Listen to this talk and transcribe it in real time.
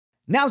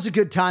Now's a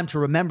good time to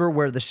remember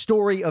where the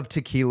story of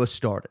tequila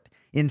started.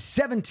 In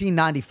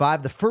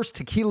 1795, the first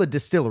tequila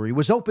distillery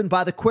was opened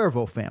by the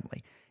Cuervo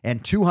family,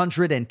 and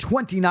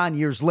 229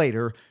 years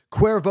later,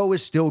 Cuervo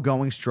is still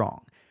going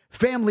strong.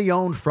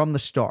 Family-owned from the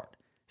start.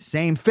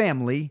 Same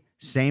family,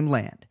 same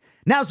land.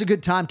 Now's a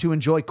good time to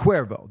enjoy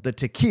Cuervo, the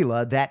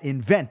tequila that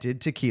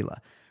invented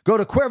tequila. Go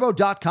to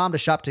Cuervo.com to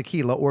shop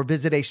tequila or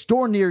visit a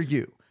store near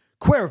you.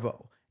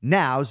 Cuervo,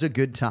 now's a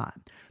good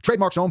time.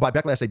 Trademarks owned by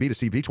Beckley SAB to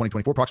CV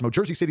 2024, Proximo,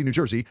 Jersey City, New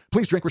Jersey.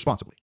 Please drink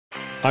responsibly.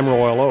 I'm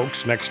Royal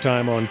Oakes. Next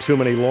time on Too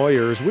Many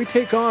Lawyers, we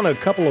take on a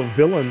couple of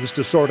villains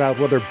to sort out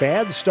whether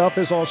bad stuff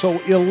is also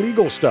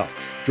illegal stuff.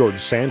 George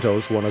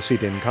Santos won a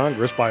seat in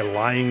Congress by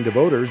lying to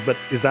voters, but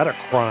is that a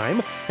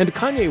crime? And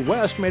Kanye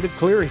West made it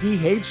clear he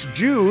hates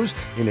Jews.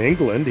 In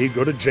England, he'd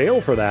go to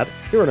jail for that.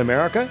 Here in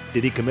America,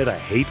 did he commit a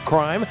hate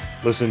crime?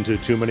 Listen to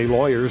Too Many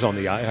Lawyers on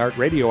the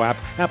iHeartRadio app,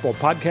 Apple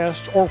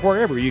Podcasts, or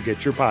wherever you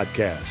get your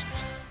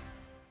podcasts.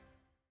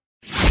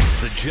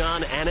 The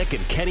John Anik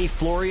and Kenny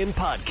Florian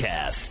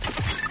podcast.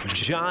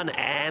 John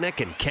Anik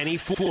and Kenny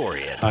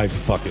Florian. I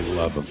fucking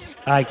love them.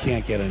 I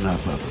can't get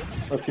enough of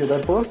them. Let's hear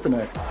that Boston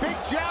next. Big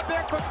jab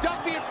there from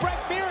Duffy, and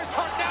Frank Mir is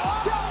hurt now.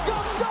 Down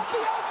goes Duffy,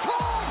 out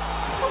cold.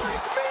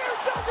 Frank Mir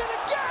does it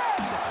again.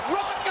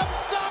 Rock'em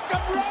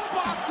sock'em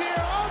robots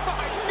here. Oh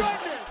my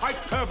goodness.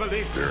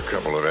 Hyperbole. They're a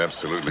couple of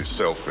absolutely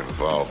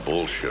self-involved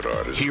bullshit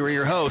artists. Here are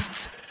your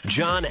hosts,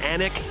 John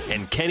Anik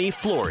and Kenny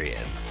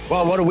Florian.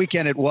 Well, what a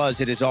weekend it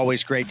was. It is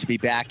always great to be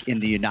back in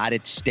the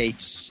United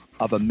States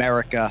of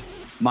America.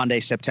 Monday,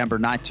 September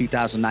 9th,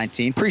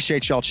 2019.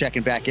 Appreciate y'all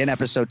checking back in.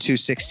 Episode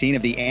 216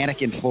 of the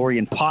Anik and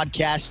Florian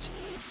podcast.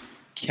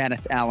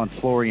 Kenneth Allen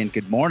Florian,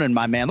 good morning,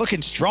 my man.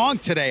 Looking strong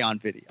today on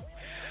video.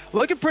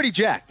 Looking pretty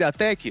jacked.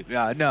 Thank you.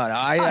 Man,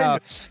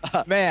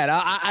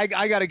 I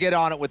got to get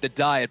on it with the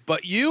diet.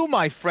 But you,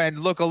 my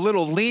friend, look a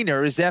little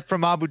leaner. Is that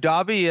from Abu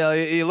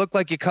Dhabi? You look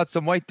like you cut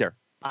some weight there.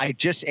 I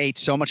just ate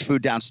so much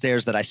food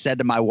downstairs that I said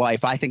to my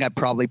wife, I think I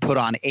probably put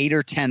on 8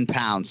 or 10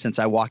 pounds since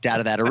I walked out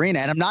of that arena.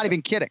 And I'm not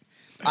even kidding.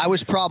 I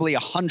was probably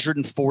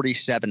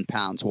 147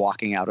 pounds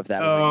walking out of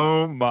that arena.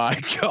 Oh, my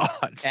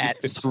God.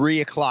 At 3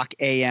 o'clock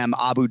a.m.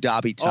 Abu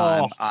Dhabi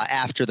time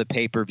after the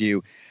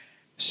pay-per-view.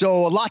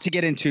 So a lot to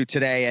get into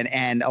today,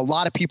 and a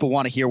lot of people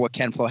want to hear what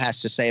Ken Flo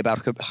has to say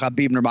about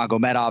Khabib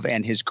Nurmagomedov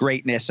and his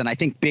greatness. And I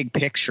think big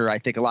picture, I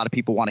think a lot of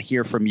people want to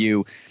hear from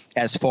you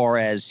as far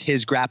as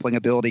his grappling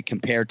ability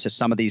compared to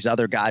some of these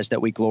other guys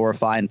that we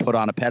glorify and put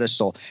on a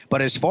pedestal.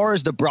 But as far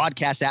as the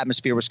broadcast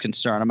atmosphere was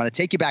concerned, I'm going to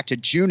take you back to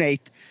June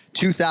 8th,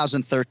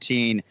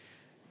 2013.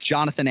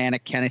 Jonathan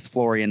Anik, Kenneth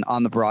Florian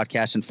on the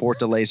broadcast in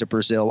Fortaleza,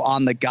 Brazil,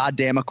 on the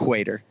goddamn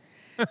equator.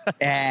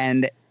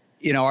 And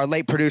you know, our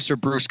late producer,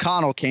 Bruce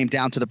Connell, came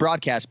down to the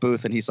broadcast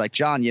booth and he's like,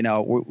 John, you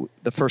know,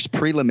 the first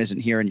prelim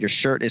isn't here and your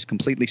shirt is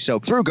completely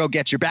soaked through. Go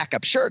get your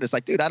backup shirt. It's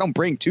like, dude, I don't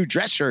bring 2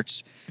 dress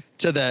shirts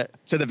to the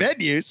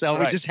venue. So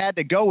we just had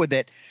to go with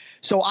it.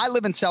 So I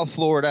live in South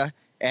Florida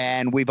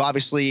and we've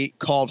obviously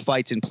called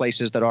fights in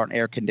places that aren't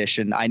air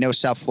conditioned. I know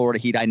South Florida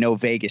heat. I know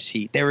Vegas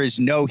heat. There is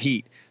no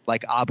heat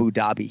like Abu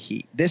Dhabi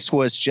heat. This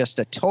was just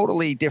a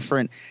totally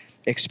different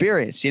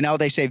experience. You know,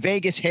 they say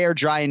Vegas, hair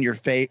dryer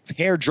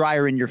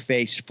in your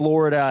face.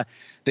 Florida,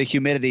 the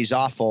humidity's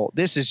awful.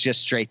 This is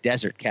just straight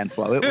desert, Ken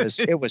Flo.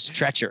 It was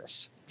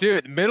treacherous.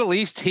 Dude, Middle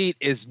East heat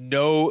is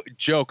no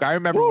joke. I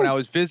remember when I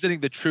was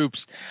visiting the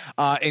troops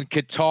in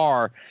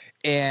Qatar,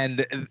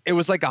 and it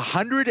was like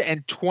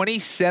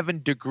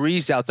 127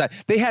 degrees outside.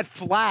 They had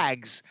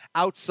flags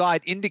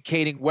outside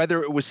indicating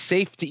whether it was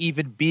safe to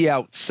even be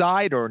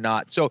outside or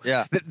not. So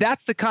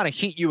that's the kind of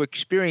heat you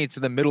experience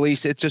in the Middle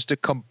East. It's just a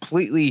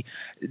completely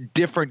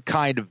different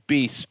kind of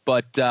beast.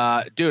 But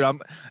dude,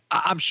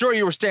 I'm sure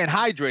you were staying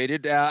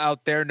hydrated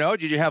out there. No,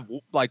 did you have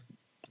like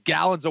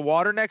gallons of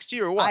water next to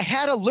you or what? I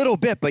had a little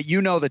bit, but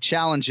you know the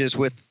challenges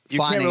with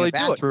finding a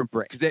bathroom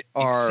break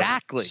are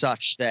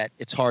such that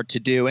it's hard to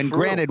do. And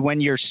granted,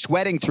 when you're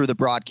sweating through the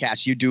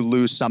broadcast, you do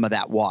lose some of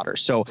that water.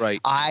 So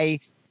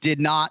I did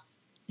not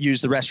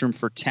use the restroom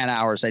for 10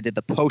 hours. I did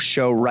the post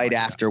show right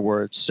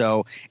afterwards.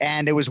 So,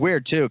 and it was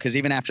weird too, because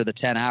even after the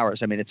 10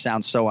 hours, I mean, it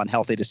sounds so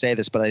unhealthy to say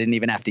this, but I didn't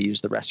even have to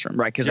use the restroom,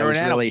 right? Because I was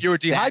you were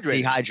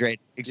dehydrated.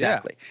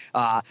 Exactly.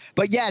 Yeah.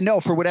 But yeah, no,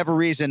 for whatever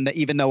reason,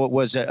 even though it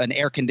was an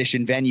air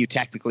conditioned venue,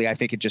 technically, I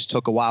think it just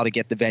took a while to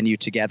get the venue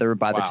together.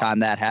 By the time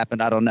that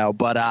happened, I don't know.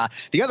 But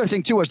the other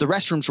thing too was the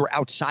restrooms were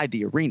outside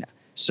the arena.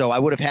 So I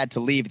would have had to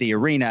leave the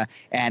arena,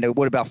 and it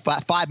would have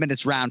about 5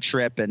 minutes round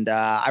trip. And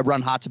I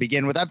run hot to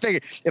begin with. I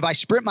figured if I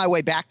sprint my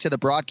way back to the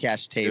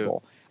broadcast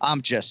table,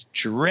 I'm just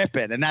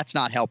dripping, and that's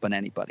not helping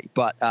anybody.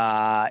 But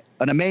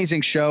an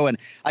amazing show, and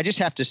I just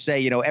have to say,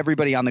 you know,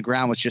 everybody on the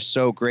ground was just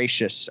so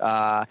gracious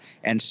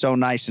and so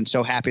nice and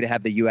so happy to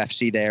have the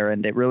UFC there,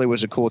 and it really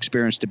was a cool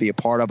experience to be a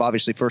part of.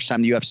 Obviously, first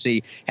time the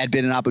UFC had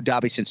been in Abu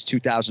Dhabi since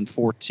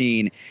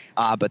 2014,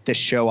 but this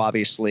show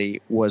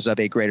obviously was of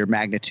a greater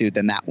magnitude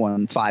than that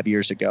one 5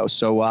 years ago.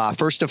 So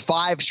first of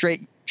 5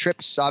 straight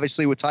trips,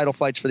 obviously, with title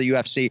fights for the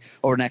UFC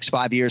over the next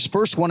 5 years.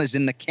 First one is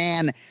in the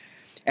can.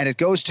 and it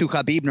goes to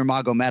Khabib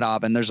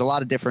Nurmagomedov. And there's a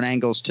lot of different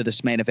angles to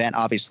this main event.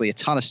 Obviously, a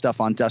ton of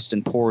stuff on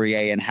Dustin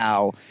Poirier and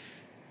how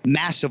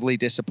massively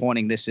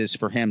disappointing this is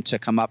for him to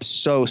come up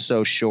so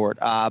short.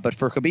 But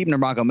for Khabib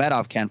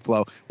Nurmagomedov, Ken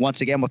Flo,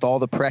 once again, with all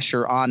the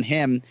pressure on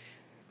him,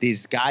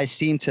 these guys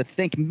seem to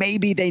think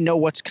maybe they know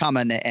what's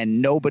coming,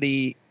 and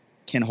nobody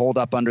can hold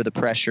up under the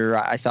pressure.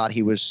 I thought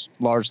he was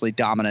largely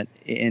dominant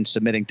in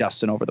submitting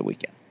Dustin over the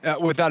weekend.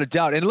 Without a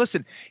doubt. And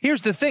listen,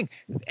 here's the thing.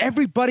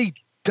 Everybody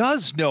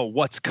does know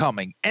what's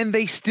coming, and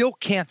they still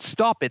can't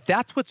stop it.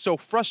 That's what's so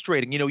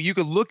frustrating. You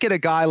could look at a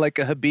guy like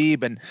a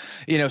Khabib and,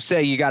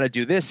 say you got to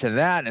do this and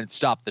that and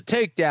stop the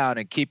takedown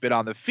and keep it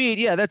on the feet.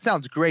 Yeah, that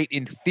sounds great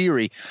in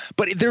theory.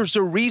 But there's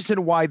a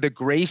reason why the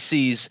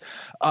Gracies,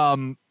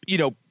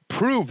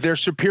 prove their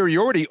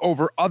superiority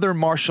over other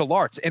martial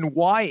arts, and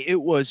why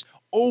it was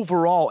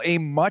overall a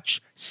much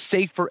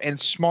safer and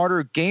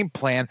smarter game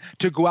plan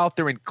to go out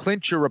there and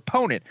clinch your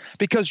opponent,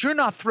 because you're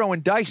not throwing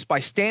dice by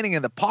standing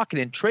in the pocket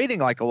and trading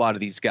like a lot of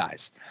these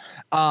guys.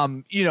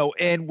 And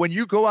when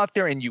you go out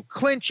there and you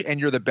clinch and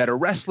you're the better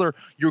wrestler,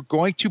 you're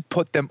going to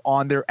put them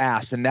on their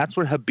ass. And that's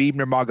what Khabib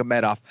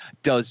Nurmagomedov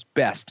does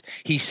best.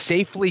 He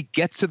safely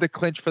gets to the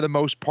clinch for the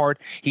most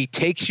part. He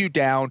takes you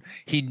down.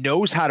 He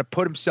knows how to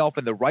put himself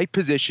in the right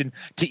position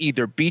to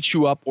either beat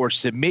you up or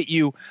submit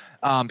you.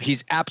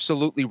 He's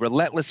absolutely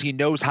relentless. He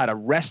knows how to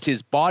rest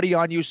his body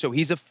on you, so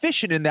he's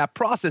efficient in that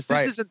process.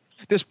 This isn't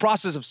this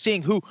process of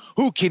seeing who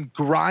can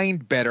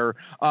grind better,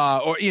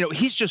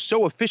 he's just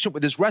so efficient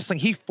with his wrestling.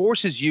 He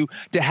forces you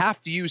to have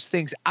to use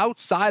things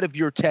outside of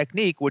your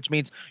technique, which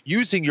means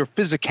using your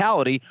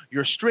physicality,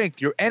 your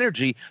strength, your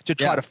energy to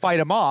try to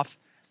fight him off.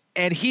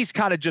 And he's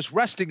kind of just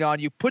resting on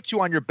you, puts you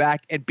on your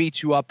back, and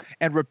beats you up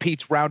and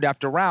repeats round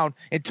after round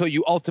until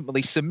you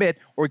ultimately submit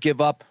or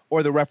give up,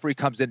 or the referee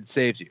comes in and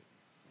saves you.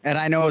 And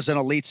I know as an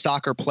elite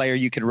soccer player,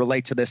 you can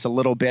relate to this a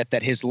little bit,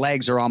 that his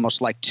legs are almost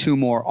like two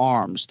more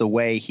arms, the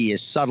way he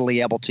is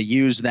subtly able to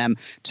use them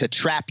to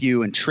trap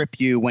you and trip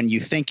you. When you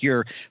think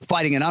you're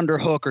fighting an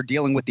underhook or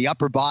dealing with the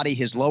upper body,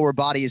 his lower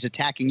body is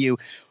attacking you.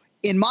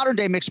 In modern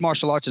day mixed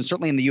martial arts, and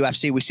certainly in the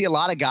UFC, we see a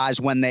lot of guys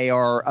when they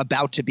are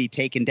about to be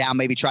taken down,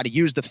 maybe try to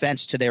use the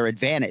fence to their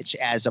advantage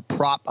as a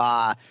prop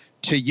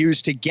to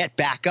use to get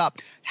back up.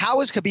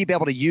 How is Khabib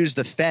able to use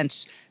the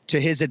fence to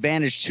his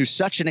advantage to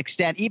such an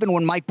extent, even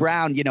when Mike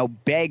Brown,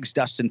 begs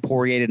Dustin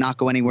Poirier to not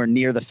go anywhere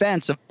near the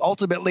fence,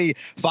 ultimately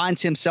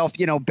finds himself,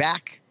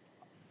 back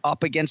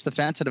up against the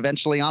fence and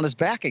eventually on his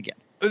back again?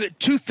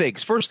 Two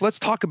things. First, let's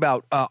talk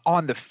about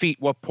on the feet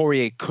what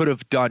Poirier could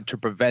have done to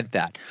prevent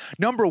that.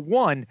 Number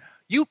one,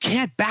 you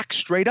can't back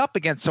straight up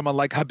against someone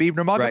like Khabib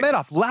Nurmagomedov.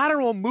 Right.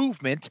 Lateral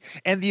movement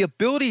and the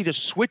ability to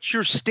switch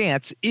your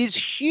stance is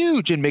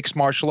huge in mixed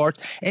martial arts,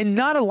 and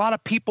not a lot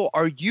of people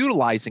are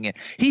utilizing it.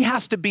 He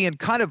has to be in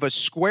kind of a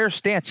square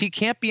stance. He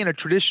can't be in a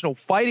traditional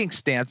fighting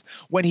stance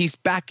when he's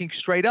backing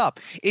straight up.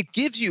 It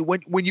gives you,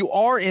 when you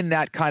are in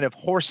that kind of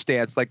horse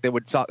stance, like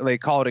they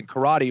call it in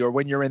karate, or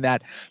when you're in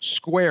that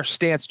square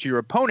stance to your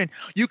opponent,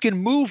 you can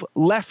move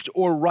left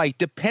or right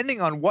depending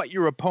on what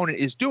your opponent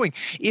is doing.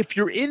 If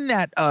you're in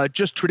that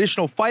just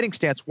traditional fighting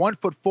stance, 1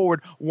 foot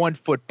forward, 1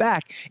 foot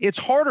back, it's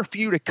harder for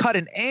you to cut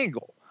an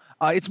angle.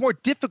 It's more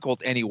difficult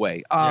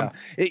anyway.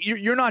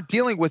 You're not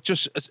dealing with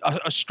just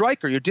a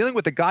striker. You're dealing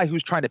with a guy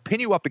who's trying to pin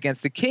you up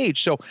against the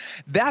cage. So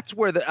that's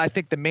where I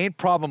think the main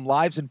problem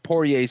lies in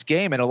Poirier's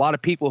game. And a lot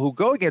of people who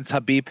go against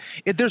Khabib,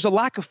 there's a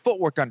lack of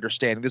footwork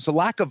understanding. There's a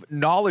lack of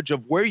knowledge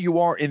of where you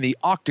are in the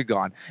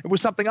octagon. It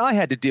was something I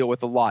had to deal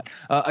with a lot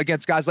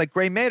against guys like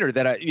Gray Maynard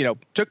that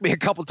took me a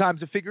couple times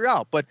to figure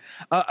out. But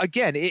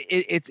again,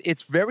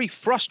 it's very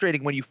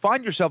frustrating when you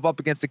find yourself up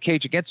against the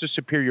cage against a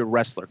superior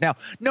wrestler. Now,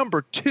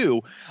 number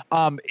two,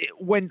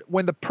 when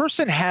the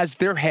person has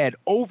their head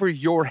over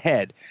your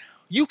head,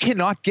 you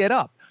cannot get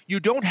up. You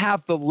don't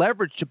have the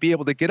leverage to be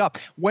able to get up.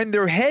 When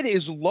their head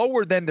is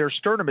lower than their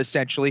sternum,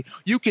 essentially,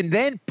 you can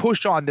then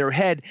push on their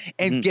head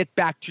and get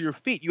back to your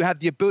feet. You have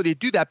the ability to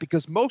do that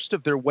because most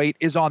of their weight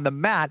is on the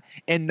mat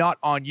and not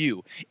on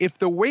you. If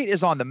the weight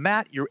is on the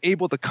mat, you're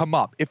able to come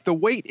up. If the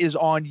weight is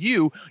on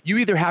you, you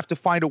either have to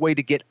find a way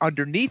to get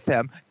underneath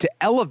them to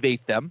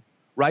elevate them,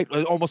 right?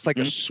 Almost like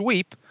a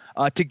sweep.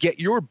 To get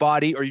your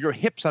body or your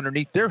hips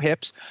underneath their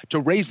hips to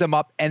raise them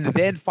up and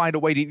then find a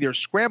way to either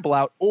scramble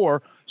out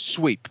or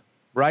sweep,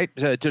 right?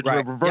 To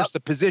reverse the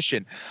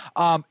position.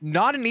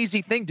 Not an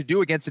easy thing to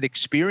do against an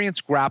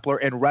experienced grappler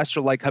and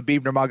wrestler like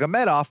Khabib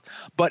Nurmagomedov,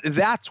 but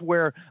that's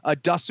where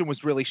Dustin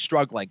was really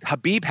struggling.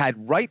 Khabib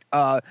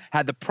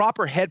had the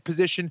proper head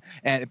position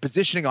and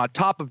positioning on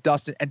top of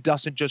Dustin, and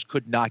Dustin just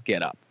could not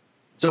get up.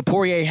 So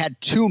Poirier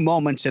had two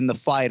moments in the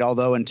fight,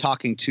 although in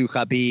talking to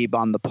Khabib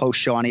on the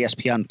post show on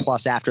ESPN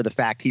Plus after the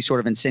fact, he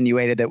sort of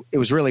insinuated that it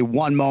was really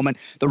one moment.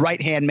 The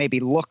right hand maybe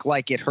looked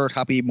like it hurt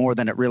Khabib more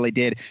than it really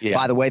did. Yeah.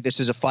 By the way,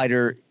 this is a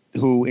fighter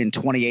who in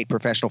 28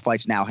 professional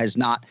fights now has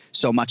not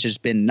so much as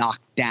been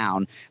knocked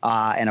down.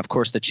 And of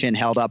course, the chin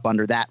held up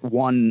under that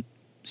one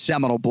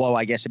seminal blow,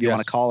 I guess, if you want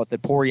to call it,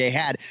 that Poirier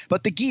had.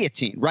 But the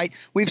guillotine, right?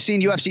 We've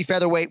seen UFC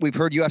featherweight. We've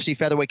heard UFC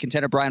featherweight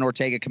contender Brian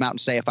Ortega come out and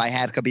say, if I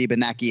had Khabib in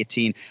that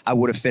guillotine, I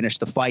would have finished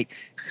the fight.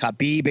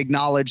 Khabib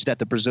acknowledged that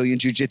the Brazilian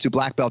Jiu-Jitsu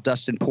black belt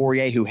Dustin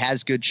Poirier, who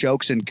has good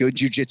chokes and good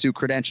Jiu-Jitsu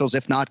credentials,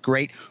 if not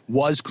great,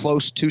 was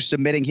close to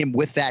submitting him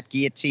with that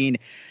guillotine.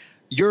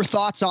 Your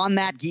thoughts on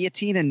that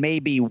guillotine and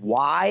maybe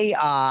why,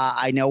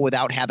 I know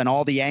without having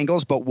all the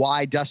angles, but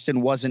why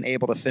Dustin wasn't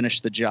able to finish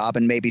the job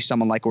and maybe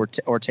someone like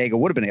Ortega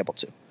would have been able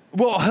to?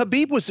 Well,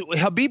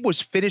 Khabib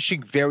was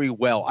finishing very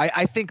well.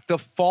 I think the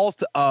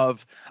fault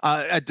of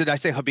did I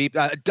say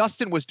Khabib?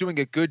 Dustin was doing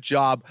a good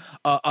job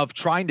of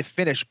trying to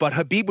finish, but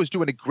Khabib was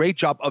doing a great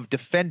job of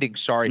defending.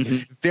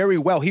 Very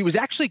well. He was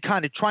actually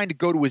kind of trying to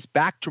go to his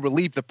back to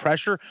relieve the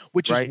pressure,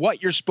 which is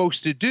what you're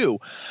supposed to do.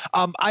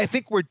 I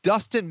think where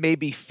Dustin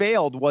maybe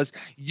failed was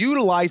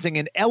utilizing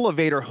an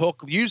elevator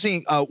hook,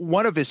 using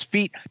one of his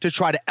feet to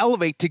try to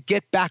elevate to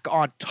get back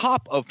on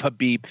top of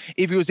Khabib.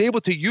 If he was able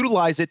to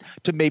utilize it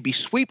to maybe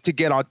sweep to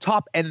get on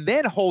top and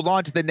then hold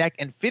on to the neck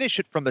and finish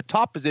it from the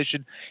top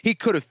position, he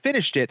could have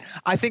finished it.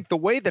 I think the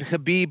way that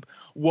Khabib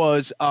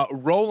was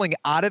rolling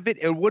out of it,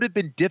 it would have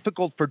been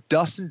difficult for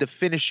Dustin to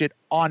finish it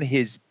on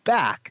his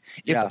back.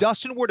 If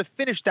Dustin were to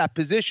finish that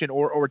position,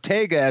 or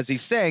Ortega, as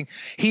he's saying,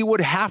 he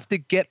would have to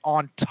get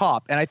on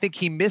top. And I think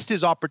he missed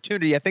his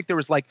opportunity. I think there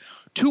was like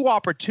 2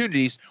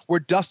 opportunities where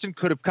Dustin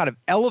could have kind of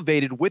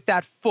elevated with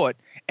that foot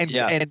and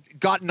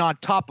gotten on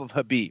top of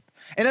Khabib.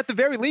 And at the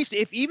very least,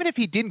 even if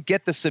he didn't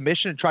get the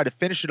submission and try to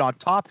finish it on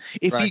top,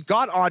 if he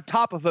got on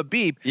top of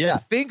Khabib,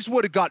 things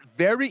would have got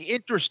very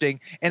interesting,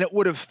 and it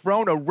would have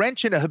thrown a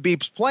wrench into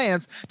Khabib's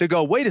plans to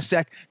go, wait a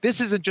sec,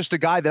 this isn't just a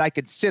guy that I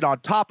could sit on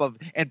top of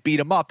and beat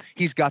him up.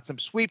 He's got some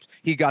sweeps.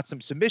 He got some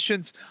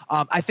submissions.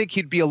 I think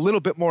he'd be a little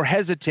bit more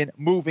hesitant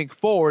moving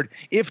forward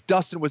if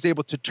Dustin was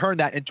able to turn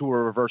that into a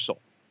reversal.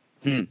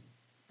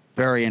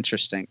 Very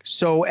interesting.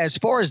 So as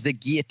far as the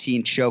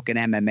guillotine choke in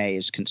MMA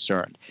is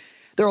concerned,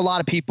 there are a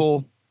lot of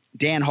people,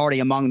 Dan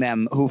Hardy among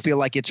them, who feel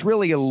like it's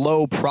really a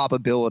low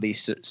probability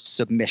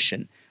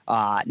submission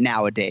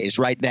nowadays,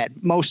 right?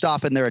 That most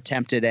often they're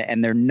attempted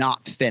and they're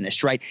not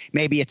finished, right?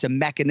 Maybe it's a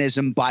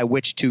mechanism by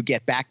which to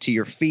get back to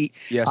your feet.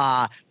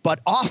 But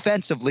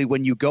offensively,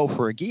 when you go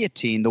for a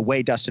guillotine, the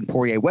way Dustin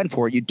Poirier went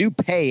for it, you do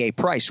pay a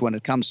price when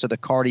it comes to the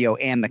cardio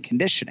and the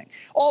conditioning.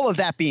 All of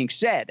that being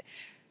said,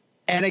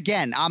 and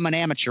again, I'm an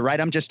amateur, right?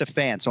 I'm just a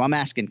fan, so I'm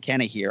asking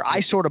Kenny here. I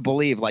sort of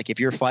believe, like, if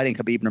you're fighting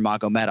Khabib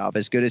Nurmagomedov,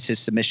 as good as his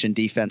submission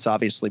defense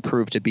obviously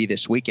proved to be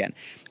this weekend,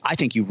 I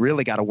think you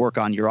really got to work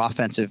on your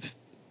offensive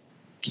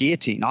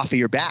guillotine off of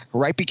your back,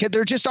 right? Because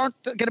there just aren't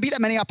going to be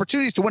that many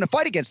opportunities to win a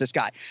fight against this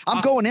guy.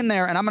 I'm going in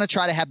there and I'm going to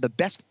try to have the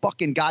best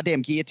fucking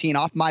goddamn guillotine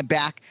off my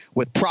back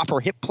with proper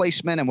hip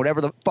placement and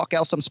whatever the fuck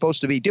else I'm supposed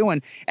to be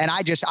doing. And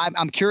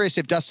I'm curious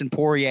if Dustin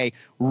Poirier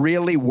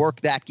really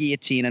worked that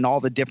guillotine and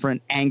all the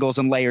different angles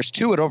and layers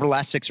to it over the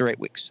last 6 or 8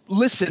 weeks.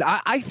 Listen,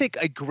 I think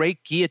a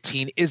great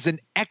guillotine is an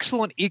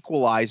excellent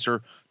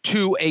equalizer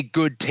to a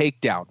good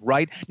takedown,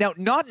 right? Now,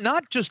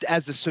 not just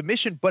as a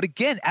submission, but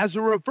again, as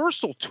a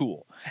reversal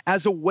tool,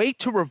 as a way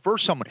to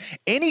reverse someone.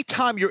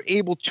 Anytime you're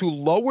able to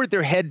lower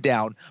their head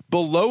down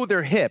below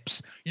their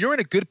hips, you're in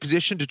a good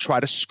position to try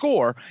to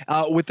score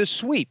with a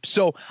sweep.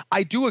 So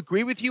I do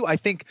agree with you. I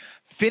think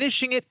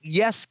finishing it,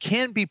 yes,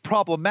 can be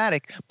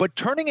problematic, but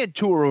turning it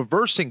into a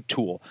reversing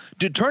tool,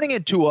 turning it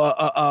into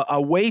a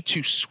way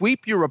to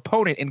sweep your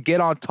opponent and get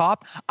on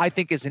top, I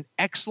think is an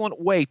excellent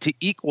way to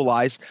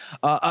equalize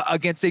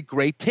against a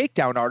great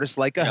takedown artist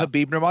like a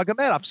Khabib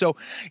Nurmagomedov. So,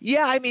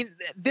 yeah, I mean,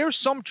 there's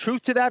some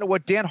truth to that.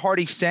 What Dan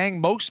Hardy's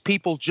saying, most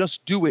people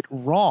just do it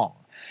wrong.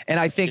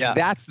 And I think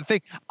that's the thing.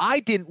 I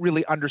didn't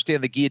really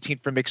understand the guillotine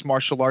for mixed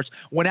martial arts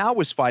when I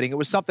was fighting. It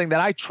was something that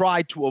I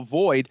tried to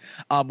avoid.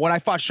 When I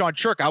fought Sean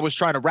Shirk, I was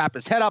trying to wrap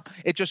his head up.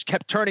 It just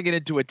kept turning it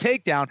into a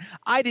takedown.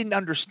 I didn't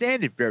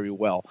understand it very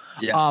well.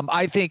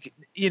 I think,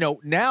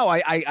 now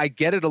I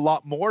get it a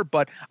lot more,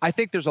 but I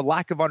think there's a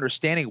lack of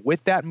understanding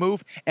with that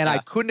move. And I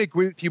couldn't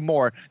agree with you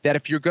more that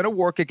if you're going to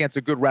work against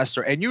a good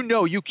wrestler and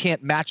you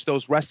can't match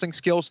those wrestling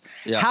skills,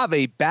 have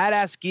a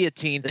badass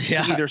guillotine to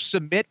either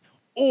submit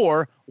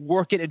or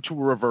work it into a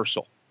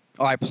reversal.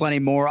 All right, plenty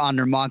more on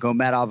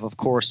Nurmagomedov, of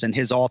course, and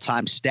his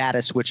all-time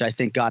status, which I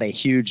think got a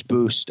huge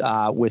boost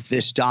with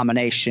this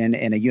domination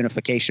in a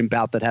unification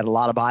bout that had a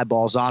lot of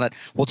eyeballs on it.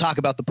 We'll talk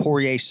about the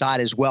Poirier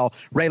side as well.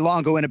 Ray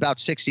Longo in about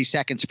 60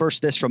 seconds.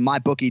 First, this from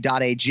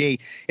mybookie.ag.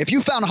 If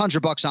you found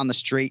 $100 on the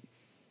street,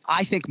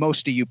 I think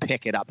most of you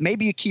pick it up.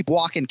 Maybe you keep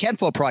walking. Ken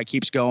Flo probably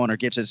keeps going or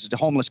gives it to a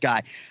homeless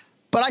guy.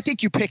 But I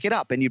think you pick it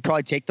up, and you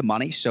probably take the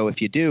money. So if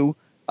you do,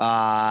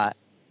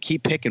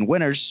 keep picking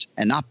winners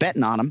and not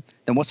betting on them,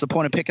 then what's the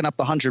point of picking up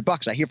the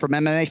 $100? I hear from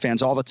MMA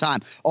fans all the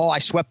time, I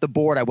swept the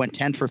board. I went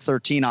 10 for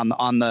 13 on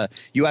the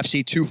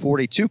UFC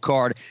 242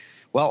 card.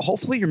 Well,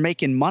 hopefully you're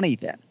making money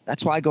then.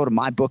 That's why I go to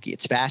MyBookie.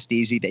 It's fast,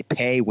 easy. They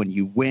pay when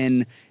you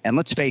win. And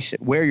let's face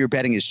it, where you're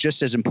betting is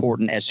just as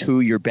important as who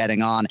you're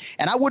betting on.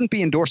 And I wouldn't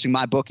be endorsing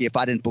MyBookie if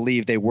I didn't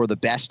believe they were the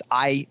best.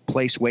 I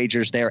place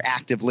wagers there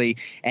actively.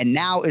 And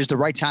now is the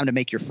right time to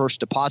make your first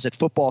deposit.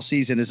 Football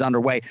season is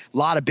underway. A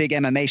lot of big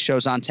MMA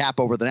shows on tap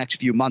over the next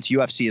few months.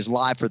 UFC is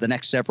live for the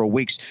next several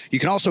weeks. You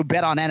can also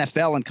bet on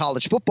NFL and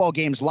college football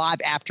games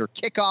live after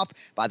kickoff.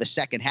 By the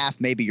second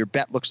half, maybe your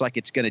bet looks like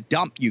it's going to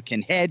dump. You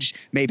can hedge,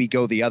 maybe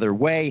go the other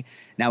way.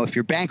 Now, if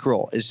your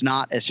bankroll is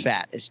not as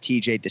fat as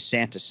TJ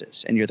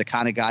DeSantis's and you're the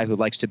kind of guy who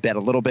likes to bet a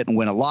little bit and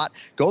win a lot,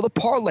 go the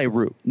parlay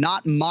route.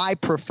 Not my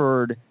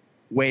preferred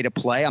way to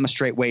play. I'm a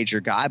straight wager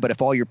guy, but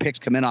if all your picks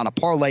come in on a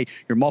parlay,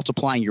 you're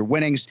multiplying your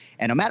winnings.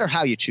 And no matter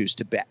how you choose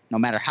to bet, no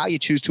matter how you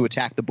choose to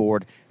attack the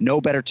board,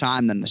 no better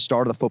time than the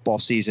start of the football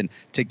season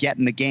to get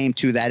in the game.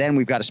 To that end,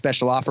 we've got a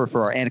special offer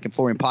for our Anik and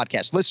Florian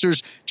podcast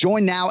listeners.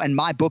 Join now and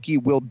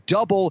MyBookie will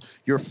double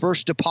your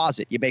first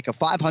deposit. You make a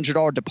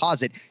 $500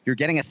 deposit, you're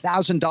getting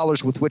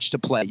 $1,000 with which to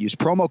play. Use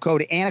promo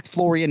code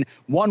AnikFlorian,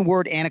 one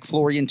word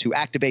AnikFlorian, to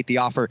activate the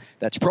offer.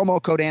 That's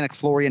promo code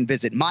AnikFlorian.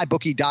 Visit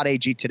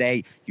mybookie.ag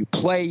today. You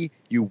play,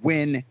 you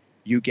win,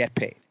 you get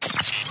paid.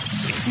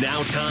 It's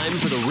now time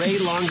for the Ray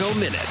Longo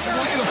Minute. I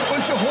want you to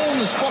punch a hole in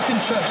his fucking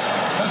chest.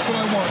 That's what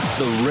I want.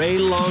 The Ray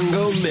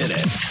Longo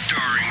Minute.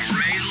 Starring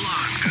Ray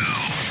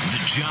Longo.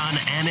 The John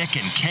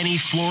Anik and Kenny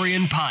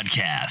Florian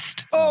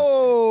podcast.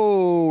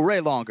 Oh, Ray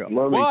Longo.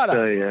 Let me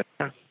tell you,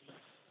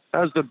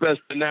 how's the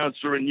best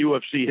announcer in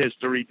UFC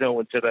history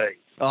doing today?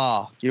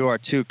 Oh, you are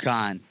too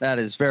kind. That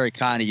is very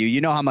kind of you. You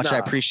know how much I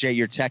appreciate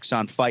your texts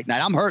on Fight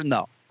Night. I'm hurting,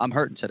 though. I'm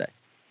hurting today.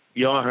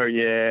 Y'all heard?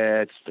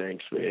 Yeah, it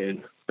stinks,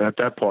 man.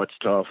 That part's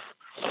tough.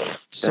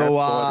 So, that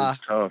part is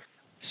tough.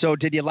 So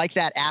did you like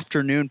that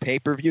afternoon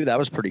pay-per-view? That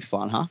was pretty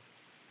fun, huh?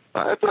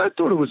 I thought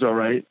it was all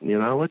right. You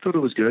know, I thought it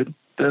was good.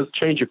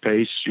 Change of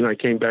pace. You know, I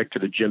came back to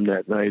the gym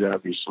that night,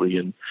 obviously,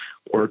 and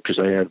worked because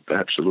I had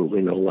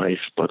absolutely no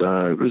life. But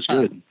it was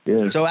good.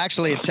 Yeah. So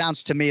actually, it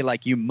sounds to me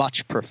like you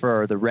much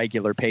prefer the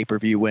regular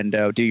pay-per-view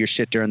window. Do your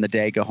shit during the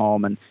day, go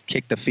home, and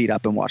kick the feet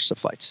up and watch the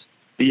fights.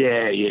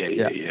 Yeah.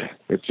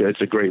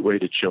 It's a great way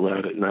to chill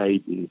out at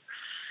night, and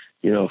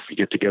you know, if you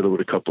get together with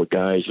a couple of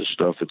guys and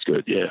stuff, it's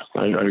good. Yeah,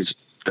 I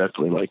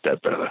definitely like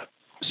that better.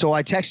 So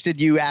I texted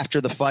you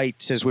after the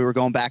fight as we were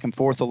going back and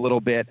forth a little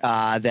bit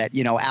that,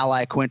 you know,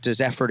 Ally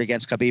Quinta's effort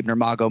against Khabib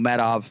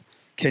Nurmagomedov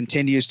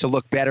continues to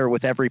look better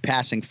with every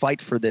passing fight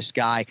for this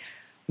guy.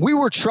 We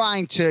were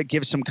trying to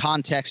give some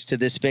context to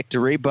this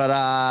victory, but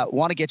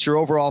want to get your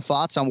overall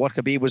thoughts on what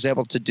Khabib was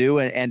able to do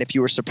and if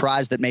you were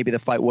surprised that maybe the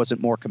fight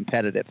wasn't more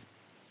competitive.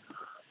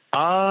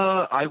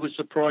 I was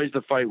surprised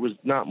the fight was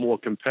not more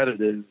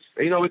competitive.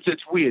 You know,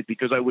 it's weird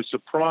because I was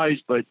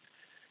surprised, but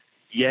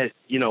yet,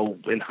 you know,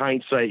 in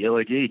hindsight, you're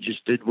like, he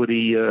just did what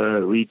he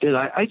did.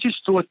 I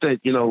just thought that,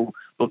 you know,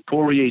 look,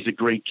 Poirier's a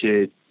great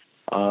kid.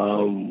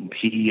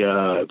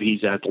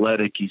 He's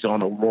athletic. He's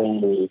on a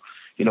roll.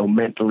 You know,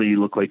 mentally he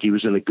looked like he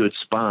was in a good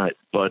spot.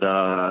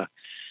 But,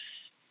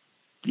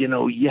 you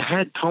know, you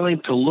had time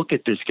to look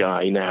at this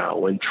guy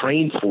now and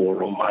train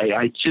for him.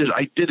 I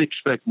did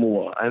expect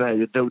more.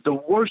 And the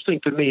worst thing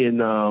to me,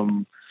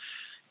 and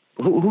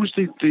who's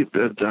the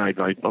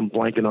I'm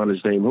blanking on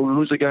his name.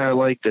 Who's the guy I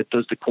like that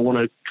does the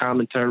corner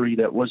commentary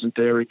that wasn't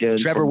there again?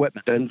 Trevor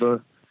Whitman.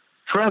 Denver.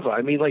 Trevor.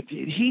 I mean, like,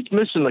 he's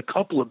missing a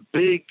couple of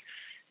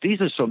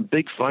these are some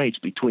big fights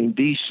between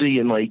DC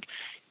and, like,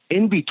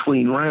 in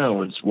between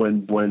rounds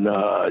when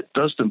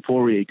Dustin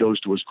Poirier goes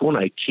to his corner,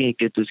 I can't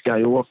get this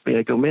guy off me.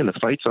 I go, man, the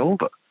fight's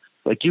over.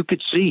 Like, you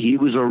could see he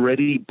was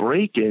already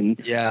breaking.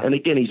 Yeah. And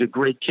again, he's a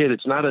great kid.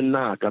 It's not a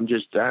knock. I'm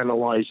just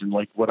analyzing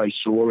like what I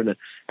saw. And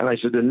I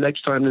said, the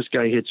next time this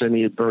guy hits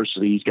any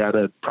adversity, he's got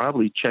to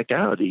probably check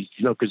out. He's,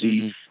 you know, because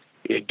he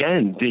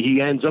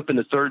ends up in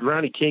the third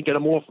round. He can't get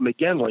him off him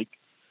again. Like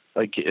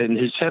in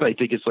his head, I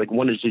think it's like,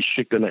 when is this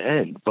shit going to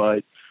end?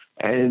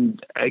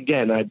 And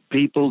again,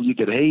 people, you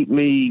could hate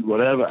me,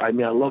 whatever. I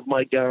mean, I love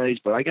my guys,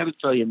 but I got to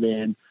tell you,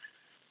 man,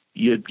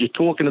 you're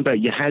talking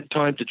about you had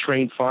time to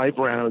train 5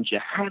 rounds.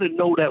 You had to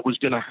know that was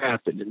going to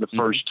happen in the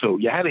first 2.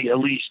 You had to at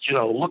least, you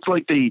know, it looked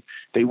like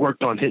they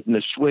worked on hitting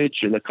the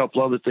switch and a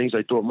couple other things.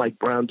 I thought Mike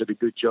Brown did a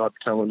good job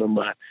telling them.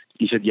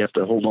 He said you have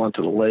to hold on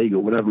to the leg or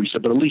whatever he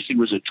said, but at least he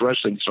was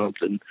addressing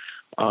something.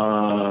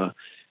 And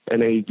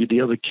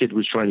the other kid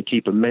was trying to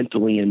keep him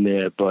mentally in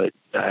there, but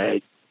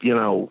you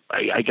know,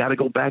 I got to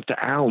go back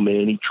to Al,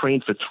 man. He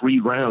trained for 3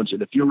 rounds,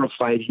 and if you're a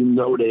fighter, you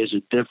know there's a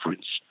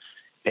difference,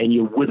 and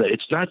you're with it.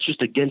 It's not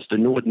just against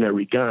an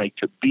ordinary guy.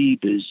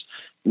 Khabib is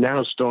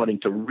now starting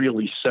to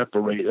really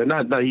separate, and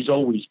not he's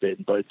always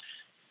been, but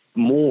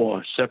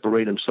more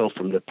separate himself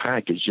from the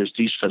pack.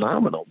 He's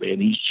phenomenal, man.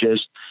 He's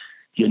just,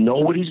 you know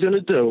what he's going to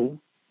do,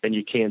 and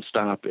you can't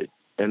stop it.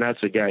 And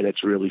that's a guy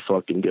that's really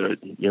fucking good.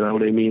 You know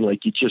what I mean?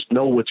 Like, you just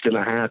know what's going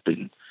to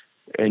happen,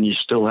 and you're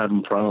still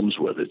having problems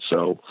with it.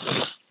 So,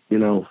 you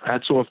know,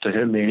 hats off to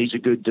him, man. He's a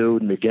good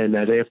dude. And again,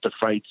 that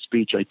after-fight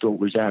speech I thought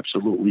was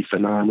absolutely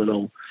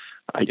phenomenal.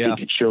 I think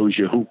it shows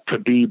you who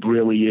Khabib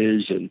really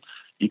is. And,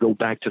 you go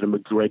back to the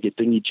McGregor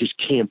thing. You just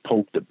can't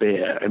poke the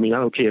bear. I mean, I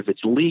don't care if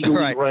it's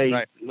legally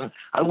right.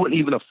 I wouldn't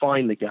even have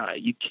fined the guy.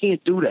 You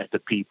can't do that to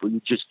people.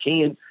 You just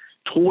can't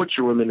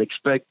torture them and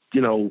expect,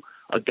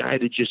 a guy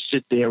to just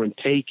sit there and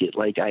take it.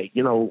 Like I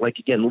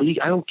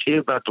don't care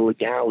about the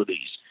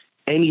legalities.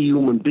 Any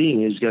human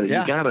being is you gotta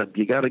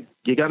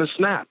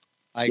snap.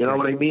 You know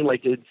what I mean?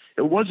 Like it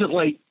wasn't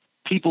like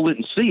people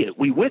didn't see it.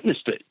 We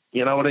witnessed it.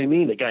 You know what I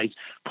mean? The guy's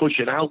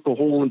pushing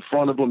alcohol in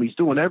front of him. He's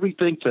doing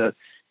everything to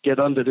get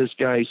under this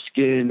guy's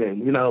skin,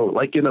 and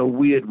like in a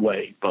weird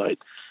way. But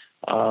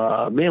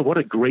man, what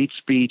a great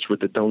speech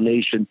with the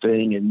donation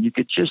thing. And you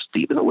could just,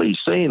 even the way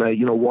he's saying,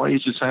 why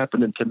is this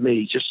happening to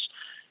me?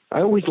 I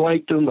always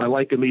liked him. I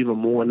like him even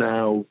more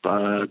now.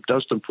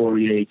 Dustin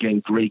Poirier, again,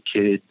 great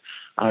kid.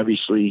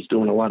 Obviously, he's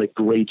doing a lot of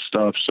great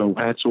stuff. So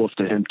hats off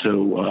to him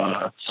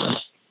too.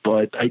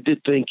 But I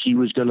did think he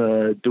was going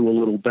to do a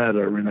little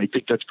better, and I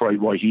think that's probably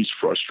why he's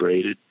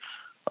frustrated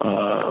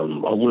a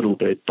little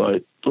bit.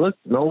 But look,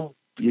 no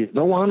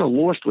honor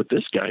lost with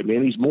this guy,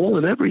 man. He's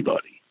mauling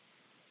everybody.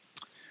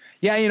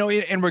 Yeah,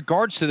 in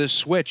regards to this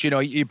switch,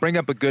 you bring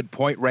up a good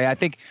point, Ray. I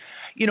think,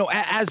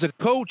 as a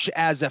coach,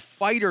 as a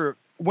fighter,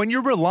 when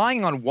you're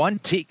relying on one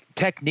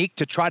technique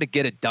to try to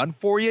get it done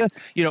for you,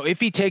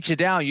 if he takes you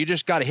down, you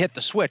just got to hit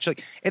the switch.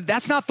 Like,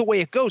 that's not the way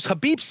it goes.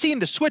 Habib's seen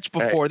the switch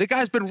before. The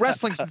guy's been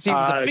wrestling since he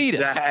was a fetus.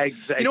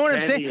 Exactly. You know what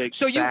I'm saying?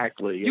 So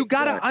you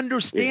got to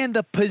understand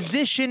the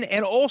position.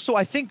 And also,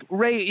 I think,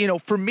 Ray,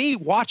 for me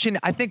watching,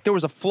 I think there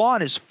was a flaw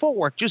in his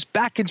footwork, just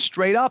backing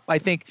straight up, I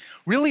think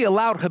really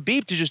allowed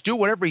Habib to just do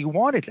whatever he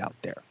wanted out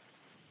there.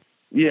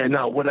 Yeah,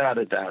 no, without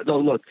a doubt. No,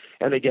 look,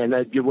 and again,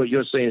 what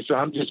you're saying, so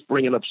I'm just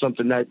bringing up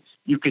something that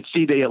you could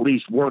see they at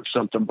least worked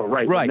something, but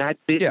when that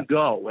didn't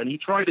go, and he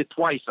tried it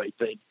twice, I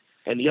think,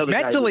 and the other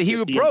mentally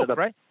he broke,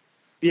 right?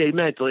 Yeah,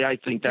 mentally, I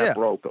think that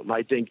broke him.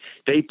 I think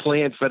they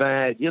planned for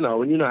that, and you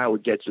know how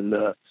it gets in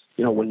the,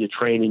 when you're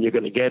training, you're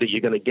going to get it,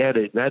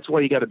 and that's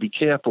why you got to be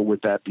careful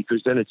with that,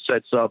 because then it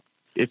sets up.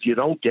 If you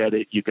don't get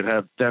it, you could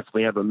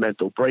definitely have a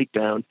mental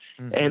breakdown.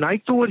 Mm-hmm. And I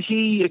thought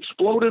he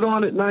exploded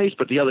on it nice,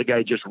 but the other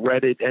guy just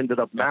read it, ended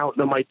up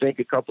mounting him. I think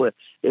I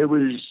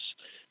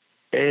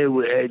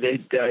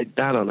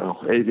don't know.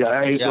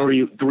 I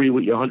agree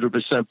with you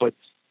 100%. But,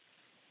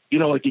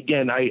 like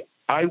again,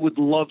 I would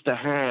love to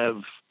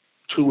have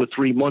 2 or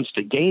 3 months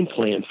to game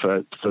plan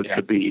for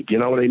Khabib. You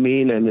know what I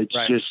mean? And it's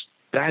just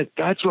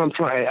that's what I'm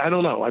trying. I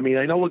don't know. I mean,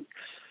 I know what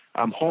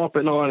I'm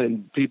harping on,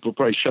 and people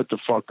probably shut the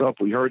fuck up.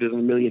 We heard it a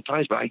million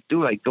times, but I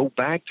go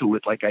back to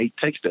it. Like I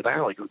texted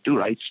Al, I go, dude,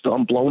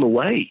 I'm blown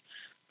away.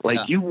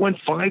 Like you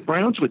went 5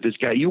 rounds with this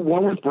guy. You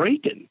weren't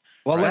breaking.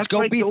 Well, let's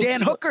go beat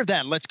Dan Hooker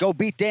then. Let's go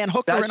beat Dan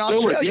Hooker in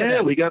Australia.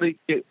 Yeah, we got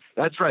to.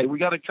 That's right. We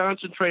got to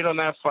concentrate on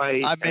that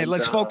fight. I mean,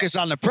 let's focus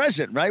on the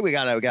present, right? We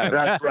got to.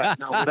 That's right.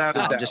 No, without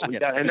a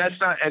doubt. And that's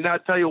not. And I'll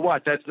tell you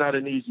what, that's not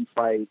an easy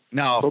fight.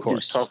 No, of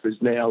course. Tough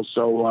as nails.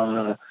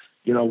 So.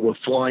 We're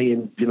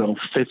flying,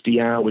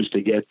 50 hours to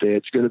get there.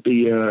 It's going to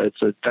be,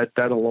 that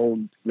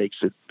alone makes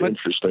it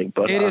interesting.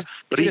 But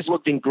he's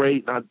looking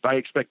great. And I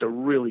expect a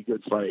really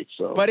good fight.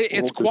 So, but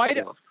it's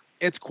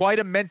quite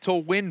a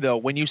mental win, though,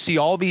 when you see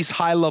all these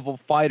high-level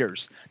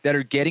fighters that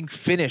are getting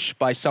finished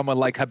by someone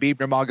like Khabib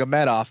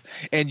Nurmagomedov,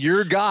 and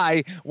your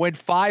guy went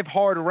 5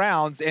 hard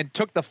rounds and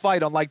took the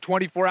fight on like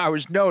 24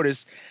 hours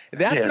notice.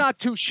 That's not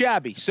too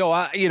shabby. So,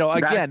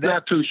 again, that's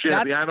not too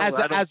shabby.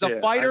 As a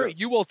fighter,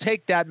 you will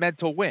take that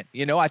mental win.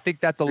 I think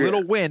that's a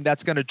little win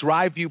that's going to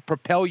drive you,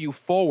 propel you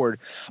forward.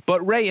 But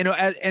Ray,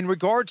 in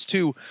regards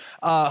to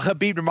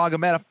Khabib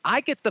Nurmagomedov,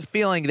 I get the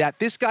feeling that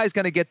this guy's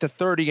going to get to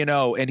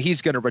 30-0 and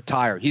he's going to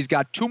retire. He's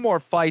got 2 more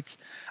fights,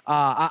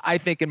 I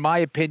think, in my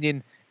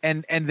opinion,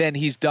 and then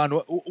he's done.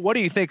 What do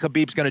you think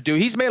Khabib's going to do?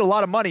 He's made a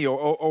lot of money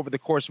over the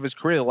course of his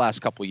career the last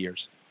couple of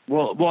years.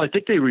 Well, I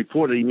think they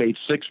reported he made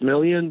 $6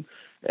 million,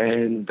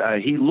 and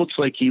he looks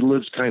like he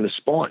lives kind of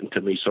Spartan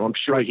to me. So I'm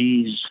sure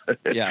he's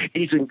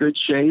in good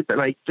shape. And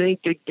I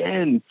think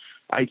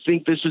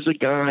this is a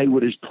guy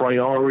with his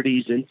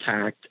priorities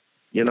intact.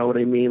 You know what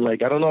I mean?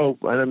 Like, I don't know.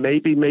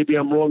 Maybe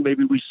I'm wrong.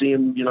 Maybe we see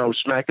him,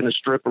 smacking a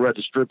stripper at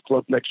the strip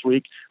club next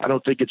week. I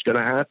don't think it's going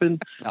to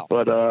happen. No.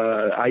 But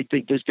I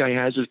think this guy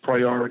has his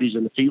priorities,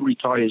 and if he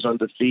retires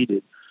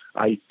undefeated,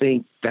 I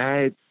think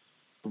that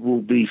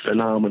will be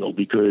phenomenal,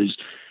 because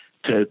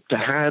to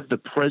have the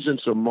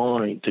presence of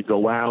mind to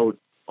go out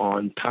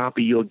on top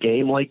of your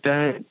game like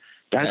that,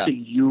 that's a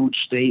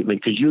huge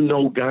statement, because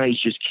guys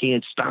just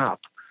can't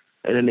stop.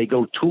 And then they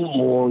go too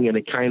long, and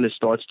it kind of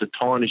starts to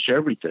tarnish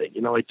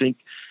everything. I think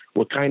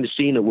we're kind of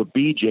seeing it with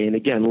BJ. And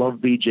again, love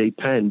BJ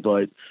Penn,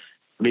 but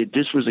I mean,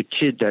 this was a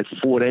kid that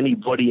fought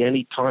anybody,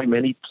 anytime,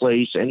 any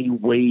place, any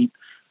weight.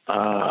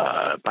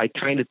 I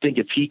kind of think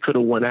if he could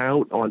have went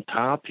out on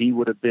top, he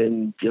would have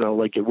been,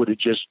 like it would have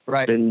just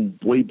been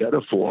way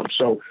better for him.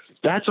 So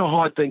that's a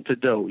hard thing to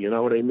do. You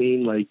know what I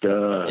mean? Like,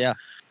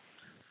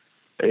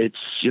 it's,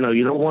 you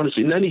don't want to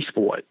see in any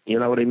sport, you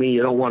know what I mean?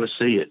 You don't want to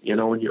see it,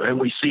 and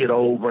we see it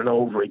over and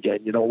over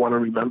again. You don't want to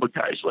remember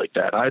guys like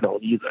that. I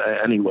don't either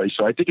anyway.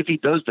 So I think if he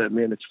does that,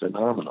 man, it's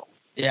phenomenal.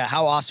 Yeah,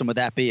 how awesome would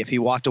that be if he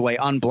walked away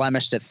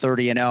unblemished at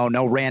 30-0,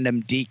 no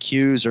random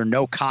DQs or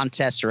no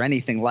contest or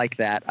anything like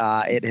that?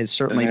 It has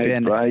certainly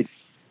been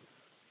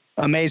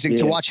amazing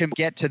to watch him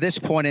get to this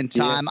point in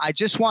time. I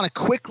just want to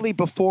quickly,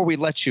 before we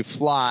let you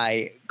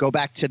fly, go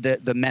back to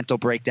the mental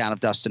breakdown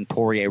of Dustin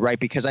Poirier, right?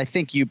 Because I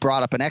think you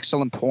brought up an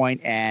excellent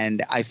point,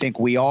 and I think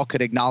we all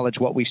could acknowledge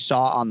what we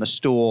saw on the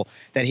stool,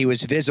 that he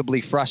was visibly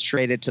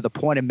frustrated to the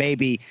point of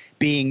maybe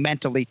being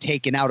mentally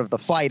taken out of the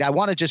fight. I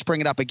want to just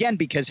bring it up again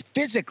because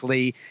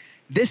physically,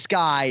 this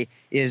guy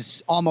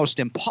is almost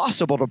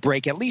impossible to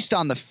break, at least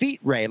on the feet,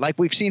 Ray. Like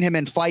we've seen him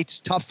in fights,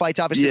 tough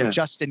fights, obviously with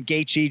Justin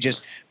Gaethje,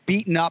 just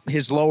beating up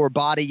his lower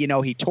body. You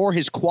know, he tore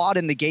his quad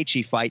in the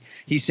Gaethje fight.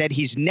 He said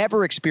he's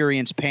never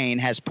experienced pain,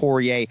 has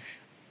Poirier,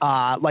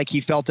 like he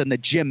felt in the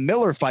Jim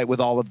Miller fight with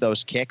all of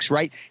those kicks,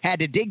 right? Had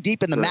to dig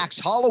deep in the Max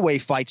Holloway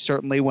fight,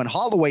 certainly, when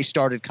Holloway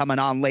started coming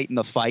on late in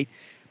the fight.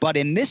 But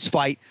in this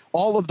fight,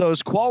 all of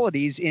those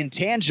qualities,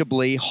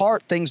 intangibly,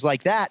 heart, things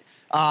like that,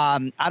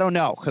 I don't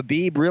know.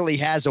 Khabib really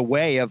has a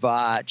way of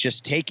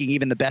just taking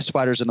even the best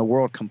fighters in the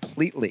world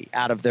completely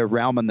out of their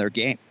realm and their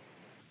game.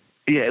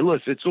 Yeah,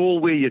 look, it's all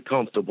where you're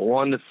comfortable.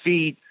 On the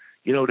feet,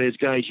 you know, there's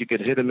guys you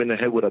could hit them in the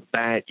head with a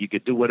bat. You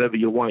could do whatever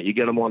you want. You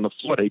get them on the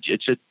foot.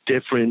 It's a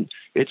different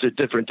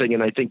thing.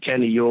 And I think,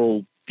 Kenny,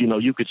 you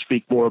could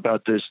speak more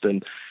about this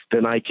than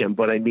I can.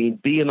 But I mean,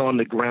 being on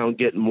the ground,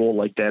 getting more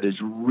like that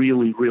is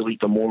really, really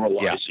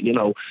demoralizing. You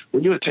know,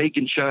 when you're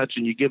taking shots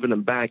and you're giving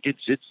them back,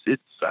 it's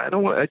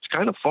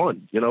kind of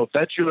fun. You know, if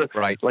that's your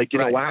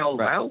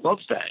Al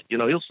loves that. You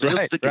know, he'll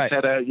stick his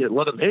head out,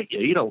 let him hit you.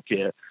 He don't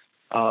care.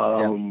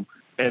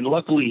 And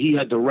luckily, he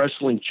had the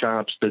wrestling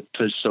chops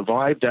to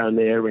survive down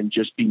there and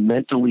just be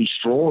mentally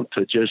strong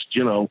to just,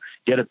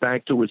 get it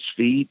back to his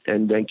feet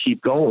and then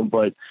keep going.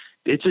 But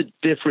it's a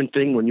different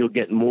thing when you're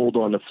getting mauled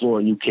on the floor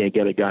and you can't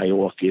get a guy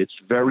off you. It's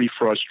very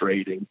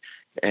frustrating.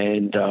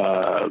 And,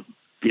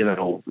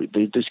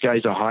 this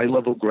guy's a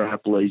high-level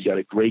grappler. He's got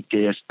a great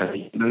gas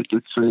tank.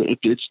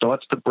 It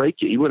starts to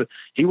break you.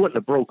 He wouldn't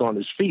have broke on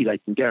his feet, I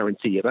can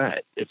guarantee you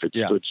that, if it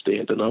stood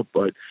standing up.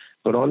 But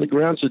on the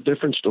ground, it's a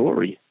different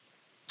story.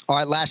 All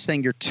right, last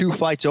thing, your 2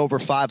 fights over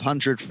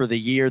 500 for the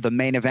year. The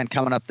main event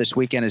coming up this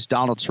weekend is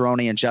Donald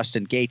Cerrone and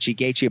Justin Gaethje.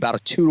 Gaethje about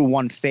a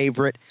 2-1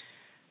 favorite.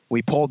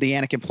 We polled the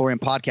Anik and Florian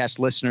podcast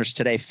listeners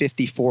today.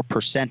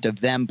 54% of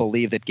them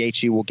believe that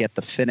Gaethje will get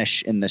the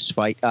finish in this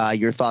fight.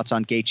 Your thoughts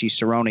on Gaethje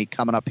Cerrone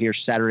coming up here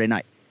Saturday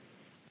night?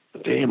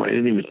 Damn, I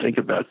didn't even think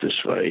about this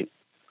fight.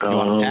 You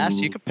want to pass?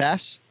 You can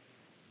pass.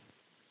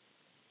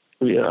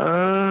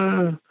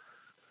 Yeah.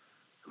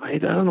 I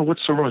don't know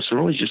what's Cerrone.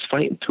 Cerrone's just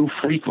fighting too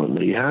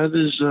frequently. How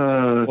does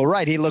Well,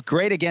 right. He looked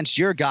great against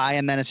your guy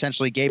and then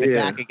essentially gave it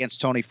back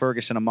against Tony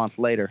Ferguson a month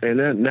later. And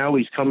then now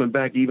he's coming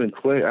back even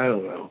quick. I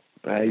don't know.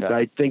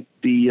 I think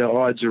the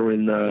odds are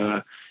in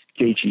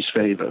Gaethje's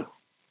favor.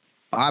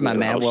 All right, my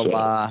man. Well,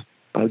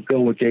 I'll go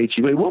with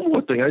Gaethje. Wait, one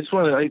more thing. I just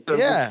want to. I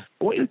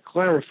want you to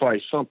clarify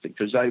something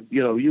because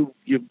you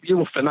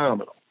were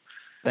phenomenal.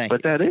 Thank you.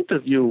 That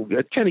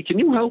interview, Kenny, can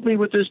you help me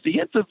with this? The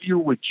interview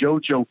with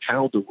JoJo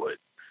Calderwood.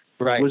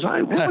 Right. What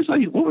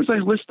was I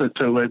listening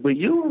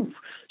to?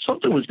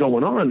 Something was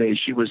going on there.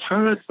 She was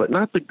hot, but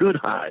not the good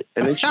hot.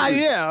 And then she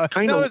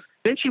was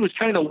then she was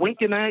kind of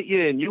winking at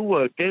you, and you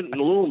were getting a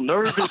little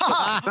nervous. I'm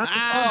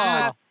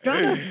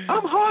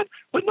hot,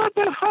 but not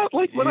that hot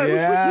like when I was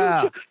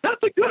with you. Not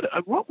the good.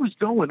 What was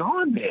going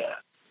on there?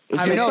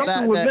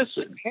 Something we're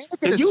missing.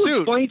 Can you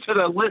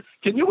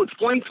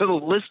explain to the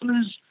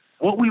listeners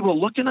what we were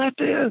looking at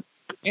there?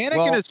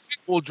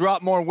 Anik will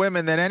drop more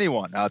women than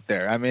anyone out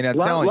there. I mean,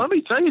 let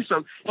me tell you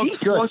something. He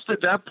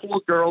flustered that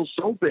poor girl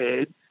so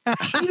bad. I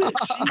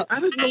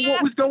didn't know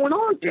what was going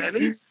on,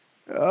 Kenny.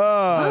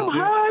 I'm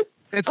hot.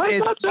 I'm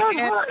not that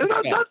hot, and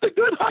I'm not the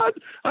good hot.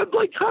 I'm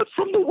like hot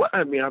from the west.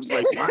 I mean, I'm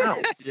like, wow.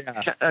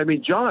 I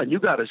mean, John, you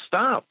got to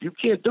stop. You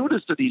can't do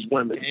this to these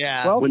women.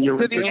 Yeah. Well, when you're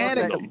to the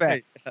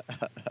Anik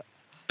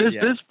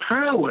this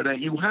power that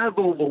you have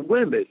over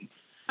women.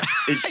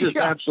 It's just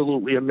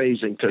absolutely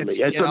amazing to me.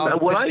 It's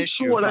what I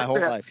saw my whole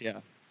life.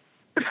 Yeah.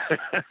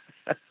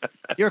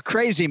 You're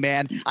crazy,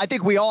 man. I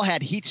think we all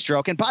had heat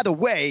stroke. And by the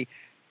way,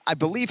 I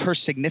believe her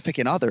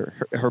significant other,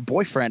 her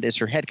boyfriend, is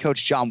her head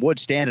coach, John Wood,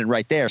 standing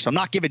right there. So I'm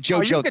not giving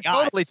JoJo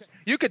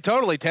you could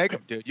totally take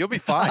him, dude. You'll be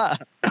fine.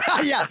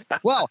 Yeah.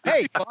 Well,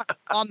 hey,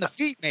 on the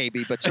feet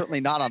maybe, but certainly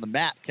not on the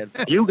mat.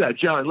 You got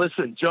John.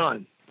 Listen,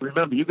 John.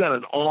 Remember, you got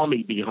an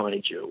army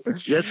behind you.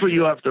 That's what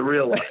you have to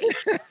realize.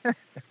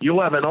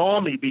 You have an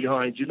army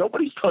behind you.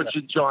 Nobody's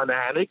touching John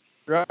Anik.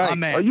 Right.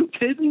 Are you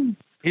kidding?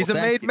 He's a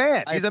made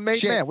man. He's a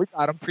made man. We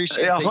got him.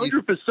 Appreciate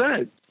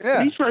 100%.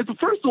 Yeah. He's right. But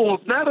first of all,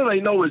 now that I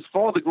know his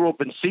father grew up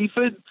in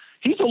Seaford,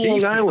 he's a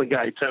Long Island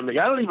guy to me.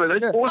 I don't even,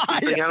 this Boston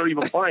thing I don't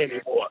even buy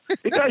anymore.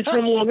 The guy's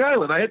from Long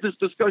Island. I had this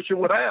discussion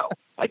with Al.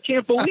 I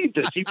can't believe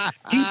this. He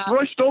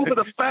brushed over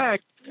the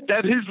fact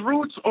that his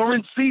roots are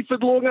in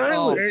Seaford, Long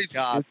Island. Oh,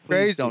 God.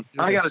 Please don't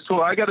do I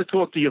got to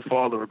talk to your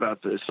father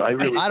about this. I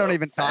don't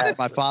even talk to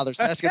my father,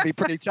 so that's going to be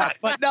pretty tough.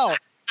 But no.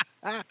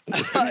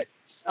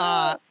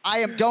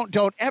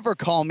 Don't ever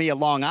call me a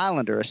Long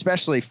Islander,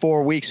 especially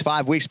 5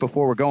 weeks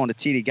before we're going to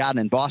TD Garden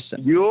in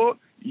Boston.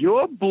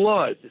 Your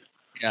blood,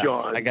 Yeah,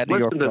 John. I got New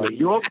York blood. Me.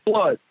 Your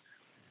blood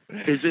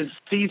is in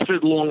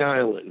Seaford, Long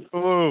Island.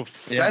 Oh,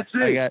 yeah, that's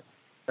it.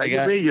 I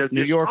got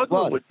New York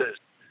blood. With this.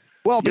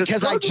 Well,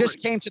 because I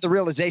just came to the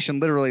realization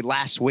literally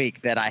last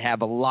week that I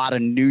have a lot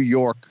of New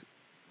York,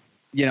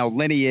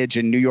 lineage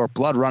and New York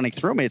blood running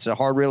through me. It's a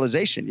hard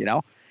realization, Hey,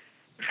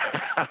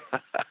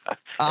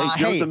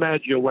 Joe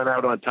DiMaggio went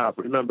out on top.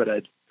 Remember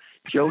that.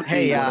 Joe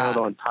went out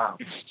on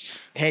top.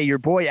 Hey, your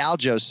boy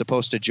Aljo's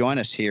supposed to join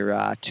us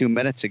here 2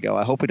 minutes ago.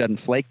 I hope he doesn't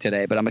flake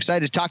today, but I'm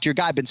excited to talk to your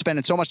guy. I've been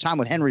spending so much time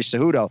with Henry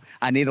Cejudo.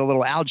 I need a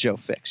little Aljo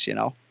fix,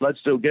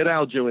 Let's get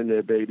Aljo in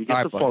there, baby.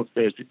 Get the funk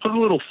bastard. Put a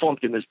little funk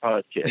in this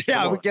podcast.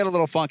 Yeah, we get a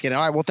little funk in it.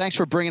 All right, well, thanks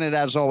for bringing it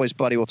as always,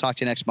 buddy. We'll talk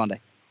to you next Monday.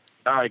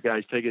 All right,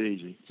 guys, take it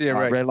easy. See you,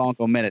 Ray. Red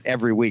Longo Minute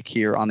every week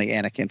here on the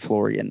Anik and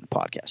Florian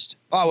podcast.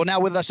 Oh, well,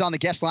 now with us on the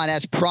guest line,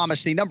 as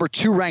promised, the number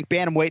 2 ranked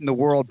bantamweight in the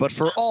world, but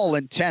for all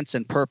intents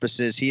and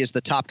purposes, he is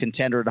the top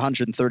contender at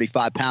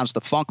 135 pounds,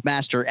 the Funk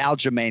Master,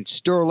 Aljamain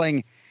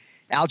Sterling.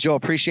 Aljo,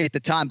 appreciate the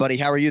time, buddy.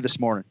 How are you this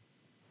morning?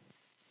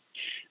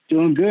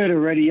 Doing good.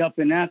 Already up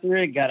and after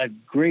it. Got a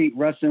great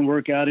wrestling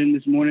workout in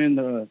this morning,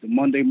 the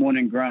Monday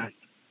morning grind.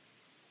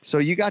 So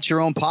you got your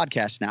own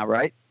podcast now,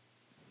 right?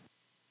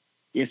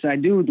 Yes, I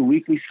do. The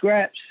Weekly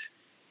Scraps.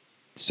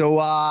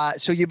 So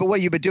you've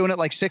been doing it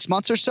like 6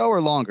 months or so or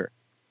longer?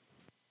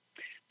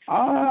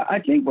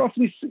 I think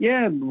roughly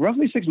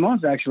 6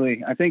 months,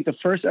 actually. I think the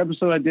first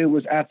episode I did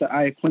was after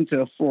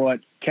Iaquinta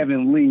fought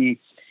Kevin Lee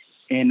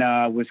in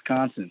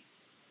Wisconsin.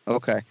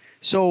 Okay.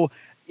 So,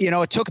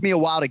 it took me a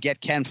while to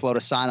get Ken Flo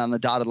to sign on the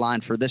dotted line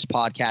for this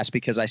podcast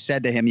because I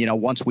said to him,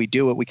 once we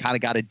do it, we kind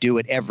of got to do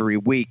it every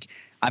week.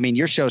 I mean,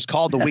 your show's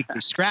called The Weekly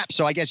Scrap,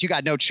 so I guess you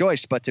got no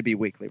choice but to be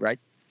weekly, right?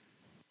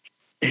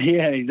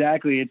 Yeah,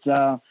 exactly. It's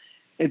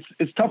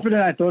tougher than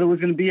I thought it was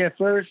going to be at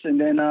first.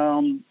 And then,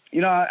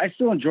 I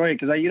still enjoy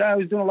it because I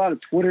was doing a lot of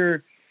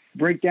Twitter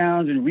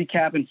breakdowns and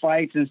recapping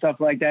fights and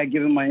stuff like that,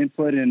 giving my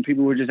input, and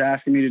people were just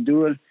asking me to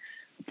do a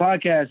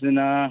podcast.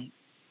 And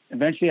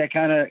eventually I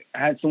kind of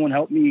had someone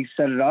help me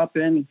set it up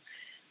and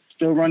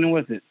still running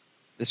with it.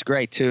 It's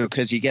great too,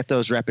 because you get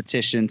those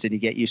repetitions and you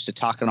get used to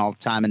talking all the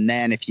time. And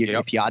then if you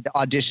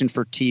audition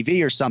for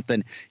TV or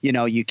something,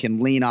 you can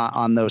lean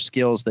on those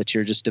skills that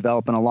you're just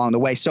developing along the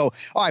way. So,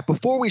 all right,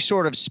 before we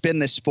sort of spin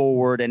this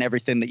forward and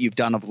everything that you've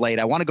done of late,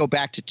 I want to go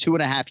back to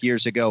 2.5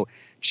 years ago,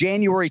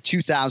 January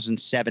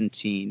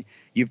 2017.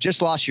 You've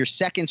just lost your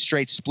second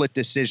straight split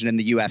decision in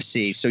the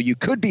UFC. So you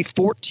could be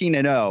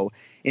 14-0.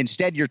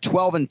 Instead, you're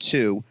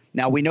 12-2.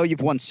 Now, we know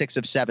you've won 6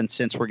 of 7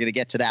 since. We're going to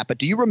get to that. But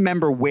do you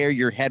remember where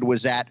your head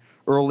was at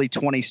early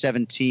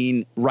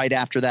 2017, right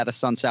after that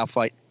Sun South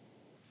fight?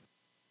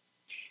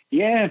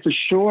 Yeah, for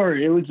sure.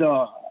 It was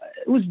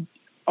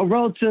a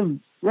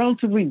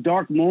relatively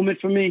dark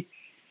moment for me.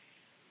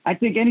 I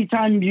think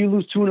anytime you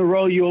lose 2 in a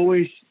row, you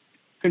always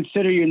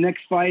consider your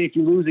next fight. If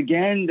you lose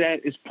again, that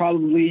is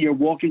probably your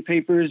walking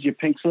papers, your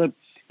pink slip,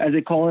 as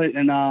they call it,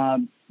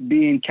 and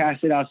being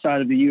casted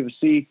outside of the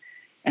UFC.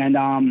 And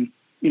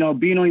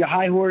being on your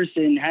high horse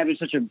and having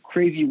such a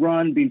crazy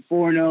run, being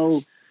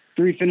 4-0.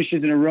 3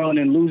 finishes in a row and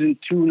then losing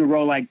 2 in a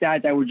row like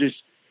that were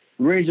just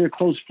razor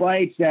close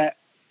fights that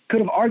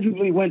could have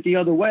arguably went the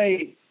other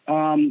way,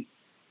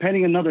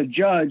 pending another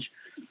judge.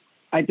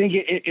 I think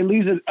it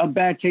leaves a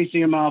bad taste in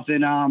your mouth.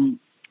 And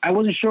I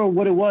wasn't sure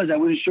what it was. I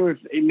wasn't sure if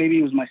maybe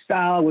it was my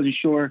style. I wasn't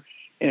sure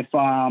if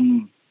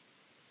the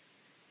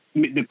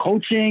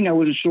coaching. I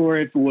wasn't sure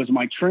if it was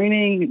my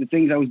training, the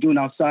things I was doing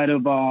outside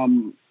of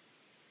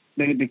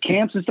the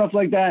camps and stuff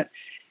like that.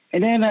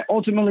 And then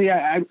ultimately,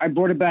 I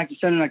brought it back to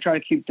center, and I try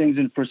to keep things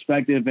in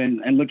perspective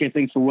and look at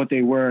things for what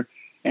they were.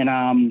 And,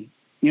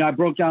 I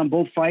broke down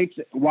both fights,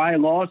 why I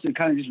lost, and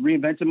kind of just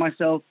reinvented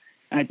myself.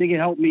 And I think it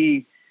helped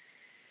me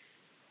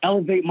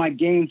elevate my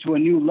game to a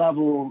new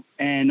level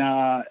and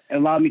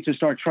allowed me to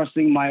start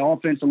trusting my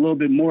offense a little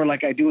bit more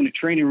like I do in the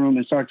training room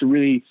and start to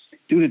really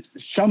do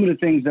some of the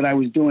things that I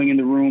was doing in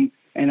the room.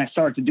 And I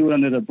started to do it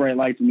under the bright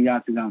lights in the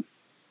octagon.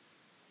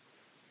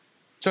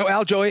 So,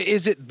 Aljo,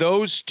 is it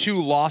those 2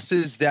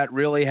 losses that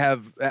really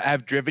have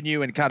driven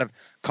you and kind of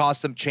caused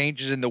some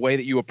changes in the way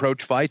that you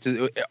approach fights?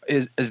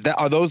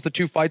 Are those the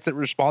 2 fights that were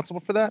responsible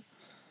for that?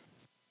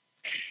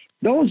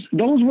 Those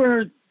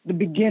were the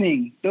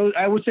beginning. Those,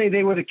 I would say,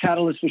 they were the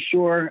catalyst for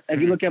sure.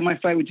 If you look at my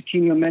fight with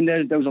Tequino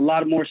Mendez, there was a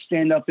lot more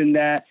stand up in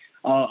that.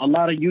 A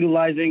lot of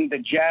utilizing the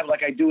jab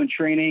like I do in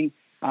training,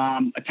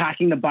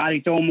 attacking the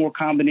body, throwing more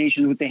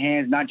combinations with the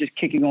hands, not just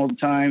kicking all the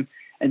time.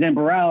 And then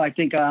Barral, I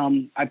think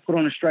I put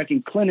on a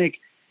striking clinic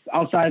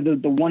outside the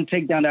one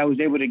takedown that I was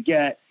able to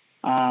get.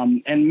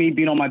 And me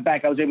being on my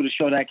back, I was able to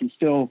show that I can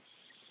still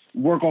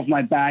work off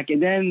my back.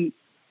 And then,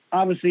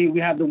 obviously, we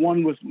have the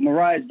one with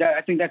Moraes. I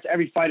think that's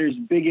every fighter's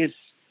biggest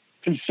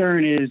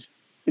concern is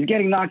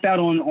getting knocked out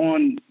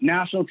on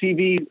national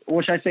TV,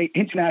 or should I say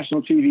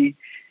international TV.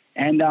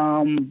 And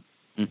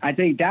I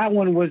think that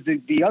one was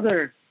the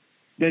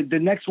the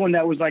next one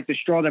that was like the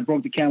straw that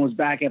broke the camel's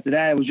back after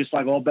that, it was just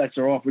like all bets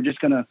are off. We're just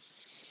going to,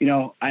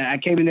 I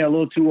came in there a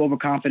little too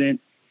overconfident.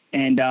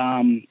 And,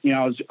 I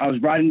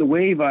was riding the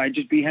wave. I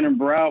just beat Henry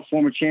Burrell,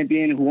 former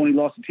champion who only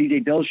lost to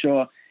TJ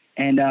Dillashaw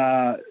and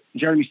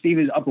Jeremy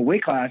Stevens up a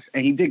weight class.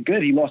 And he did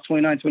good. He lost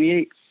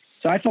 29-28.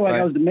 So I felt like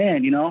I was the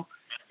man,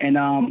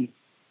 And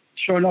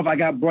sure enough, I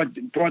got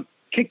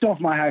kicked off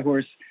my high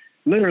horse,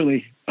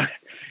 literally, by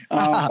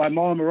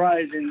Marlon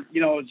Moraes. And,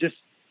 just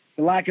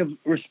the lack of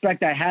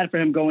respect I had for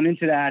him going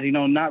into that,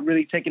 not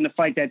really taking the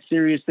fight that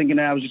serious, thinking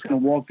that I was just going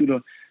to walk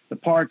through the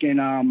park.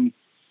 And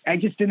I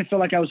just didn't feel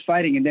like I was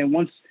fighting. And then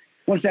once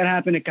that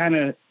happened, it kind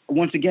of,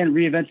 once again,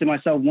 reinvented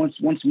myself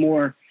once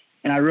more.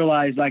 And I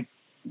realized, like,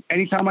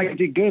 anytime I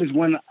did good is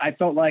when I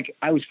felt like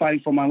I was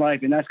fighting for my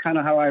life. And that's kind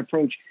of how I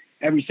approach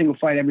every single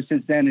fight ever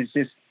since then. It's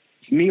just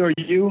me or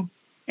you.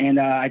 And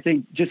I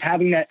think just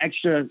having that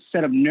extra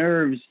set of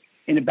nerves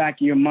in the back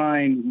of your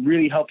mind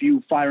really help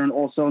you fire on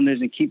all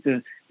cylinders and keep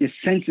your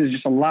senses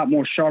just a lot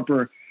more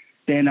sharper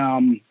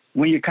than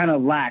when you're kind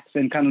of lax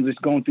and kind of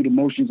just going through the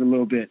motions a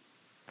little bit.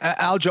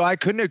 Aljo, I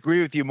couldn't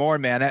agree with you more,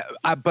 man.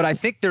 But I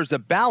think there's a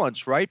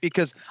balance, right?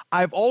 Because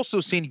I've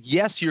also seen,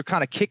 yes, you're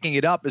kind of kicking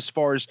it up as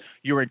far as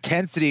your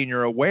intensity and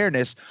your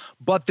awareness,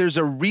 but there's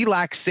a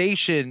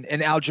relaxation in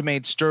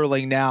Aljamain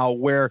Sterling now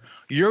where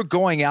you're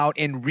going out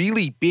and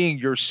really being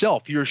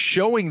yourself. You're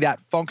showing that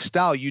funk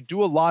style. You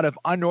do a lot of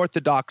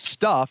unorthodox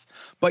stuff,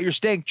 but you're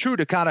staying true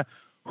to kind of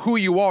who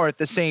you are at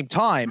the same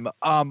time.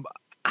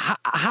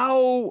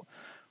 How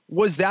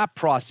was that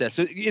process?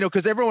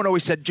 Because everyone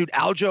always said, dude,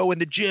 Aljo in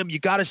the gym, you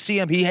got to see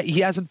him. He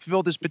hasn't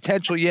fulfilled his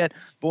potential yet,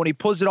 but when he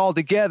pulls it all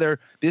together,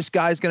 this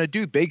guy's going to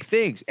do big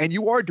things. And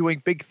you are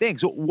doing big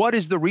things. What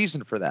is the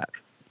reason for that?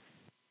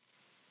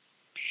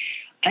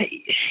 I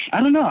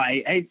don't know.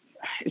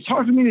 It's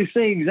hard for me to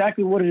say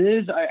exactly what it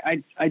is.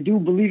 I do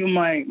believe in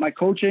my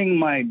coaching,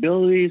 my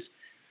abilities,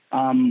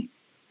 and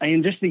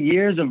just the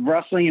years of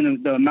wrestling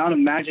and the amount of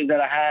matches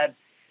that I had.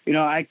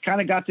 I kind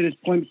of got to this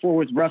point before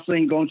with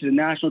wrestling, going to the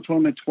national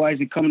tournament twice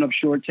and coming up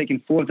short, taking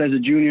 4th as a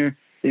junior,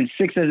 then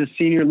 6th as a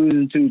senior,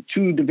 losing to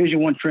 2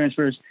 Division I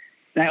transfers.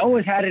 And I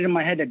always had it in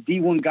my head that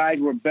D1 guys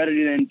were better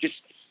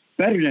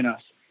than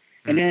us.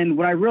 And then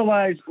when I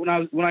realized when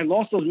I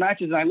lost those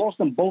matches, and I lost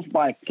them both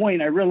by a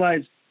point, I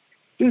realized,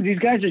 dude, these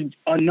guys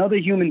are another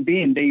human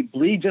being. They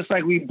bleed just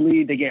like we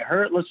bleed. They get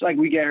hurt just like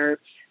we get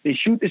hurt. They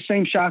shoot the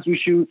same shots we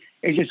shoot.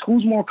 It's just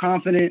who's more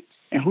confident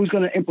and who's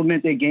going to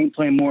implement their game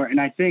plan more.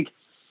 And I think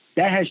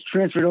that has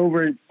transferred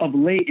over of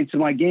late into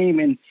my game.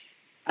 And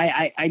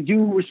I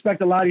do respect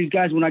a lot of these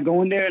guys when I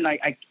go in there,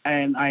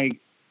 and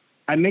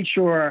I make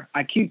sure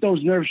I keep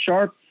those nerves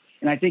sharp,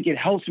 and I think it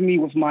helps me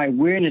with my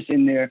awareness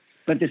in there.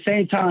 But at the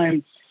same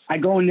time, I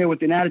go in there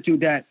with an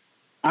attitude that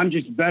I'm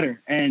just better,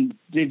 and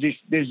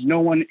there's no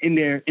one in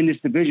there in this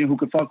division who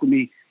could fuck with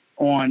me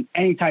on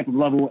any type of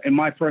level, in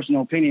my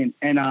personal opinion.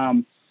 And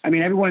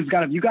everyone's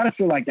you got to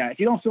feel like that. If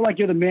you don't feel like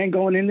you're the man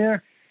going in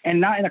there, and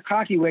not in a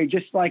cocky way,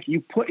 just like you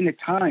put in the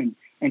time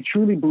and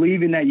truly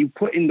believe in that you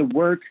put in the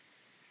work,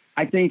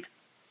 I think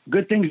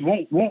good things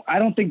I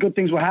don't think good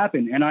things will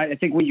happen. And I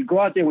think when you go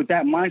out there with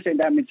that mindset,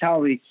 that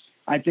mentality,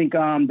 I think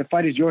the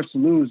fight is yours to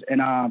lose.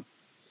 And I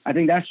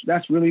think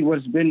that's really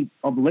what's been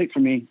of late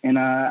for me. And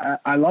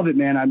I love it,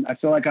 man. I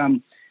feel like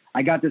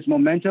I got this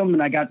momentum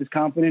and I got this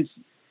confidence,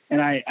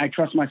 and I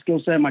trust my skill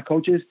set and my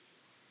coaches.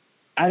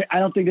 I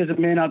don't think there's a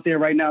man out there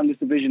right now in this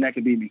division that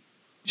could beat me.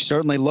 You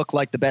certainly look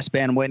like the best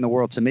bantamweight in the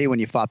world to me when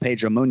you fought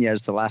Pedro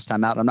Munez the last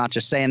time out. And I'm not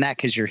just saying that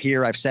because you're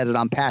here. I've said it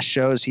on past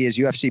shows. He is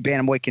UFC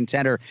bantamweight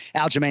contender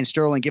Aljamain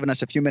Sterling, giving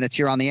us a few minutes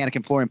here on the Anik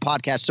and Florian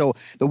podcast. So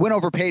the win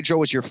over Pedro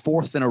was your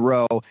 4th in a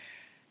row.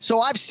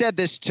 So I've said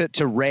this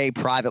to Ray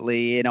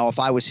privately. If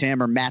I was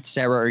him or Matt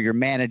Serra or your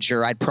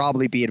manager, I'd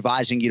probably be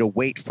advising you to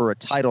wait for a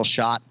title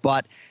shot.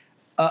 But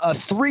a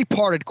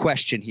 3-parted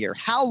question here.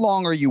 How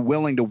long are you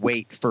willing to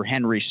wait for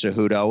Henry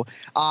Cejudo?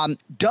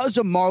 Does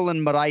a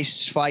Marlon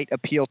Moraes fight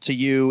appeal to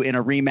you in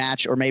a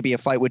rematch, or maybe a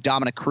fight with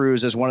Dominic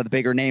Cruz as one of the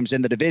bigger names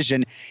in the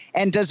division?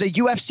 And does a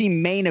UFC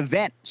main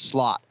event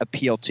slot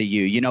appeal to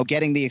you?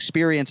 Getting the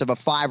experience of a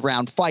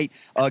 5-round fight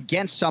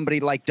against somebody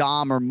like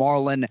Dom or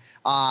Marlon,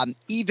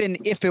 even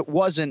if it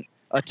wasn't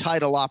a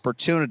title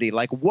opportunity.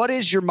 Like, what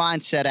is your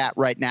mindset at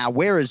right now?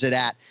 Where is it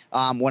at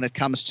when it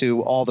comes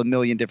to all the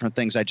million different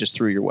things I just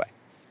threw your way?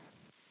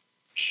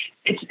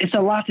 It's a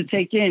lot to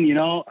take in,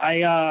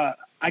 I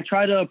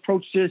try to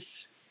approach this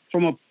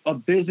from a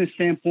business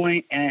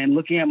standpoint and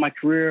looking at my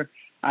career.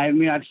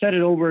 I've said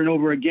it over and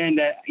over again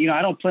that,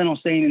 I don't plan on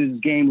staying in this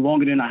game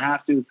longer than I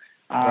have to.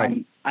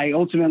 Right. I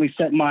ultimately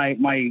set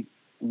my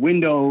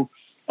window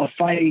of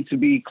fighting to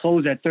be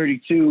closed at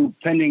 32,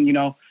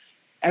 pending,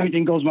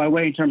 everything goes my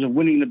way in terms of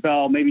winning the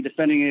belt, maybe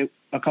defending it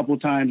a couple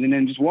of times, and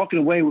then just walking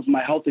away with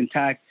my health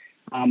intact.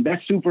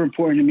 That's super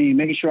important to me,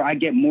 making sure I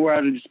get more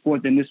out of the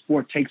sport than this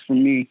sport takes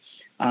from me.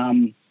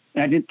 And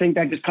I did think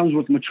that just comes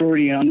with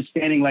maturity and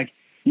understanding, like,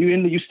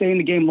 you stay in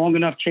the game long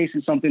enough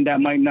chasing something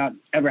that might not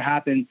ever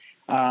happen.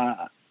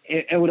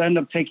 It would end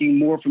up taking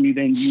more from you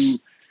than you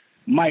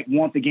might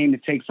want the game to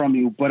take from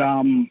you. But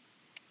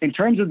in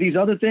terms of these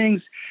other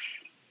things,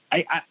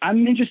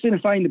 I'm interested in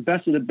fighting the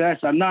best of the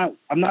best. I'm not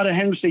a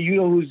Henry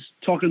Cejudo who's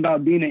talking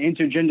about being an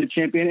intergender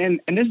champion,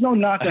 and there's no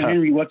knock on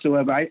Henry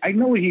whatsoever. I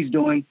know what he's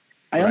doing.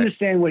 I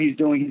understand what he's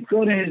doing. He's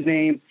building his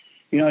name.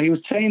 He was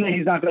saying that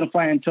he's not going to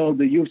fight until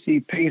the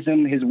UFC pays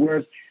him his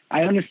worth.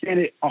 I understand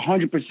it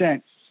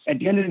 100%. At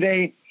the end of the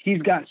day,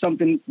 he's got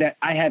something that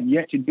I have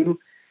yet to do,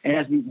 and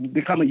has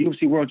become a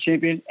UFC world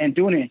champion and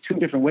doing it in 2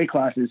 different weight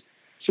classes.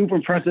 Super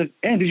impressive.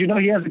 And did you know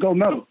he has a gold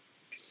medal?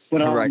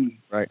 But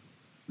right.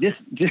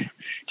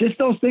 Just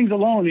those things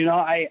alone,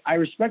 I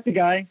respect the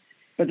guy,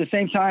 but at the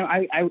same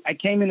time, I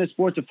came into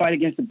sports to fight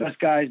against the best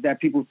guys that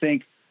people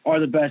think are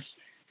the best,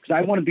 because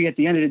I want to be, at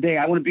the end of the day,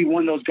 I want to be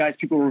one of those guys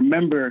people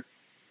remember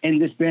in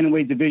this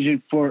bantamweight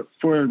division for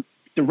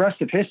the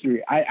rest of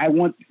history. I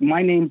want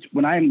my name,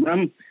 when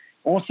I'm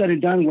all said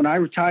and done, when I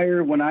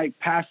retire, when I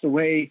pass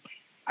away,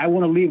 I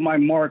want to leave my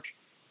mark,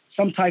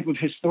 some type of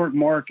historic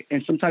mark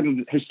and some type of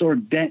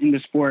historic dent in the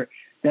sport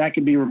that I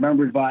can be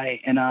remembered by.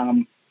 And,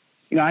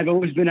 I've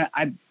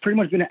pretty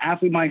much been an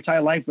athlete my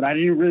entire life, but I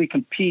didn't really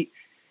compete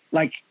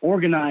like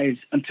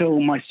organized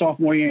until my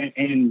sophomore year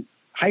in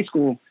high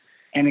school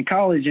and in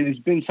college. And it's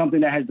been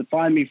something that has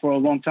defined me for a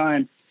long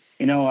time.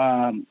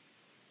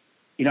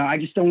 I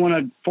just don't want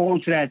to fall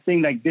into that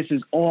thing like this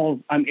is all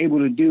I'm able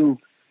to do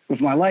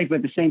with my life. But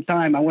at the same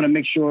time, I want to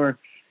make sure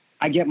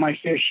I get my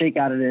fair shake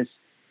out of this.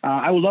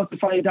 I would love to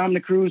fight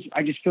Dominic Cruz.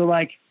 I just feel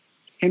like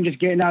him just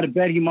getting out of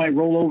bed, he might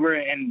roll over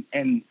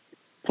and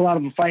pull out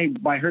of a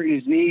fight by hurting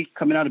his knee,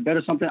 coming out of bed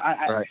or something.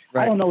 I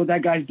don't know what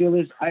that guy's deal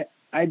is.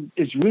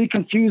 It's really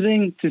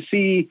confusing to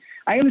see.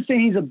 I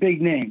understand he's a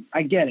big name.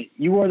 I get it.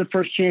 You are the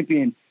first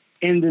champion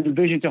in the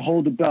division to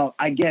hold the belt.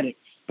 I get it.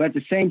 But at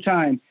the same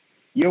time,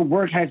 your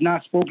work has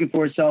not spoken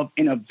for itself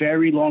in a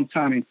very long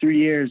time, in 3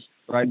 years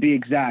to be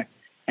exact.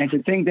 And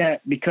to think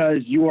that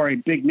because you are a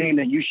big name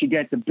that you should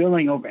get the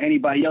billing over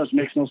anybody else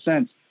makes no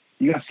sense.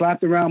 You got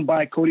slapped around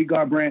by Cody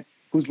Garbrandt,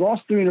 who's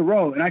lost 3 in a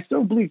row. And I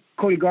still believe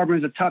Cody Garbrandt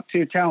is a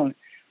top-tier talent.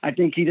 I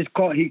think he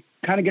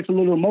kind of gets a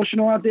little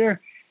emotional out there,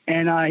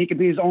 and he could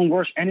be his own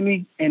worst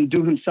enemy and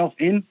do himself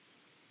in.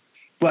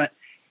 But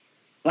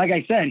like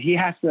I said, he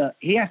has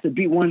to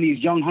beat one of these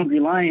young, hungry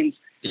lions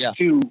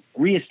to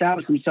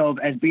reestablish himself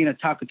as being a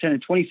top contender.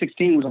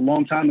 2016 was a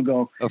long time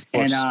ago. Of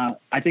course. And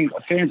I think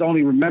fans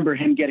only remember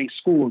him getting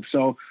schooled.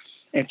 So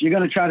if you're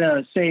going to try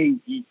to say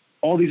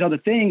all these other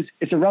things,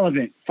 it's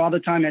irrelevant. Father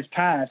Time has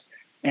passed.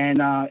 And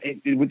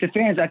with the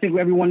fans, I think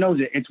everyone knows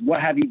it. It's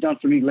what have you done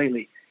for me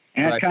lately?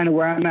 And that's kind of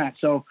where I'm at.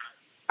 So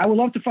I would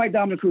love to fight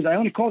Dominic Cruz. I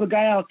only called the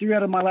guy out 3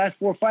 out of my last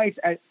 4 fights.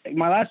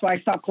 My last fight,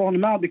 I stopped calling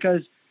him out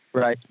because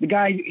the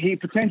guy, he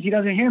pretends he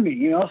doesn't hear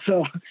me,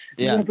 So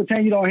he's going to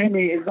pretend you don't hear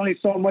me. There's only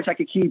so much I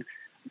could keep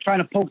trying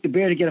to poke the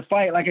bear to get a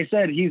fight. Like I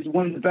said, he's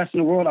one of the best in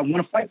the world. I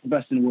want to fight the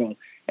best in the world.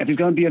 If it's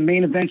going to be a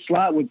main event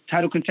slot with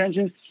title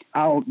contention,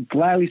 I'll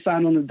gladly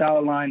sign on the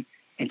dollar line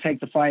and take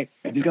the fight.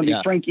 If it's going to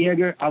be Frankie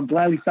Edgar, I'll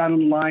gladly sign on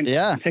the line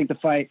and take the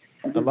fight.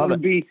 If it's going to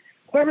be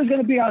whoever's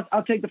going to be,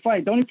 I'll take the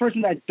fight. The only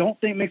person that I don't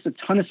think makes a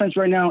ton of sense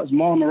right now is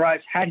Marlon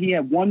Moraes. Had he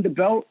had won the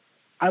belt,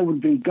 I would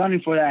have been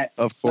gunning for that.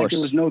 Of course. Like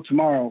there was no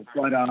tomorrow.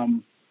 But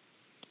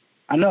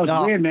I know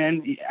it's weird,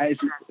 man.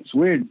 It's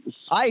weird.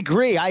 I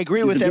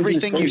agree with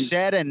everything you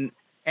said. And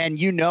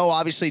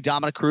obviously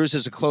Dominic Cruz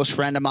is a close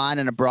friend of mine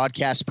and a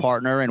broadcast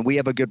partner, and we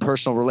have a good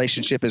personal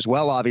relationship as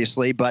well,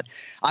 obviously. But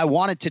I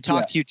wanted to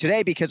talk to you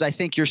today because I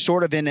think you're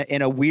sort of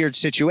in a weird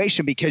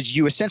situation because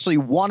you essentially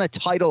won a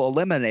title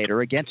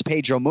eliminator against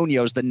Pedro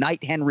Munoz the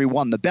night Henry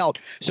won the belt.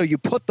 So you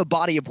put the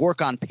body of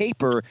work on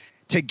paper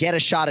to get a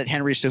shot at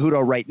Henry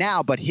Cejudo right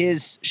now, but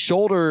his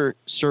shoulder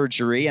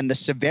surgery and the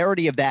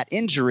severity of that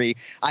injury,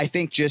 I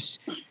think just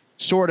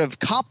sort of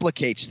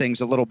complicates things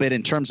a little bit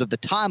in terms of the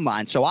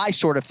timeline. So I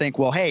sort of think,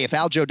 well, hey, if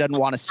Aljo doesn't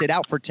want to sit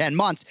out for 10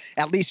 months,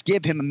 at least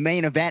give him a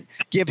main event,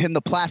 give him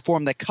the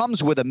platform that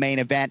comes with a main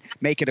event,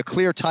 make it a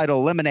clear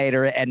title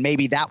eliminator, and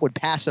maybe that would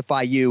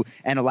pacify you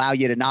and allow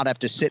you to not have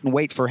to sit and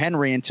wait for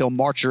Henry until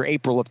March or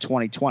April of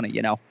 2020,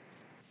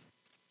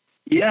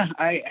 Yeah,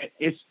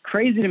 it's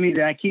crazy to me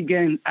that I keep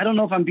getting, I don't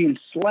know if I'm being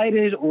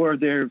slighted or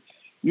they're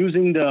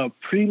using the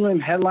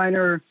prelim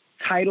headliner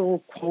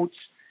title quotes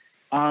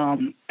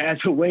as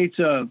a way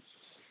to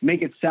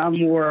make it sound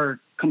more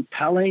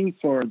compelling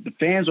for the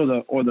fans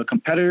or the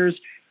competitors.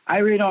 I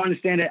really don't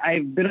understand it.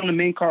 I've been on the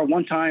main card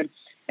one time,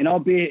 and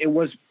albeit it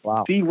was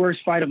the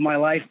worst fight of my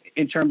life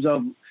in terms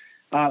of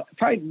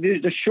probably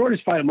the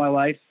shortest fight of my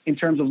life in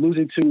terms of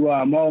losing to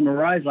Marlon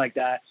Moraes like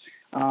that.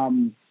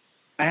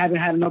 I haven't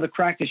had another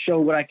crack to show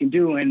what I can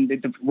do. And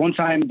the one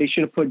time they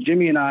should have put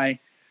Jimmy and I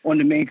on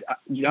the main,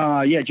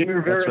 Jimmy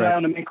Rivera and I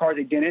on the main card.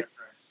 They didn't.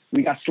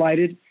 We got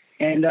slighted.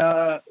 And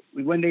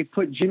when they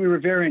put Jimmy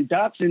Rivera and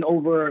Dobson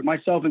over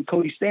myself and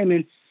Cody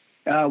Stamann,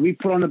 we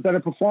put on a better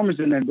performance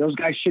than them. Those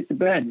guys shit the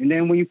bed. And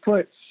then when you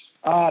put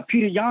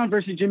Peter Yan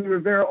versus Jimmy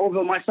Rivera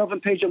over myself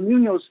and Pedro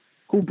Munoz,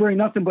 who bring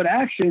nothing but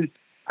action,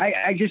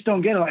 I just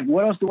don't get it. Like,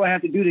 what else do I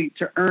have to do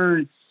to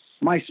earn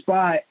my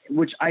spot,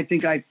 which I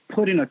think I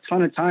put in a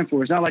ton of time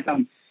for? It's not like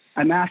I'm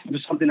asking for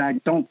something I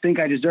don't think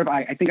I deserve.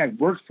 I think I've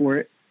worked for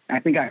it. I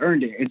think I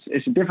earned it.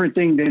 It's a different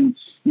thing than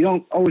you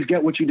don't always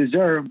get what you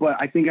deserve, but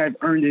I think I've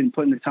earned it and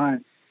put in the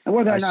time. And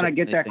whether or not I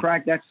get that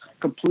crack, that's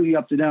completely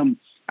up to them.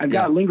 I've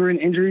got lingering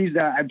injuries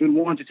that I've been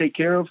wanting to take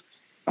care of,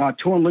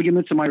 torn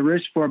ligaments in my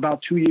wrist for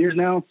about 2 years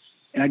now,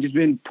 and I've just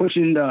been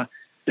pushing the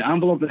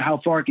envelope of how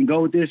far I can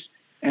go with this.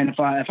 And if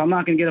I'm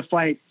not going to get a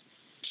fight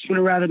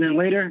sooner rather than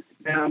later,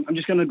 then I'm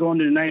just going to go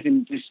under the knife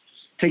and just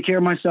take care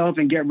of myself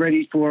and get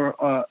ready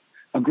for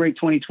a great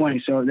 2020.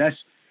 So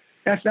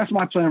that's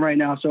my plan right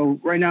now. So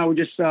right now we're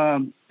just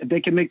if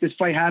they can make this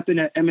fight happen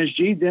at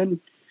MSG, then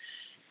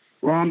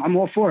I'm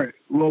all for it.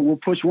 We'll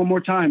push one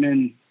more time,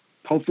 and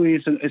hopefully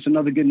it's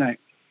another good night.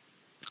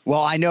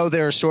 Well, I know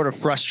there are sort of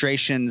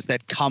frustrations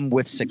that come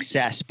with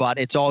success, but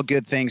it's all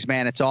good things,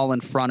 man. It's all in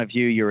front of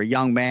you. You're a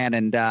young man,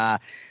 and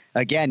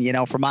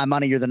again, for my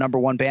money, you're the number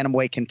one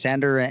bantamweight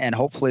contender, and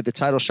hopefully the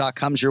title shot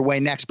comes your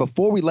way next.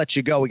 Before we let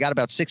you go, we got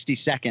about 60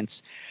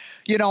 seconds.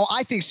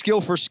 I think skill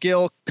for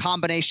skill,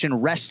 combination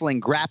wrestling,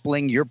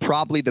 grappling, you're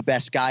probably the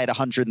best guy at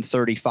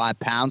 135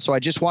 pounds. So I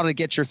just wanted to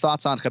get your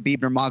thoughts on Khabib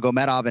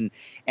Nurmagomedov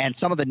and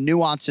some of the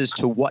nuances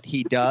to what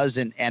he does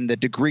and the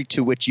degree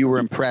to which you were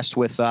impressed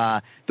with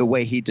the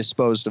way he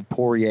disposed of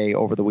Poirier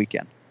over the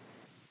weekend.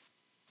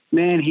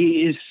 Man,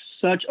 he is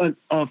such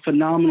a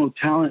phenomenal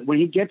talent. When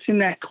he gets in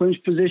that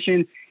clinch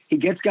position, he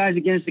gets guys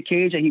against the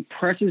cage and he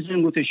presses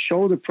in with his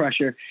shoulder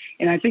pressure.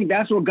 And I think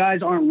that's what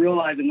guys aren't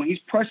realizing. When he's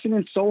pressing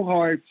in so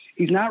hard,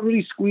 he's not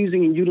really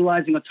squeezing and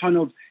utilizing a ton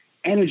of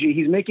energy.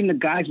 He's making the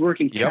guys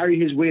work and carry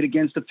his weight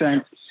against the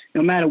fence.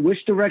 No matter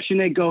which direction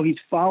they go, he's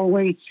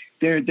following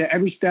their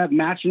every step,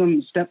 matching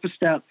them step for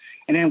step.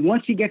 And then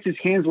once he gets his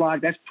hands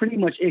locked, that's pretty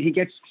much it. He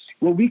gets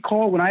what we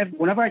call,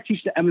 whenever I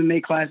teach the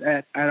MMA class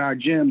at our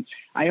gym,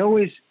 I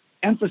always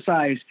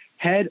emphasize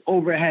head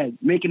over head,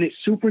 making it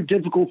super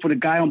difficult for the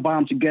guy on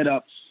bottom to get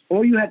up.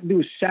 All you have to do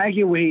is sag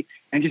your weight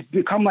and just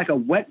become like a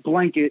wet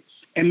blanket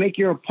and make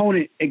your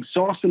opponent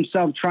exhaust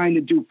himself trying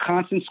to do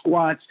constant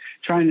squats,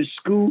 trying to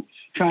scoot,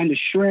 trying to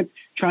shrimp,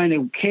 trying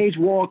to cage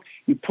walk.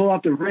 You pull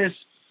out the wrist,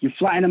 you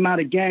flatten them out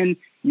again.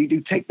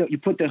 You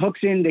put the hooks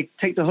in, they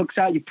take the hooks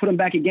out, you put them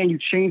back again, you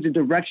change the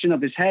direction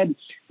of his head,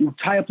 you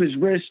tie up his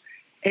wrist.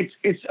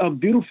 It's a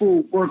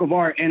beautiful work of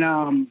art, and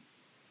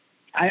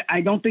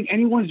I don't think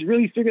anyone's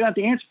really figured out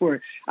the answer for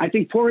it. I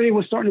think Poirier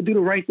was starting to do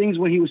the right things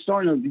when he was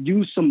starting to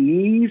use some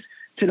knees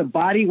to the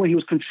body when he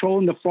was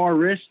controlling the far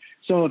wrist.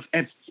 So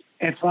if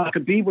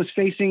Khabib was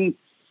facing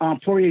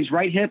Poirier's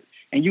right hip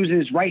and using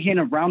his right hand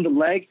around the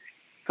leg,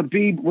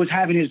 Khabib was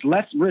having his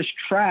left wrist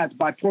trapped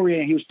by Poirier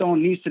and he was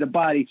throwing knees to the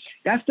body.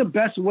 That's the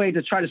best way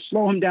to try to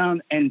slow him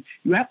down, and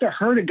you have to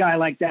hurt a guy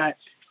like that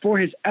for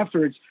his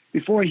efforts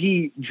before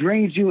he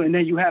drains you and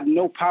then you have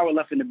no power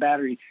left in the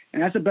battery.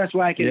 And that's the best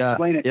way I can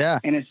explain it. Yeah.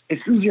 And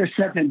it's easier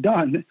said than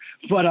done.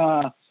 But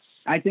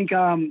I think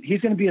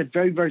he's going to be a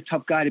very, very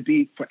tough guy to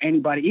beat for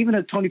anybody, even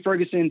a Tony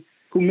Ferguson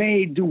who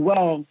may do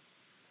well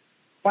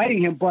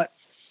fighting him. But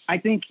I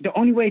think the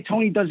only way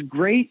Tony does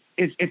great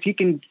is if he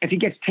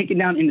gets taken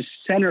down in the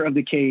center of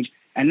the cage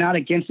and not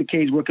against the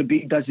cage where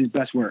Khabib does his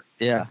best work.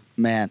 Yeah,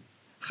 man.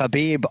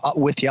 Khabib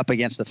with you up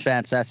against the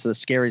fence. That's the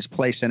scariest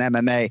place in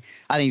MMA.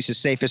 I think he's the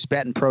safest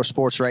bet in pro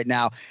sports right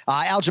now.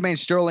 Aljamain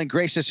Sterling,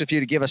 gracious of you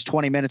to give us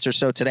 20 minutes or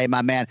so today,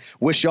 my man.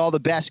 Wish you all the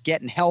best,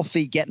 getting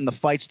healthy, getting the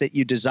fights that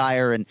you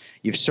desire, and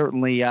you've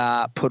certainly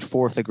put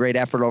forth a great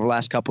effort over the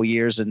last couple of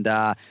years, and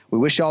we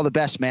wish you all the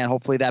best, man.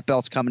 Hopefully that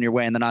belt's coming your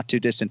way in the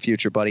not-too-distant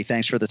future, buddy.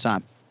 Thanks for the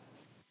time.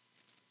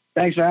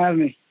 Thanks for having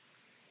me.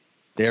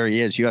 There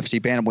he is, UFC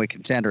bantamweight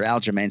contender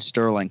Aljamain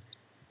Sterling.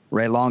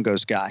 Ray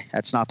Longo's guy.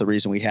 That's not the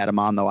reason we had him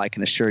on, though, I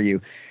can assure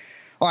you.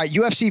 All right,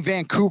 UFC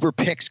Vancouver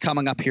picks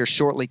coming up here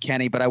shortly,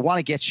 Kenny, but I want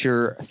to get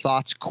your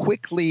thoughts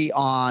quickly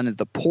on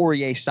the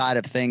Poirier side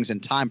of things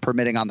and time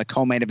permitting on the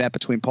co-main event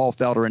between Paul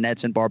Felder and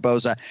Edson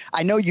Barboza.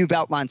 I know you've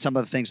outlined some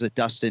of the things that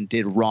Dustin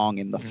did wrong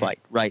in the fight,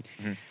 right?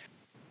 Mm-hmm.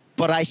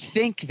 But I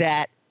think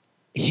that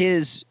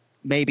his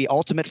maybe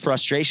ultimate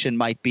frustration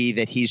might be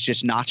that he's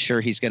just not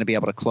sure he's going to be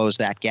able to close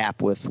that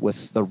gap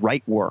with the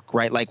right work,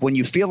 right? Like when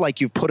you feel like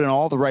you've put in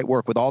all the right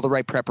work with all the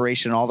right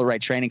preparation and all the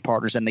right training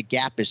partners and the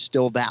gap is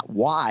still that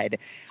wide,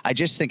 I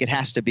just think it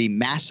has to be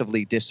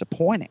massively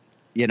disappointing,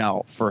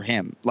 for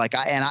him.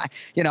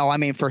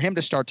 For him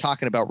to start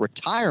talking about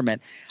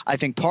retirement, I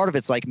think part of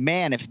it's like,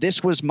 man, if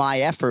this was my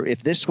effort,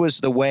 if this was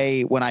the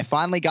way when I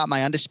finally got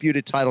my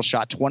undisputed title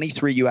shot,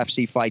 23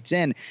 UFC fights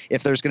in,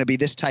 if there's going to be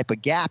this type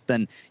of gap,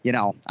 then, I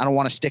don't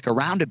want to stick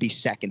around to be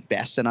second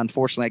best. And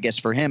unfortunately, I guess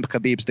for him,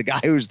 Khabib's the guy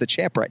who's the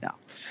champ right now.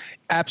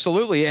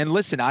 Absolutely. And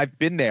listen, I've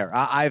been there.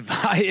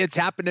 It's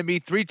happened to me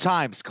 3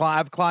 times.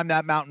 I've climbed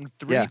that mountain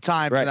 3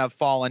 times and I've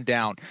fallen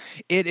down.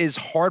 It is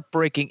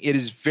heartbreaking. It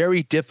is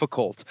very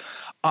difficult.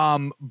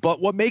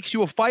 But what makes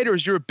you a fighter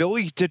is your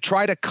ability to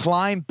try to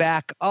climb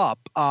back up.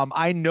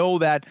 I know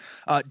that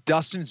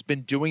Dustin's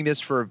been doing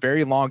this for a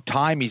very long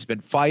time. He's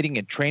been fighting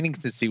and training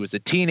since he was a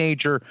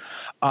teenager.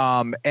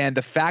 And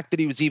the fact that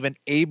he was even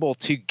able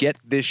to get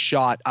this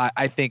shot,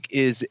 I think,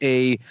 is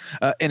an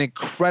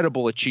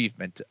incredible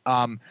achievement.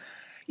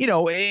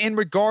 in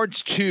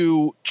regards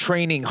to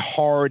training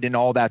hard and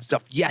all that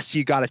stuff, yes,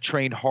 you got to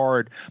train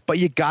hard, but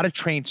you got to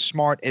train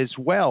smart as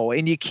well.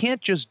 And you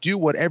can't just do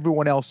what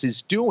everyone else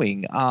is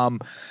doing. I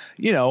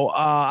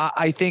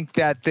think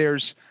that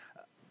there's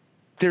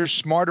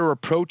smarter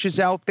approaches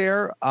out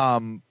there.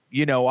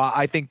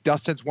 I think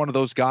Dustin's one of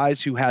those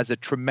guys who has a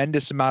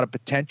tremendous amount of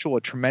potential,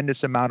 a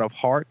tremendous amount of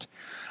heart.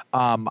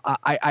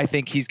 I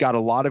think he's got a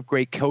lot of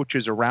great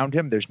coaches around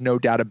him. There's no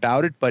doubt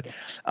about it. But,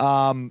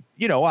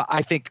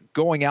 I think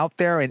going out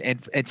there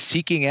and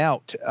seeking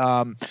out,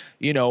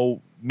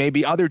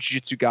 maybe other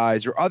jiu-jitsu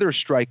guys or other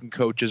striking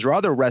coaches or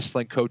other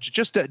wrestling coaches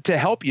just to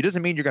help you.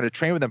 Doesn't mean you're going to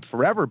train with them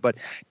forever, but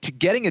to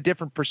getting a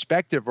different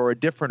perspective or a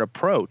different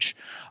approach,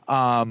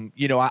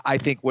 I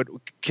think what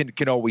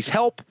can always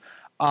help.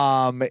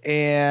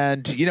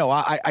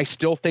 I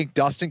still think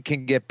Dustin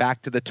can get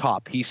back to the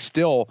top. He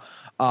still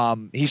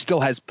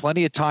has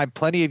plenty of time,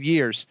 plenty of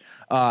years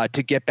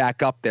to get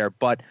back up there.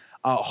 But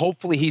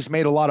hopefully he's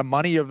made a lot of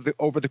money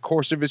over the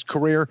course of his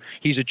career.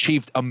 He's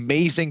achieved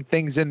amazing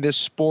things in this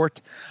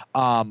sport.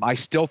 I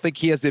still think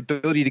he has the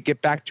ability to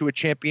get back to a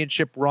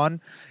championship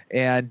run.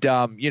 And,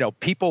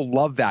 people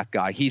love that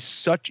guy. He's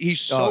so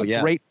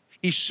great.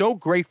 He's so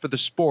great for the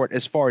sport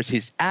as far as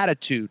his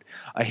attitude,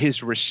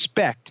 his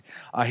respect,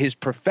 his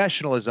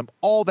professionalism.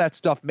 All that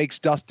stuff makes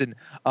Dustin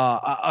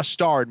a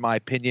star, in my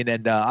opinion,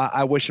 and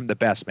I wish him the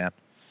best, man.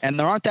 And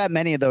there aren't that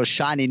many of those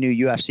shiny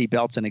new UFC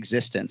belts in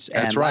existence.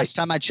 That's and right. Last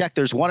time I checked,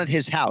 there's one at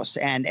his house.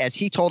 And as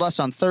he told us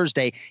on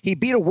Thursday, he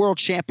beat a world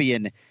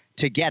champion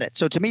to get it.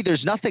 So to me,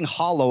 there's nothing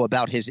hollow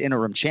about his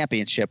interim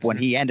championship when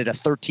he ended a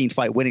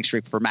 13-fight winning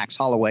streak for Max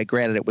Holloway.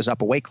 Granted, it was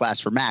up a weight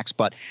class for Max,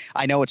 but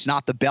I know it's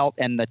not the belt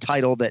and the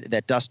title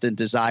that Dustin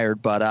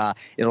desired, but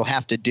it'll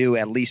have to do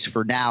at least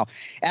for now.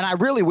 And I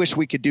really wish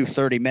we could do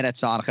 30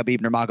 minutes on Khabib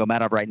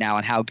Nurmagomedov right now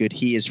and how good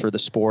he is for the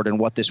sport and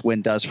what this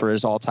win does for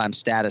his all-time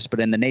status. But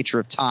in the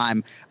nature of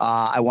time,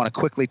 I want to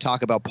quickly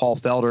talk about Paul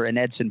Felder and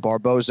Edson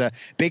Barboza.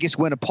 Biggest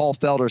win of Paul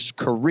Felder's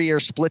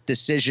career, split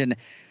decision.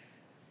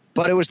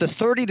 But it was the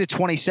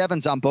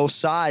 30-27s on both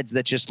sides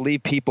that just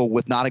leave people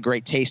with not a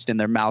great taste in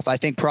their mouth. I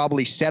think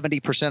probably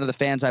 70% of the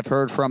fans I've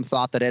heard from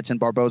thought that Edson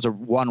Barboza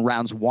won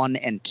rounds 1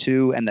 and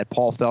 2 and that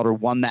Paul Felder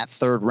won that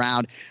third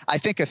round. I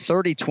think a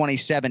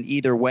 30-27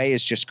 either way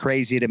is just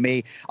crazy to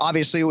me.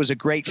 Obviously, it was a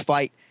great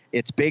fight.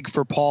 It's big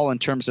for Paul in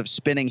terms of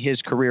spinning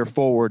his career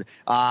forward.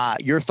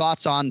 Your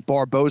thoughts on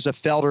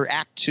Barboza-Felder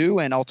Act 2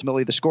 and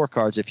ultimately the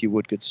scorecards, if you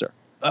would, good sir.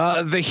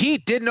 The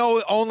Heat didn't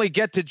only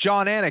get to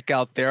John Anik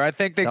out there. I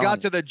think they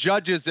got to the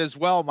judges as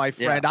well, my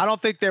friend. Yeah. I don't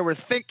think they were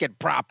thinking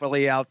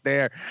properly out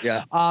there.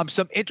 Yeah.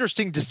 Some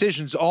interesting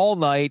decisions all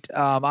night.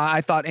 I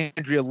thought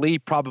Andrea Lee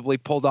probably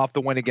pulled off the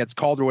win against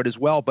Calderwood as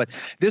well, but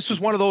this was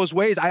one of those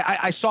ways.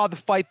 I saw the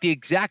fight the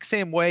exact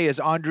same way as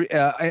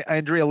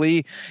Andrea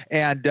Lee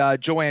and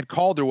Joanne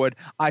Calderwood.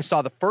 I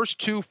saw the first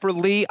two for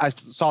Lee. I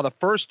saw the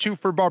first two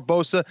for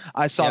Barboza.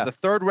 I saw the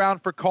third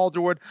round for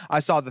Calderwood.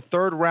 I saw the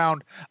third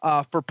round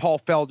for Paul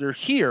Felder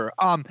here.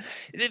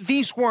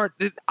 These weren't,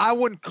 I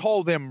wouldn't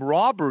call them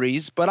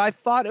robberies, but I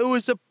thought it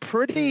was a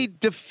pretty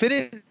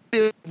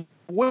definitive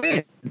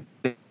win.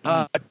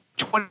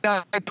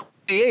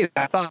 29-28,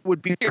 I thought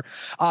would be here.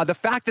 The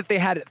fact that they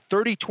had it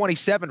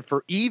 30-27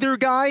 for either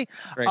guy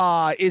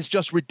is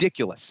just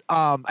ridiculous.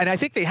 And I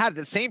think they had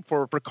the same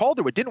for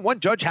Calderwood. Didn't one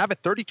judge have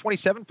it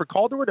 30-27 for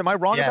Calderwood? Am I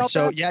wrong about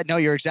that? Yeah, no,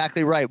 you're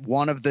exactly right.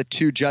 One of the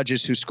two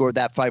judges who scored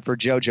that fight for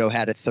JoJo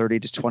had it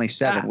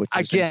 30-27, which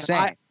is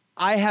insane.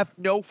 I have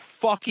no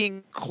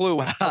fucking clue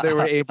how they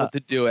were able to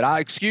do it.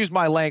 Excuse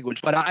my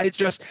language, but it's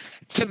just,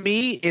 to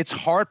me, it's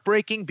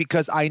heartbreaking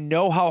because I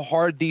know how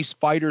hard these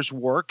fighters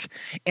work,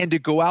 and to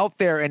go out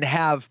there and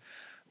have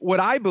what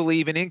I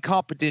believe an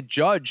incompetent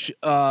judge,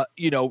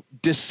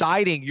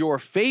 deciding your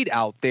fate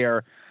out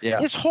there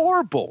is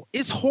horrible.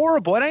 It's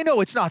horrible. And I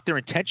know it's not their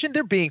intention.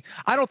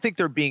 I don't think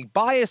they're being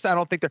biased. I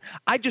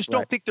just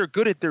don't think they're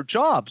good at their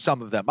job.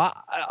 Some of them,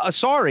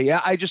 sorry.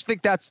 I just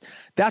think that's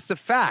the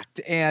fact.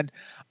 And,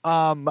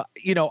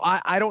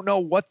 I don't know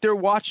what they're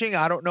watching.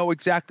 I don't know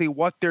exactly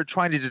what they're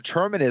trying to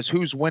determine as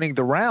who's winning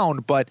the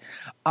round, but,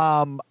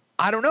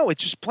 I don't know.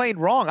 It's just plain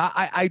wrong.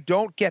 I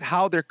don't get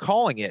how they're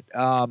calling it.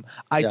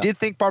 I did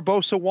think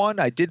Barboza won.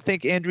 I did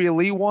think Andrea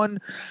Lee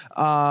won.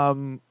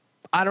 I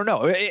don't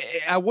know.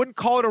 I wouldn't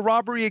call it a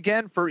robbery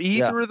again for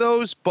either of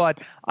those, but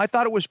I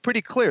thought it was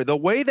pretty clear. The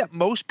way that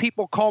most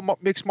people call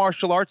mixed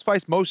martial arts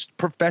fights, most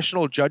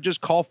professional judges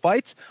call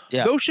fights,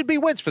 those should be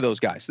wins for those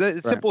guys.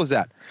 It's simple as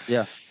that.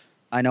 Yeah.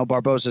 I know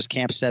Barboza's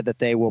camp said that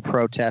they will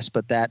protest,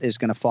 but that is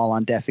going to fall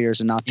on deaf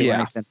ears and not do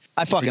anything.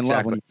 I fucking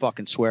love when you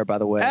fucking swear, by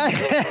the way.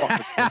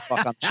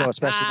 Fuck on the show,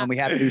 especially when we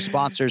have new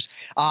sponsors.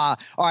 All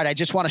right, I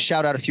just want to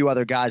shout out a few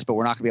other guys, but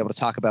we're not going to be able to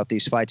talk about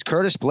these fights.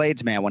 Curtis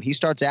Blades, man, when he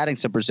starts adding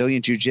some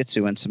Brazilian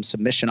jiu-jitsu and some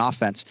submission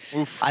offense,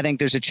 I think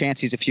there's a chance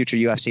he's a future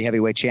UFC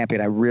heavyweight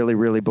champion. I really,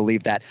 really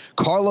believe that.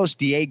 Carlos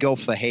Diego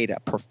Fajeda,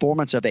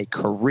 performance of a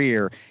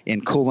career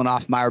in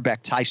Kulinov,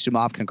 Meyerbeck,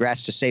 Taisumov.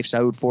 Congrats to Saif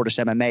Saud, Fortis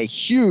MMA.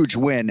 Huge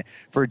win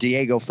for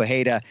Diego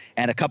Ferreira,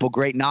 and a couple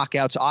great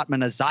knockouts.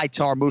 Otman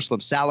Azaitar, Muslim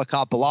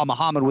Salikov, Bilal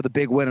Muhammad with a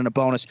big win and a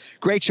bonus.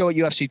 Great show at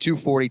UFC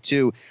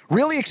 242.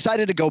 Really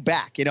excited to go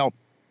back.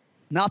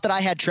 Not that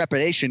I had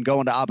trepidation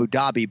going to Abu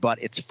Dhabi,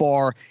 but it's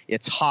far,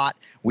 it's hot.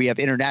 We have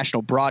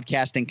international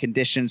broadcasting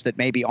conditions that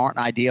maybe aren't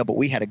ideal, but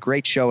we had a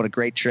great show and a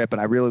great trip, and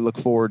I really look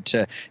forward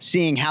to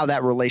seeing how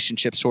that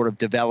relationship sort of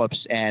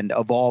develops and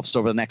evolves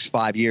over the next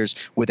 5 years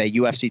with a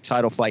UFC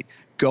title fight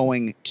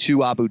going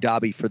to Abu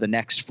Dhabi for the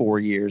next 4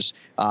 years,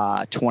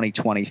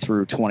 2020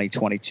 through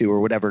 2022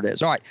 or whatever it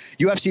is. All right,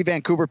 UFC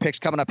Vancouver picks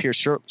coming up here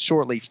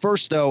shortly.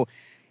 First, though,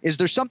 is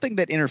there something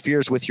that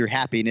interferes with your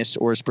happiness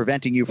or is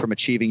preventing you from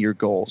achieving your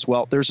goals?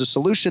 Well, there's a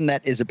solution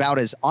that is about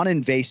as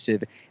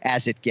uninvasive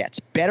as it gets.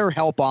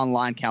 BetterHelp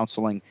Online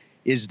Counseling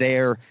is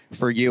there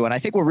for you. And I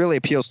think what really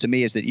appeals to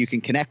me is that you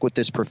can connect with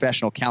this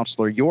professional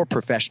counselor, your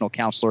professional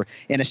counselor,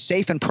 in a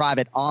safe and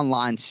private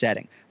online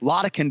setting. A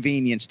lot of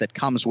convenience that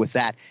comes with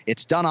that.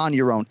 It's done on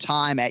your own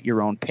time, at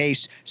your own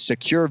pace,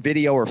 secure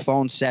video or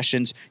phone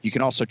sessions. You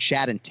can also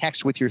chat and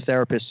text with your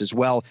therapist as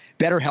well.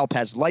 BetterHelp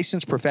has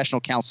licensed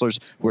professional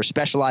counselors who are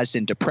specialized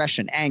in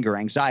depression, anger,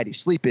 anxiety,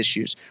 sleep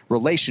issues,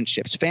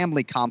 relationships,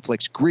 family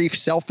conflicts, grief,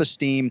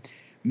 self-esteem,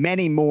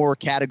 many more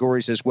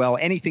categories as well.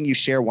 Anything you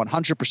share,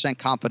 100%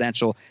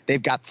 confidential.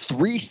 They've got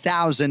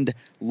 3,000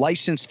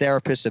 licensed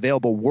therapists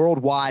available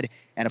worldwide.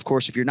 And of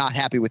course, if you're not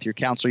happy with your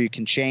counselor, you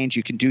can change.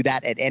 You can do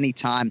that at any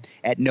time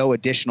at no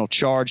additional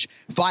charge.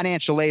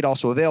 Financial aid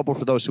also available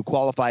for those who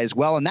qualify as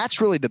well. And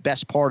that's really the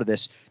best part of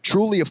this.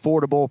 Truly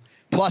affordable.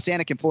 Plus,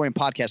 Anik and Florian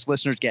podcast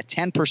listeners get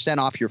 10%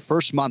 off your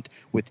first month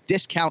with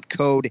discount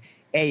code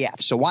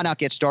AF. So why not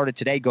get started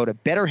today? Go to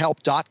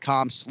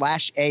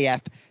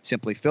betterhelp.com/AF.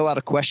 Simply fill out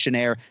a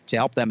questionnaire to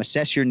help them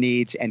assess your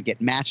needs and get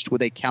matched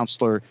with a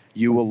counselor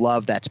you will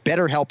love. That's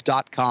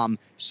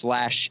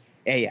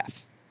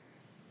betterhelp.com/AF.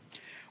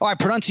 All right,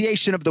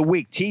 pronunciation of the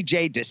week.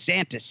 TJ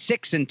DeSantis,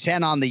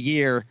 6-10 on the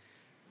year.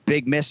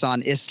 Big miss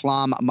on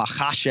Islam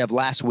Makhachev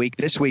last week.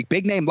 This week,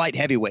 big name light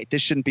heavyweight.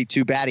 This shouldn't be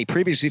too bad. He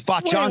previously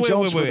fought John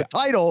Jones for the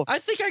title. I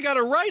think I got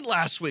it right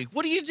last week.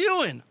 What are you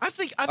doing? I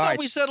thought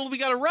we settled we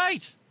got it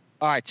right.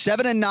 All right,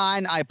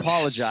 7-9. I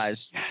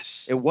apologize.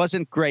 Yes. It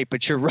wasn't great,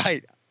 but you're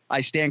right. I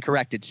stand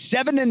corrected.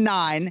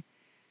 7-9.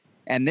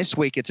 And this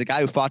week, it's a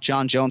guy who fought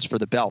John Jones for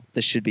the belt.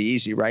 This should be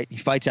easy, right? He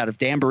fights out of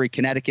Danbury,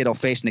 Connecticut. He'll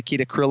face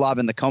Nikita Krylov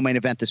in the co-main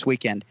event this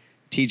weekend.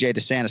 TJ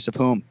DeSantis, of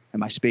whom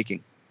am I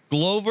speaking?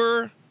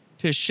 Glover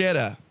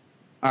Teixeira.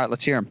 All right,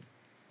 let's hear him.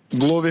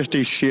 Glover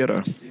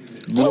Teixeira.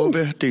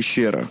 Glover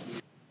Teixeira.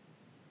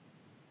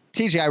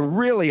 TJ, I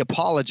really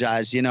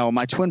apologize.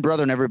 My twin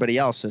brother and everybody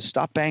else says,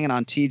 stop banging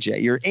on TJ.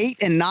 You're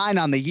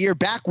 8-9 on the year,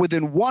 back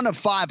within 1 of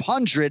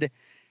 500.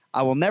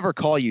 I will never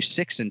call you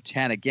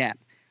 6-10 again.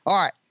 All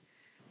right.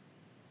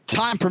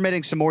 Time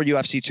permitting, some more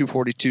UFC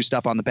 242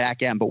 stuff on the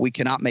back end, but we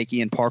cannot make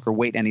Ian Parker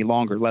wait any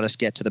longer. Let us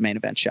get to the main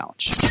event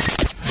challenge.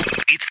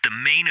 It's the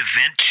main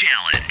event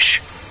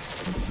challenge.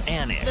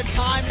 Anik. The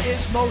time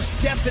is most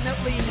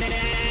definitely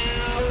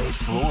now.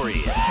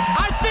 Florian.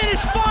 I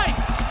finish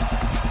fights!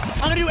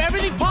 I'm going to do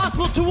everything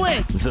possible to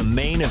win. The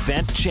main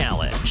event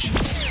challenge.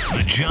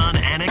 The John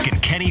Anik and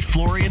Kenny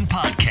Florian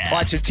podcast. All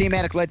right, so Team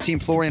Anik led Team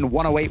Florian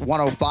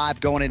 108-105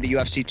 going into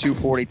UFC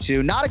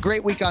 242. Not a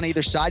great week on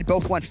either side.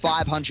 Both went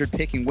 500,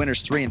 picking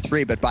winners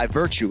 3-3, but by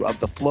virtue of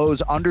the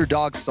Flow's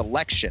underdog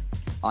selection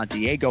on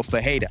Diego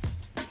Ferreira,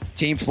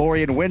 Team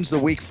Florian wins the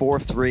week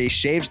 4-3,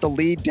 shaves the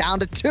lead down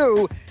to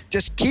 2.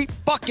 Just keep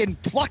fucking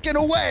plucking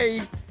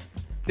away.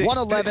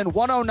 111,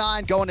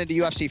 109 going into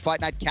UFC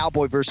Fight Night.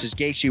 Cowboy versus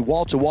Gaethje,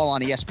 wall-to-wall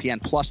on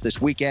ESPN Plus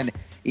this weekend.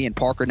 Ian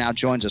Parker now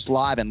joins us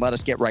live, and let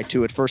us get right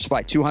to it. First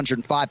fight,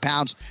 205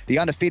 pounds. The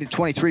undefeated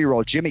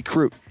 23-year-old Jimmy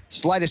Crute,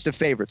 slightest of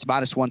favorites,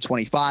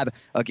 -125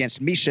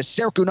 against Misha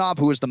Serkunov,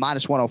 who is the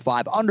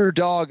 -105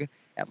 underdog,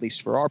 at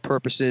least for our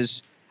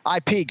purposes.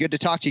 IP, good to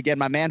talk to you again,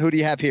 my man. Who do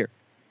you have here?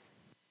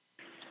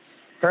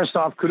 First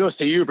off, kudos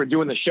to you for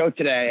doing the show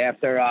today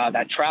after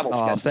that travel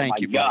schedule. Thank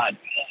you, God.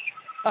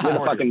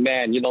 You're a fucking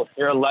man.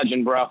 You're a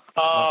legend, bro.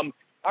 All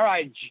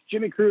right,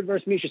 Jimmy Crute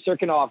versus Misha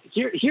Serkunov.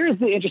 Here's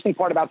the interesting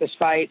part about this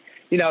fight.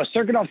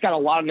 Serkunov's got a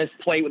lot on his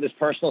plate with his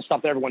personal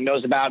stuff that everyone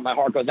knows about. My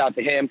heart goes out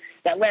to him.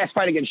 That last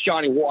fight against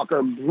Johnny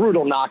Walker,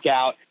 brutal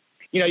knockout.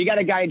 You got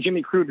a guy in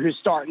Jimmy Crute who's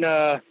starting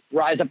to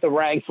rise up the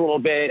ranks a little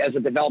bit as a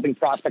developing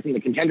prospect in the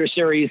Contender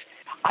Series.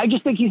 I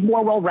just think he's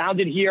more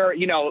well-rounded here.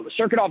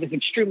 Serkunov is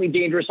extremely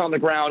dangerous on the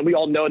ground. We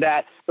all know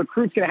that. But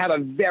Crute's going to have a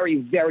very,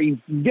 very,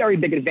 very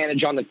big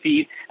advantage on the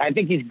feet. I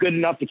think he's good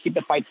enough to keep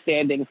the fight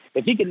standing.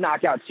 If he can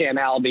knock out Sam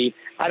Alvey,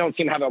 I don't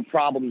see him having a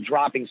problem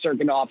dropping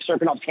Serkunov.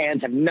 Serkunov's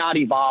hands have not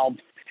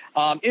evolved.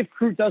 If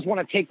Crute does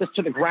want to take this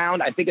to the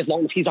ground, I think as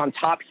long as he's on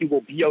top, he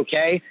will be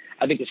okay.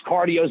 I think his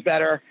cardio is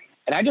better.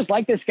 And I just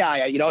like this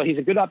guy. He's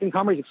a good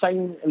up-and-comer. He's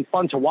exciting and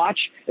fun to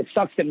watch. It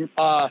sucks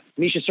that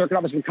Misha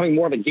Serkunov is becoming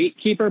more of a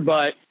gatekeeper,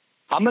 but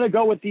I'm going to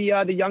go with the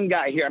young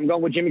guy here. I'm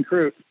going with Jimmy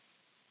Crute.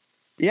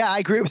 Yeah, I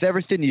agree with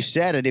everything you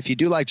said. And if you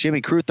do like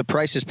Jimmy Crute, the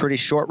price is pretty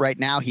short right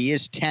now. He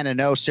is 10-0.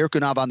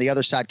 Cirkunov on the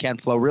other side, Ken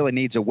Flo, really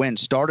needs a win.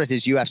 Started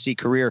his UFC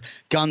career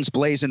guns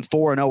blazing,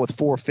 4-0 with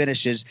 4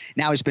 finishes.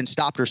 Now he's been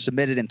stopped or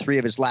submitted in 3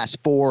 of his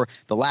last 4.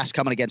 The last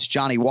coming against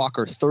Johnny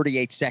Walker,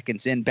 38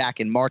 seconds in back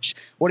in March.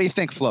 What do you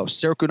think, Flo?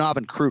 Cirkunov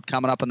and Crute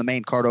coming up on the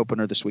main card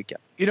opener this weekend.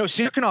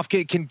 Cirkunov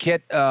can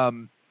get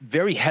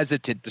very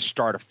hesitant to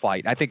start a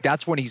fight. I think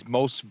that's when he's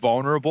most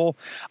vulnerable.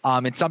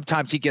 And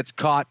sometimes he gets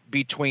caught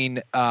between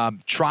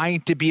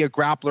trying to be a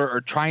grappler or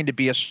trying to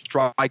be a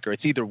striker.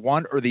 It's either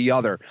one or the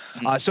other.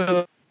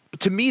 So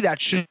to me,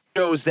 that shows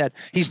that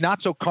he's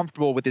not so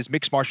comfortable with his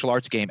mixed martial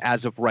arts game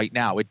as of right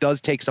now. It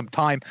does take some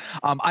time.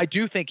 I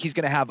do think he's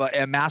going to have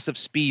a massive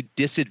speed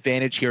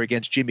disadvantage here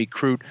against Jimmy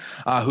Crute,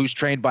 who's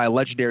trained by a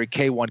legendary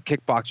K1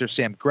 kickboxer,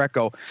 Sam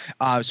Greco.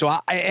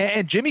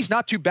 And Jimmy's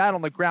not too bad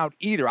on the ground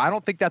either. I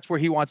don't think that's where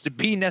he wants to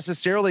be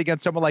necessarily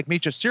against someone like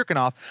Misha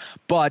Cirkunov,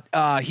 but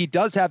he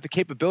does have the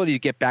capability to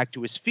get back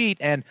to his feet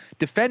and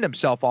defend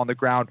himself on the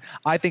ground.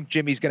 I think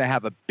Jimmy's going to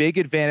have a big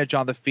advantage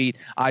on the feet.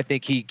 I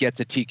think he gets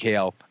a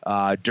TKO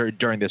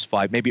during this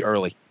fight, maybe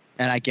early.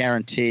 And I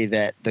guarantee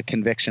that the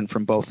conviction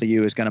from both of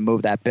you is going to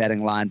move that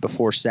betting line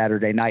before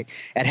Saturday night.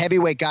 At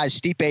heavyweight, guys,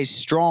 Stipe's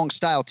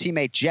strong-style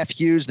teammate Jeff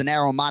Hughes, the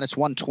narrow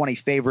 -120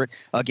 favorite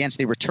against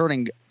the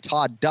returning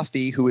Todd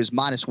Duffy, who is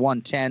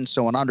 -110,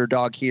 so an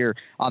underdog here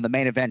on the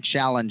main event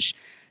challenge.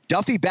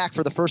 Duffy back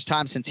for the first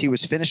time since he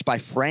was finished by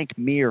Frank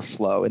Mir,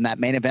 Flo, in that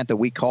main event that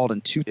we called in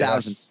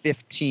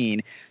 2015.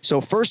 Yes. So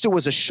first it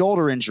was a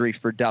shoulder injury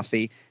for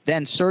Duffy,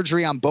 then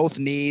surgery on both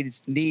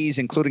knees,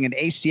 including an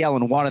ACL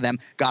in one of them,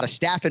 got a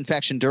staph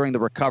infection during the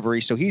recovery.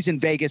 So he's in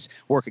Vegas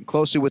working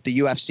closely with the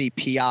UFC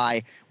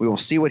PI. We will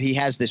see what he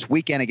has this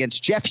weekend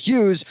against Jeff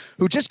Hughes,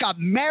 who just got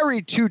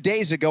married 2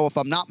 days ago, if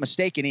I'm not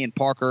mistaken, Ian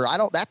Parker.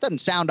 That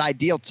doesn't sound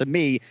ideal to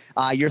me.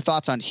 Your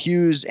thoughts on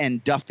Hughes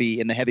and Duffy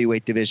in the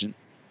heavyweight division?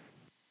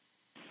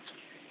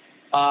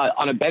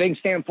 On a betting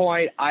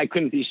standpoint, I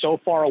couldn't be so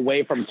far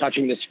away from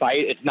touching this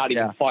fight. It's not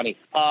even funny.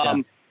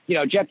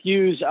 Jeff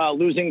Hughes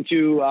losing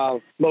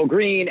to Mo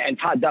Green, and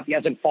Todd Duffy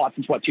hasn't fought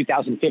since,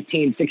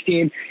 2015,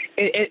 16.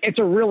 It's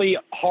a really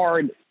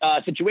hard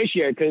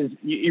situation here because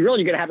you're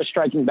really going to have a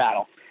striking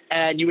battle.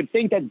 And you would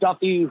think that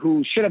Duffy,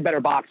 who should have better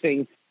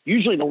boxing,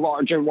 usually the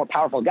larger, more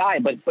powerful guy,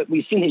 but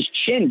we've seen his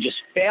chin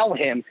just fail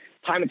him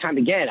time and time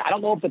again. I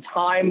don't know if the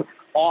time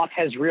off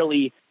has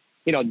really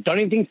done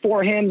anything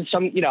for him.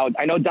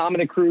 I know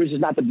Dominic Cruz is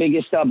not the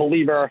biggest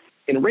believer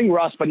in ring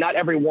rust, but not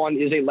everyone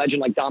is a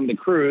legend like Dominic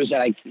Cruz.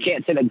 And I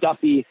can't say that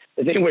Duffy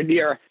is anywhere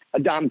near a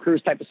Dom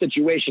Cruz type of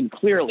situation,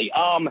 clearly.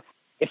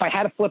 If I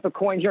had to flip a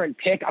coin here and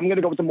pick, I'm going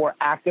to go with the more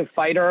active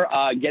fighter,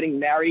 getting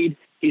married.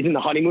 He's in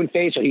the honeymoon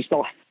phase, so he's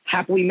still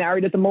happily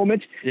married at the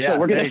moment. Yeah, so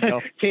we're going to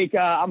take,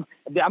 I'm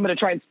going to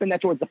try and spin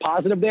that towards the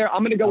positive there. I'm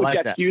going to go with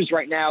Jeff Hughes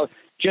right now.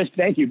 Just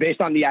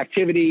based on the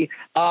activity.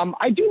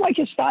 I do like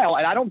his style,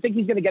 and I don't think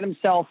he's going to get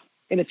himself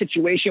in a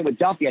situation with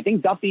Duffy. I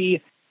think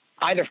Duffy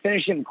either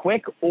finishes him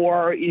quick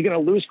or he's going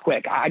to lose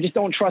quick. I just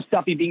don't trust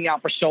Duffy being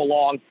out for so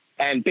long.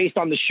 And based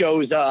on the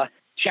show's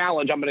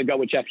challenge, I'm going to go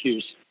with Jeff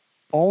Hughes.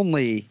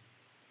 Only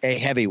a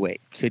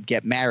heavyweight could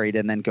get married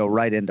and then go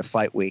right into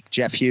fight week.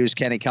 Jeff Hughes,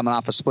 Kenny, coming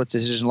off a split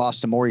decision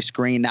loss to Maurice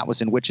Green. That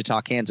was in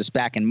Wichita, Kansas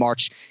back in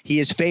March. He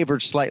is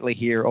favored slightly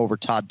here over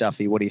Todd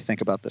Duffy. What do you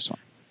think about this one?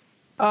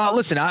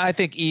 Listen, I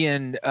think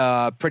Ian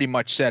pretty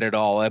much said it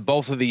all.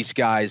 Both of these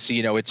guys,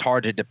 it's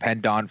hard to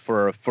depend on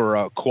for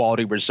a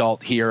quality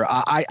result here.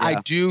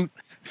 I do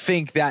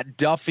think that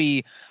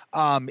Duffy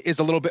is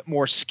a little bit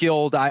more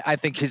skilled. I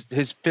think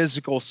his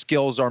physical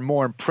skills are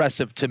more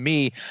impressive to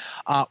me.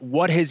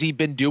 What has he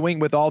been doing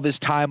with all this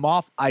time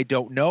off? I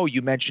don't know.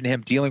 You mentioned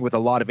him dealing with a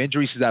lot of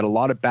injuries. He's had a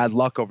lot of bad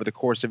luck over the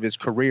course of his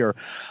career.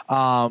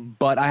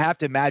 But I have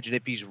to imagine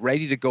if he's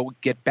ready to go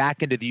get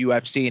back into the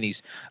UFC and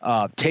he's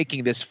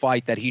taking this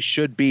fight, that he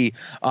should be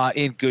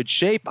in good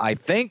shape, I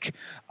think.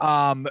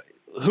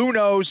 Who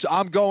knows?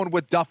 I'm going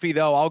with Duffy,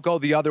 though. I'll go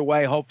the other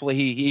way. Hopefully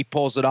he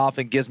pulls it off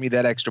and gives me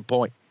that extra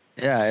point.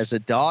 Yeah, as a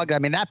dog, I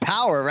mean, that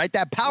power, right?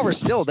 That power's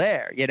still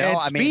there,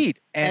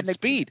 And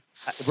speed.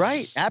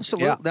 Right,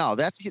 absolutely. Yeah.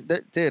 No,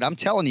 dude, I'm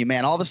telling you,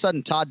 man, all of a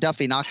sudden Todd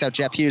Duffy knocks out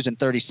Jeff Hughes in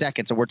 30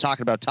 seconds, and we're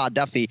talking about Todd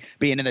Duffy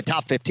being in the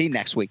top 15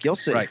 next week. You'll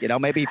see. Right.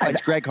 Maybe he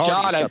fights Greg Hardy.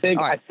 John,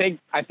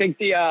 I think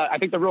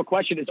the real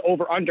question is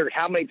over under.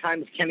 How many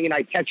times Kenny and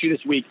I catch you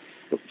this week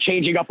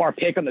changing up our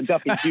pick on the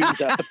Duffy Hughes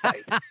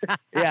fight?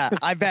 Yeah,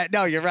 I bet.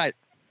 No, you're right.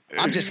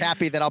 I'm just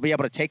happy that I'll be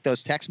able to take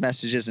those text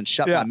messages and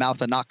shut my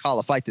mouth and not call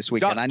a fight this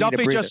weekend. I need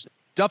a breather.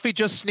 Duffy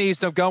just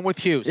sneezed. I'm going with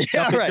Hughes.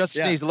 Duffy just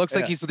sneezed. It looks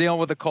like he's dealing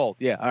with a cold.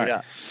 Yeah. All right.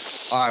 Yeah.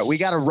 All right. We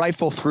got to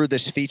rifle through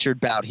this featured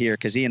bout here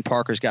because Ian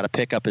Parker's got to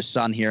pick up his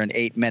son here in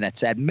 8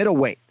 minutes. At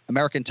middleweight,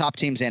 American top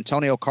teams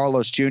Antonio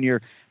Carlos Jr.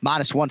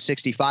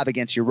 -165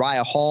 against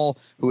Uriah Hall,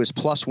 who is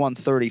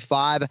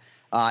 +135.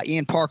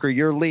 Ian Parker,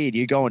 your lead.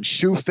 You going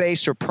shoe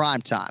face or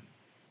prime time?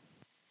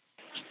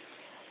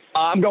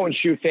 I'm going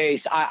shoe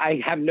face.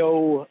 I have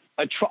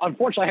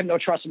unfortunately, I have no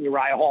trust in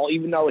Uriah Hall,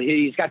 even though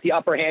he's got the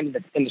upper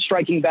hand in the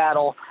striking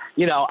battle.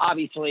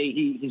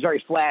 Obviously he's very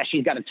flashy.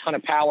 He's got a ton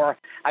of power.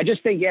 I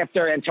just think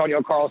after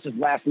Antonio Carlos's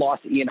last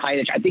loss to Ian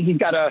Heinisch, I think he's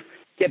got to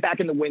get back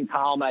in the win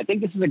column. I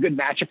think this is a good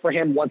matchup for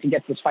him once he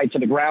gets this fight to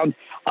the ground.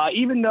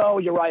 Even though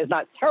Uriah is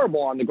not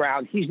terrible on the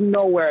ground, he's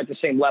nowhere at the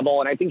same level.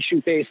 And I think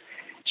Shoeface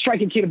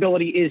striking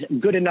capability is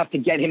good enough to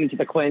get him into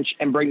the clinch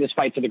and bring this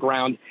fight to the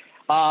ground.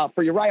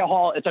 For Uriah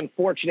Hall, it's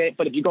unfortunate,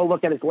 but if you go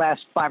look at his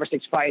last 5 or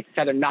 6 fights, it's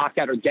either knocked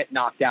out or get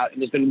knocked out.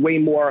 And there's been way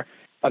more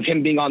of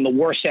him being on the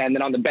worse end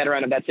than on the better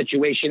end of that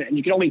situation. And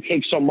you can only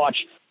take so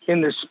much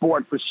in this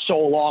sport for so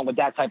long with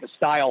that type of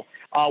style,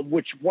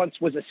 which once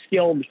was a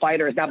skilled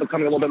fighter is now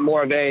becoming a little bit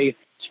more of a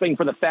swing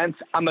for the fence.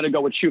 I'm going to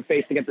go with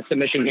Shoeface to get the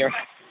submission here.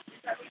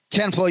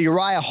 Ken Flo,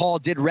 Uriah Hall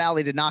did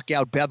rally to knock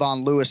out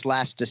Bevon Lewis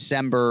last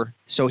December,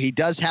 so he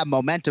does have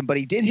momentum, but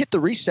he did hit the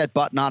reset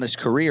button on his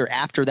career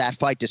after that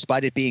fight,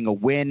 despite it being a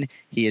win.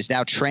 He is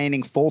now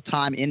training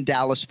full-time in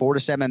Dallas,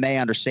 Fortis MMA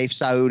under Saif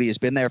Saud. He has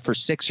been there for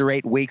 6 or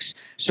 8 weeks,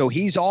 so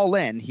he's all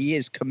in. He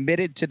is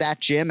committed to that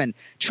gym and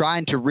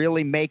trying to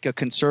really make a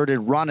concerted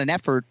run and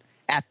effort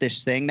at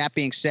this thing. That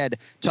being said,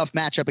 tough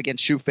matchup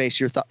against Shoeface.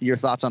 Your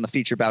thoughts on the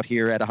feature bout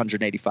here at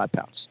 185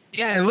 pounds?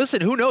 Yeah, and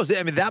listen, who knows?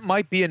 I mean, that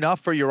might be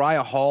enough for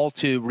Uriah Hall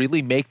to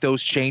really make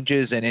those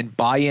changes and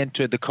buy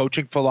into the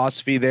coaching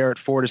philosophy there at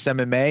Fortis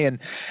MMA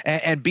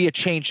and be a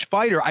changed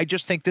fighter. I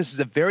just think this is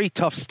a very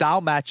tough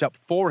style matchup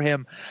for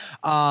him.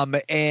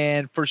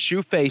 And for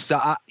Shoeface,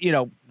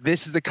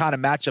 this is the kind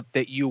of matchup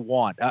that you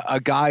want. A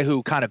guy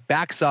who kind of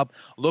backs up,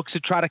 looks to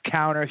try to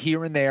counter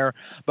here and there.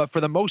 But for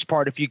the most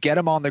part, if you get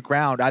him on the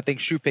ground, I think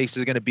Shoeface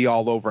is going to be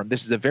all over him.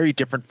 This is a very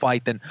different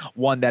fight than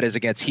one that is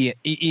against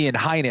Ian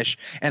Heinisch.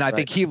 And I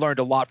think he learned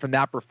a lot from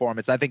that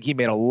performance. I think he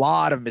made a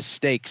lot of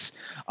mistakes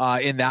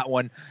in that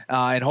one.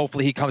 And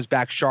hopefully he comes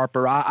back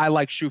sharper. I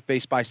like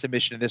Shoeface by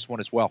submission in this one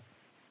as well.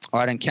 All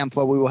right, and Ken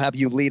Flo, we will have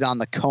you lead on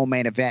the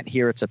co-main event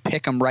here. It's a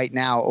pick'em right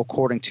now,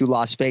 according to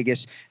Las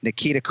Vegas.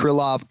 Nikita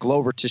Krylov,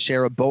 Glover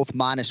Teixeira, both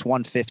minus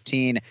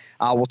 115.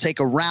 We'll take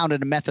a round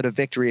and a method of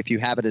victory if you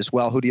have it as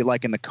well. Who do you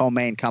like in the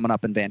co-main coming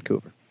up in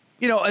Vancouver?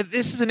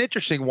 This is an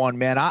interesting one,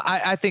 man.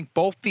 I think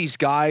both these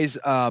guys,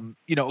 for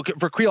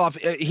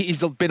Krylov,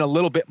 he's been a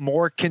little bit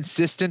more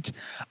consistent.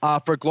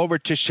 For Glover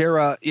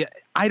Teixeira,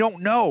 I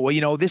don't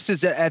know. This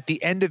is at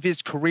the end of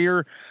his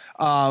career.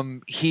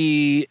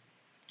 He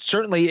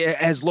certainly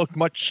has looked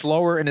much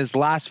slower in his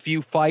last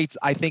few fights.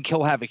 I think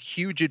he'll have a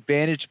huge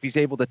advantage if he's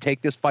able to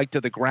take this fight to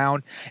the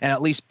ground and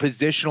at least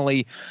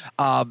positionally,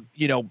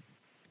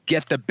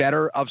 get the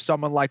better of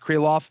someone like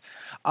Krylov.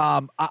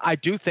 I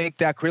do think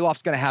that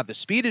Krylov's going to have the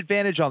speed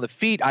advantage on the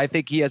feet. I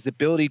think he has the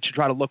ability to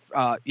try to look,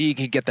 he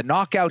can get the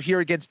knockout here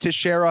against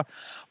Teixeira,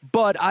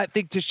 but I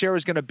think Teixeira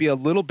is going to be a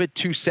little bit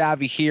too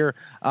savvy here.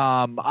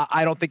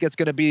 I don't think it's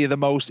going to be the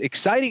most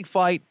exciting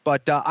fight,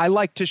 but I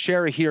like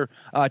Teixeira here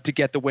to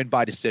get the win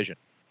by decision.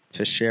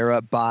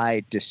 Teixeira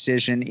by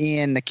decision.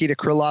 Ian, Nikita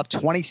Krylov,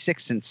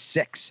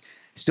 26-6.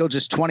 Still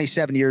just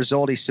 27 years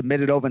old. He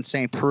submitted Ovince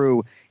St.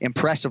 Preux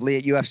impressively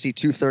at UFC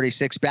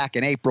 236 back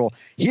in April.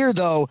 Here,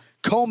 though,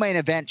 co-main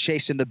event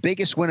chasing the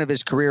biggest win of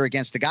his career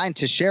against the guy in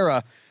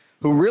Teixeira,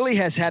 who really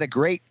has had a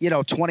great,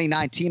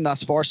 2019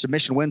 thus far.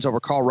 Submission wins over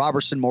Carl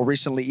Robertson, more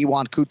recently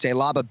Iwan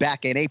Kutelaba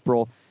back in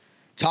April.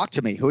 Talk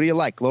to me. Who do you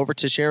like? Glover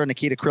Teixeira,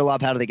 Nikita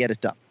Krylov, how do they get it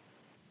done?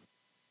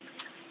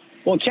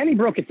 Well, Kenny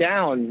broke it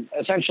down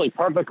essentially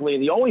perfectly.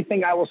 The only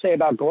thing I will say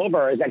about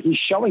Glover is that he's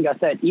showing us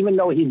that even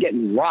though he's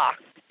getting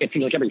rocked, it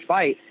seems like every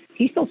fight,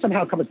 he still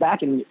somehow comes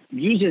back and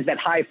uses that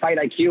high fight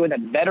IQ and that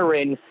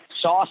veteran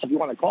sauce, if you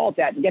want to call it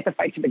that, to get the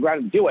fight to the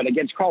ground and do it.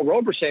 Against Carl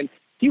Roberson,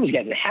 he was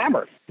getting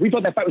hammered. We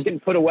thought that fight was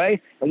getting put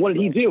away. And what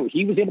did he do?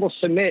 He was able to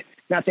submit,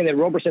 not saying that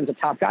Roberson's a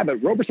top guy,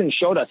 but Roberson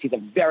showed us he's a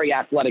very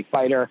athletic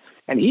fighter.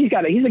 And he's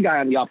a guy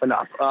on the up and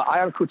up.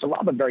 Ion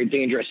Kutelaba, very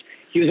dangerous.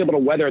 He was able to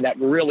weather that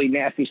really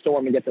nasty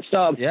storm and get the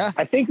sub. Yeah.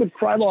 I think with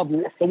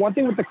Krylov, the one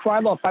thing with the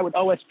Krylov fight with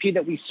OSP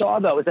that we saw,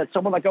 though, is that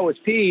someone like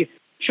OSP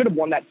should have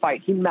won that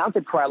fight. He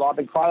mounted Krylov,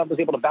 and Krylov was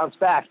able to bounce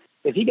back.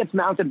 If he gets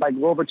mounted by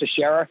Glover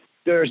Teixeira,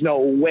 there's no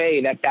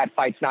way that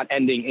fight's not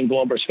ending in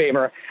Glover's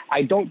favor.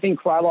 I don't think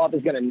Krylov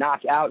is going to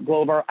knock out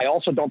Glover. I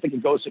also don't think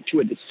it goes to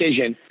a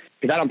decision,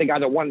 because I don't think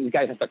either one of these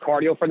guys has the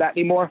cardio for that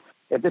anymore.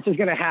 If this is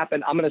going to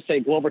happen, I'm going to say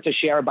Glover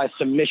Teixeira by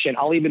submission.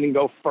 I'll even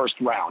go first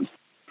round.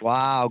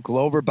 Wow,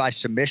 Glover by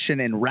submission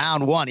in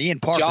round one.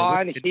 Ian Parker,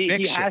 John,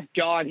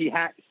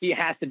 he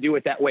has to do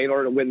it that way in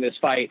order to win this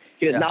fight.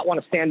 He does not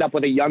want to stand up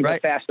with a younger,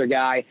 faster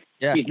guy.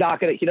 Yeah. He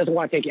doesn't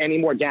want to take any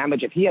more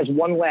damage. If he has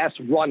one last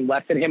run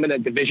left in him in a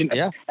division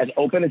as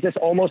open as this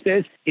almost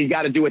is, he's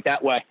got to do it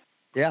that way.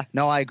 Yeah,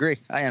 no, I agree.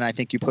 And I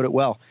think you put it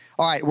well.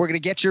 All right, we're going to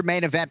get your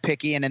main event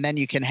pick, Ian, and then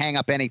you can hang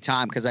up any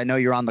time because I know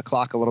you're on the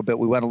clock a little bit.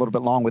 We went a little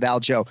bit long with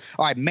Aljo.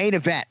 All right, main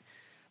event.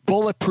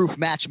 Bulletproof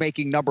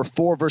matchmaking, number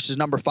 4 versus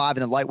number 5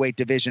 in the lightweight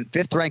division.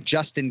 5th-ranked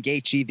Justin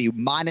Gaethje, the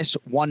minus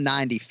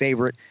 190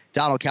 favorite.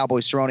 Donald Cowboy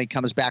Cerrone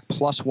comes back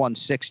plus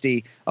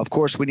 160. Of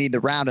course, we need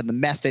the round and the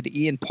method.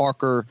 Ian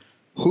Parker,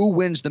 who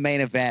wins the main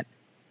event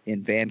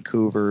in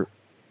Vancouver,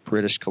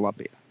 British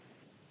Columbia?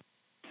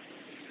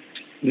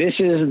 This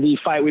is the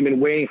fight we've been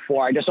waiting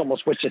for. I just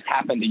almost wish this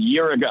happened a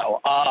year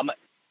ago.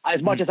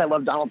 As much as I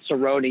love Donald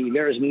Cerrone,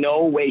 there is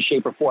no way,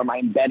 shape, or form I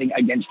am betting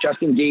against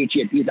Justin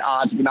Gaethje at these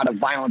odds, the amount of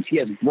violence he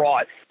has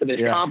brought to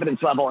this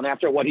confidence level, and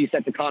after what he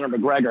said to Conor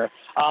McGregor.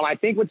 I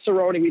think with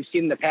Cerrone, we've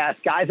seen in the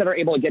past, guys that are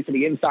able to get to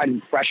the inside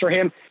and pressure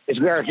him is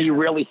where he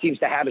really seems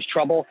to have his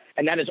trouble,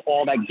 and that is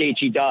all that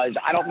Gaethje does.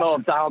 I don't know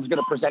if Donald's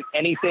going to present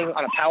anything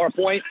on a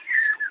PowerPoint.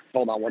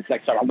 Hold on one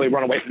sec. Sorry, I'm going to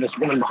run away from this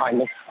woman behind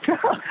me.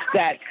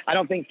 That I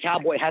don't think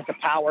Cowboy has the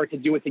power to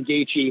do with the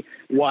Gaethje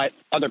what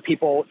other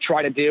people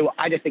try to do.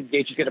 I just think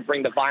Gaethje's going to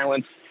bring the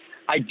violence.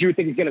 I do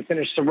think he's going to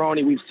finish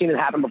Cerrone. We've seen it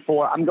happen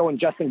before. I'm going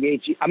Justin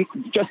Gaethje.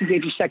 Justin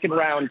Gaethje, second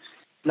round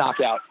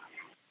knockout.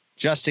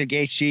 Justin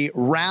Gaethje,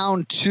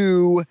 round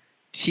 2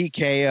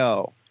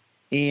 TKO.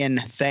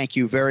 Ian, thank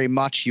you very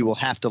much. You will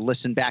have to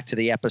listen back to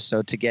the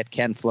episode to get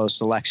Ken Flo's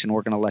selection.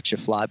 We're going to let you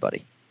fly,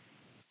 buddy.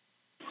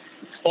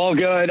 All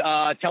good.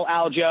 Tell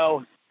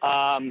Aljo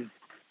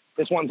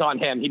this one's on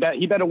him. He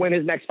better win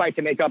his next fight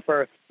to make up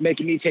for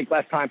making me take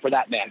less time for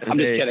that man. I'm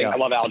just kidding. I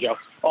love Aljo.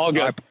 All good.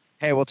 All right.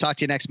 Hey, we'll talk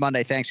to you next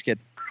Monday. Thanks, kid.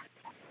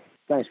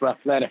 Thanks, bro.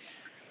 Later.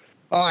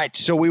 All right,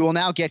 so we will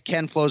now get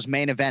Ken Flo's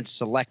main event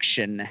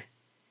selection.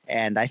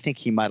 And I think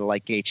he might have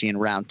liked Gaethje in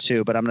round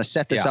 2, but I'm going to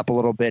set this up a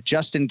little bit.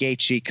 Justin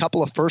Gaethje,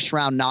 couple of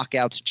first-round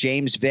knockouts,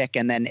 James Vick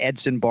and then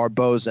Edson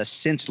Barboza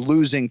since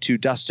losing to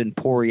Dustin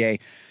Poirier.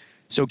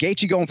 So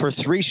Gaethje going for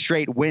 3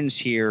 straight wins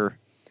here.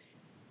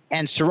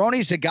 And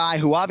Cerrone's a guy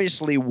who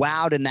obviously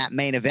wowed in that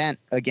main event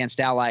against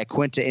Ally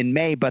Quinta in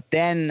May, but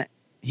then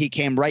he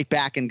came right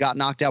back and got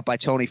knocked out by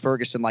Tony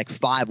Ferguson like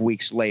 5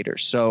 weeks later.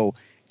 So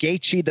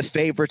Gaethje, the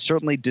favorite,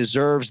 certainly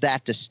deserves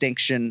that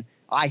distinction,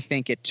 I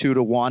think, at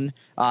 2-1.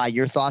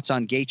 Your thoughts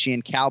on Gaethje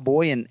and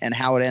Cowboy and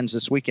how it ends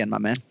this weekend, my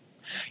man?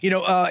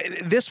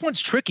 This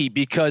one's tricky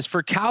because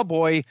for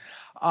Cowboy,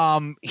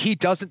 he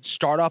doesn't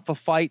start off a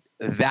fight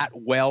that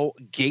well.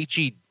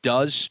 Gaethje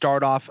does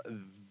start off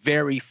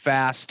very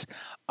fast.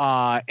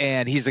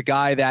 And he's a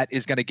guy that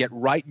is going to get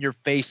right in your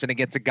face. And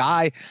against a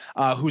guy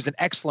who's an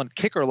excellent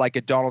kicker like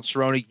a Donald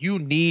Cerrone, you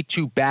need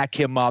to back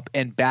him up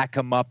and back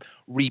him up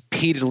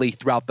repeatedly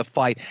throughout the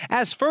fight,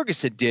 as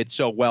Ferguson did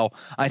so well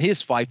on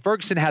his fight.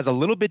 Ferguson has a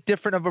little bit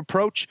different of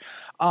approach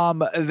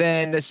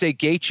than, say,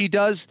 Gaethje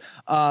does.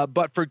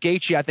 But for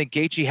Gaethje, I think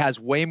Gaethje has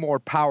way more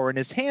power in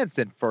his hands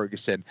than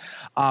Ferguson.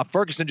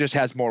 Ferguson just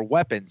has more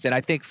weapons. And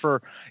I think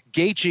for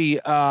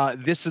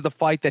Gaethje, this is the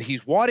fight that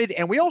he's wanted.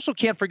 And we also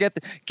can't forget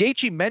that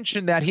Gaethje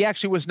mentioned that he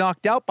actually was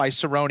knocked out by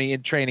Cerrone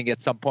in training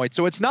at some point.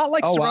 So it's not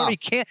like Cerrone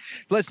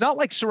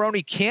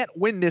can't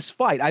win this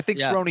fight. I think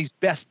Cerrone's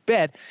best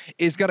bet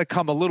is going to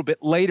come a little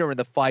bit later in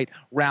the fight,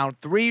 round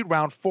 3,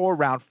 round 4,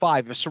 round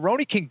 5. If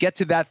Cerrone can get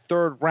to that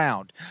third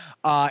round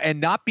and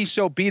not be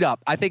so beat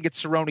up, I think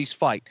it's Cerrone's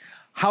fight.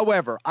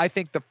 However, I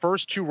think the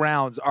first 2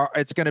 rounds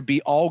it's going to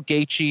be all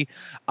Gaethje,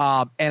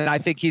 and I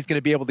think he's going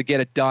to be able to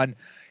get it done.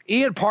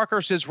 Ian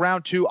Parker says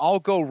round 2. I'll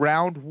go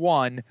round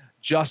 1,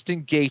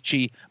 Justin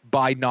Gaethje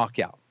by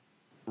knockout.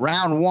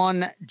 Round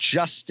 1,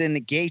 Justin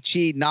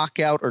Gaethje,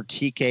 knockout or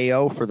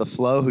TKO for the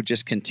Flow, who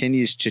just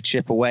continues to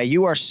chip away.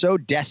 You are so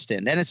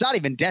destined, and it's not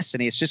even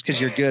destiny, it's just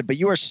because you're good, but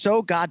you are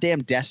so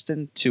goddamn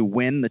destined to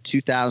win the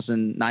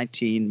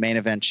 2019 Main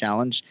Event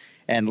Challenge.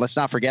 And let's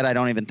not forget, I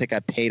don't even think I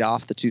paid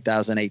off the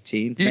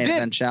 2018 Main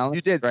Event Challenge.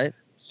 You did. Right?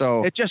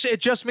 So it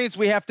just means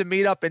we have to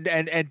meet up and do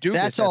that's this.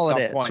 That's all it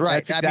is,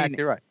 right? That's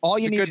exactly right. All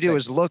you need to do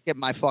is look at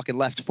my fucking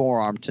left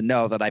forearm to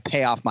know that I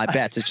pay off my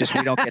bets. It's just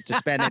we don't get to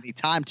spend any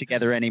time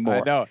together anymore.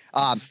 I know.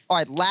 All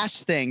right,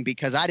 last thing,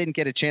 because I didn't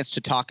get a chance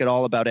to talk at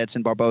all about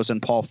Edson Barboza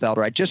and Paul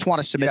Felder. I just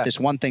want to submit this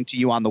one thing to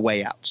you on the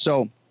way out.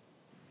 So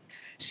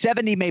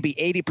 70, maybe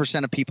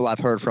 80% of people I've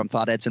heard from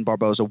thought Edson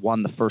Barboza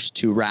won the first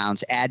 2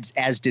 rounds,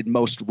 as did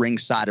most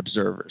ringside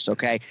observers,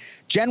 okay?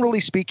 Generally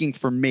speaking,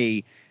 for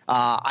me,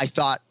 I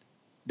thought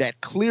that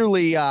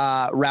clearly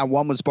round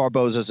 1 was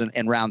Barboza's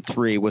and round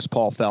 3 was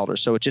Paul Felder.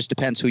 So it just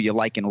depends who you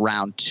like in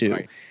round 2.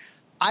 Right.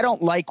 I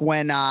don't like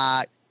when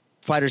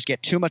fighters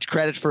get too much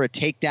credit for a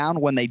takedown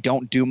when they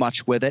don't do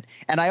much with it.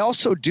 And I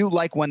also do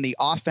like when the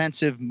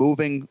offensive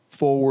moving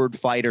forward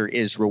fighter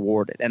is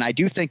rewarded. And I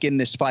do think in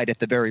this fight, at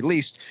the very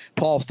least,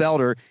 Paul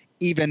Felder,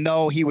 even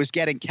though he was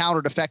getting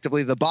countered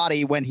effectively the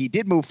body when he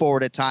did move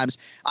forward at times,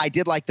 I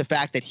did like the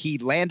fact that he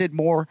landed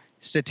more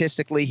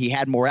statistically. He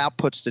had more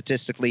output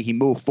statistically. He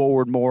moved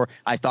forward more.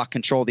 I thought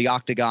controlled the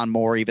octagon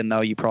more, even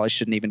though you probably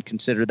shouldn't even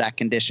consider that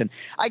condition.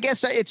 I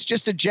guess it's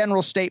just a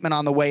general statement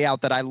on the way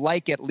out that I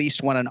like at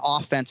least when an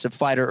offensive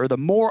fighter, or the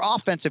more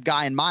offensive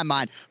guy in my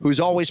mind, who's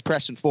always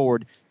pressing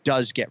forward,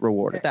 does get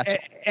rewarded. That's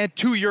and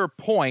to your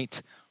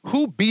point,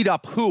 who beat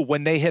up who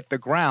when they hit the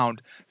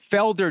ground?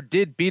 Felder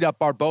did beat up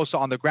Barbosa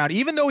on the ground.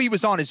 Even though he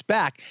was on his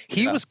back,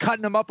 he was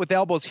cutting him up with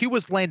elbows. He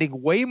was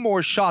landing way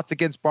more shots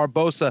against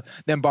Barbosa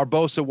than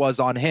Barbosa was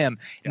on him.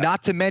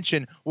 Not to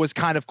mention was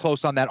kind of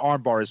close on that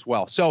armbar as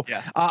well. So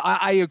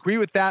I agree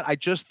with that. I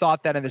just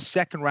thought that in the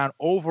second round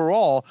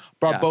overall,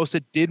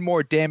 Barbosa did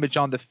more damage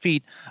on the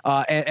feet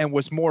and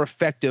was more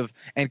effective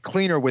and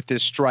cleaner with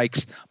his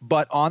strikes.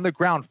 But on the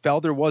ground,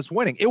 Felder was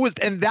winning.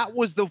 That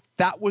was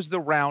the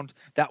round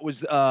that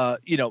was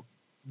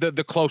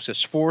the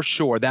closest for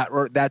sure,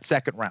 that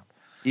second round.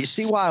 You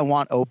see why I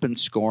want open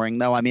scoring,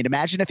 though? I mean,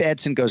 imagine if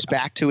Edson goes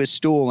back to his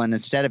stool and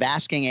instead of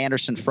asking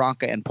Anderson,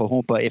 Franca, and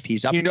Pahumpa if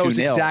he's up 2-0. He knows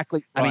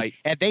exactly right. I mean,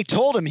 and they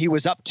told him he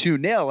was up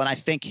 2-0, and I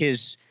think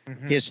his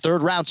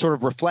third round sort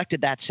of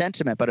reflected that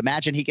sentiment. But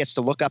imagine he gets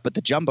to look up at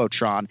the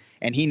Jumbotron,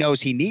 and he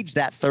knows he needs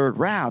that third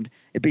round.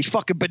 It'd be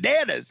fucking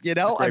bananas, you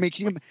know? I mean,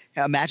 can you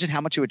imagine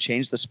how much it would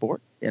change the sport,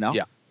 you know?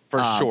 Yeah, for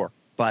sure.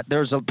 But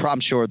I'm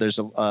sure there's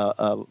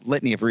a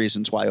litany of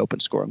reasons why open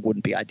scoring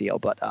wouldn't be ideal,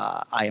 but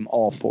I am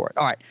all for it.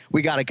 All right,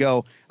 we got to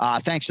go.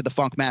 Thanks to the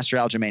Funk Master,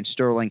 Aljamain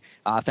Sterling.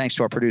 Thanks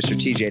to our producer,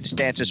 TJ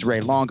DeSantis, Ray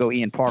Longo,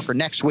 Ian Parker.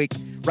 Next week,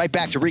 right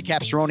back to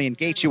recap Cerrone and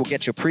Gaethje. We'll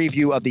get you a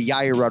preview of the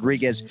Yair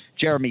Rodriguez,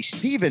 Jeremy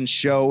Stevens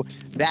show.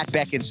 That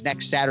beckons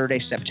next Saturday,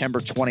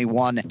 September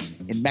 21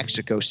 in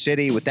Mexico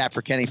City. With that,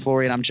 for Kenny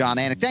Florian, I'm John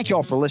Anik. Thank you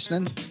all for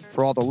listening.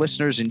 For all the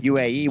listeners in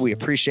UAE, we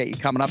appreciate you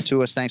coming up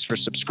to us. Thanks for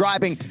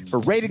subscribing, for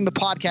rating the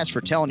podcast,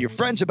 for telling your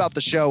friends about the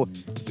show.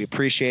 We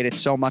appreciate it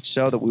so much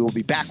so that we will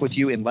be back with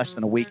you in less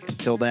than a week.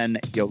 Until then,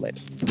 yo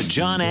later. The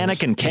John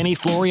Anik and Kenny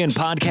Florian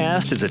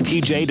podcast is a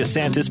TJ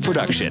DeSantis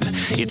production.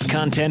 Its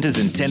content is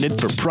intended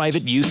for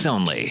private use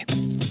only.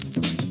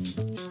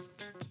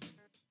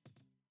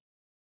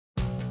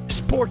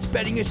 Sports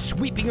betting is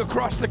sweeping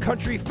across the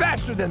country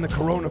faster than the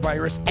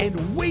coronavirus, and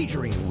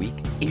Wagering Week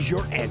is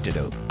your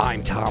antidote.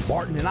 I'm Tom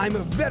Martin, and I'm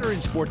a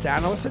veteran sports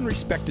analyst and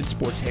respected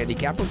sports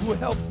handicapper who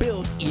helped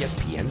build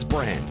ESPN's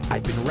brand.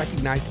 I've been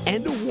recognized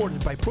and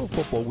awarded by Pro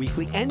Football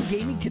Weekly and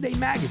Gaming Today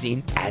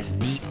magazine as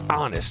the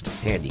honest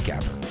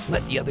handicapper.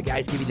 Let the other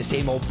guys give you the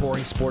same old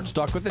boring sports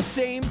talk with the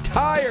same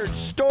tired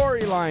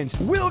storylines.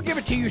 We'll give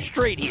it to you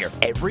straight here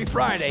every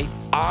Friday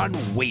on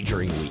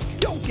Wagering Week.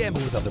 Don't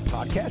gamble with other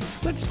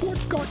podcasts. Let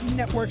Sports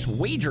Garden Network's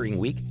Wagering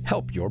Week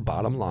help your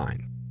bottom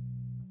line.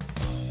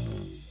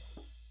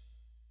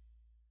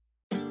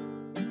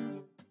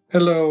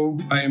 Hello,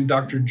 I am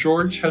Dr.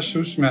 George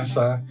Jesus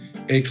Mesa,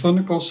 a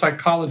clinical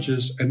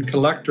psychologist and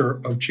collector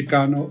of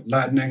Chicano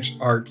Latinx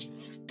art.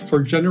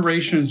 For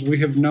generations, we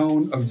have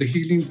known of the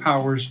healing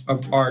powers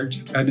of art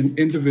at an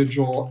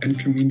individual and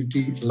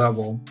community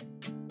level.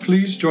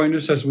 Please join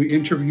us as we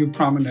interview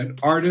prominent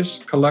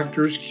artists,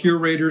 collectors,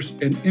 curators,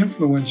 and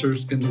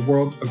influencers in the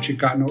world of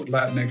Chicano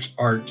Latinx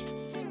art.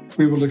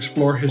 We will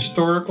explore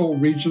historical,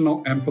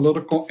 regional, and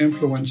political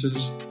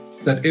influences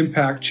that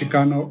impact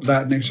Chicano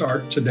Latinx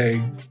art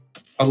today.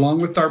 Along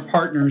with our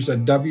partners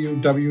at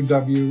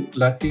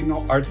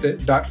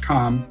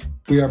www.latinoarte.com,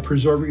 we are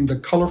preserving the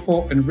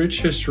colorful and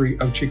rich history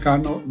of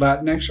Chicano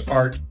Latinx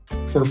art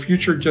for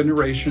future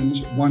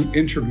generations, one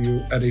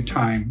interview at a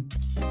time.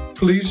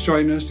 Please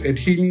join us at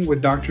Healing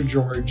with Dr.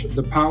 George,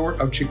 the power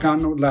of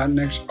Chicano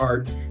Latinx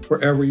art,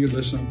 wherever you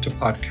listen to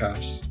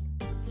podcasts.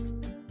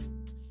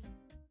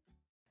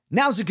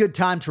 Now's a good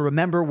time to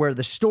remember where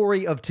the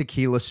story of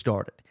tequila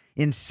started.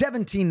 In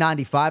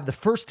 1795, the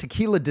first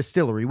tequila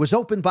distillery was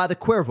opened by the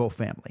Cuervo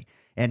family,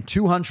 and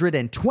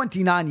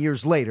 229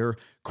 years later,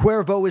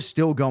 Cuervo is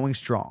still going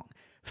strong.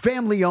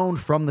 Family-owned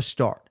from the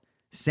start.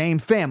 Same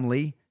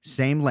family,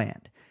 same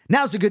land.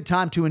 Now's a good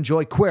time to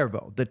enjoy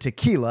Cuervo, the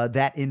tequila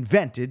that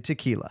invented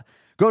tequila.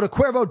 Go to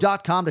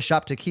Cuervo.com to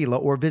shop tequila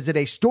or visit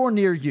a store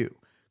near you.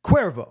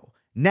 Cuervo,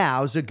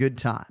 now's a good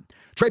time.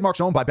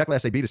 Trademarks owned by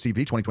Beckless AB to CV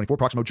 2024,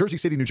 Proximo, Jersey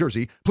City, New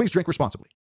Jersey. Please drink responsibly.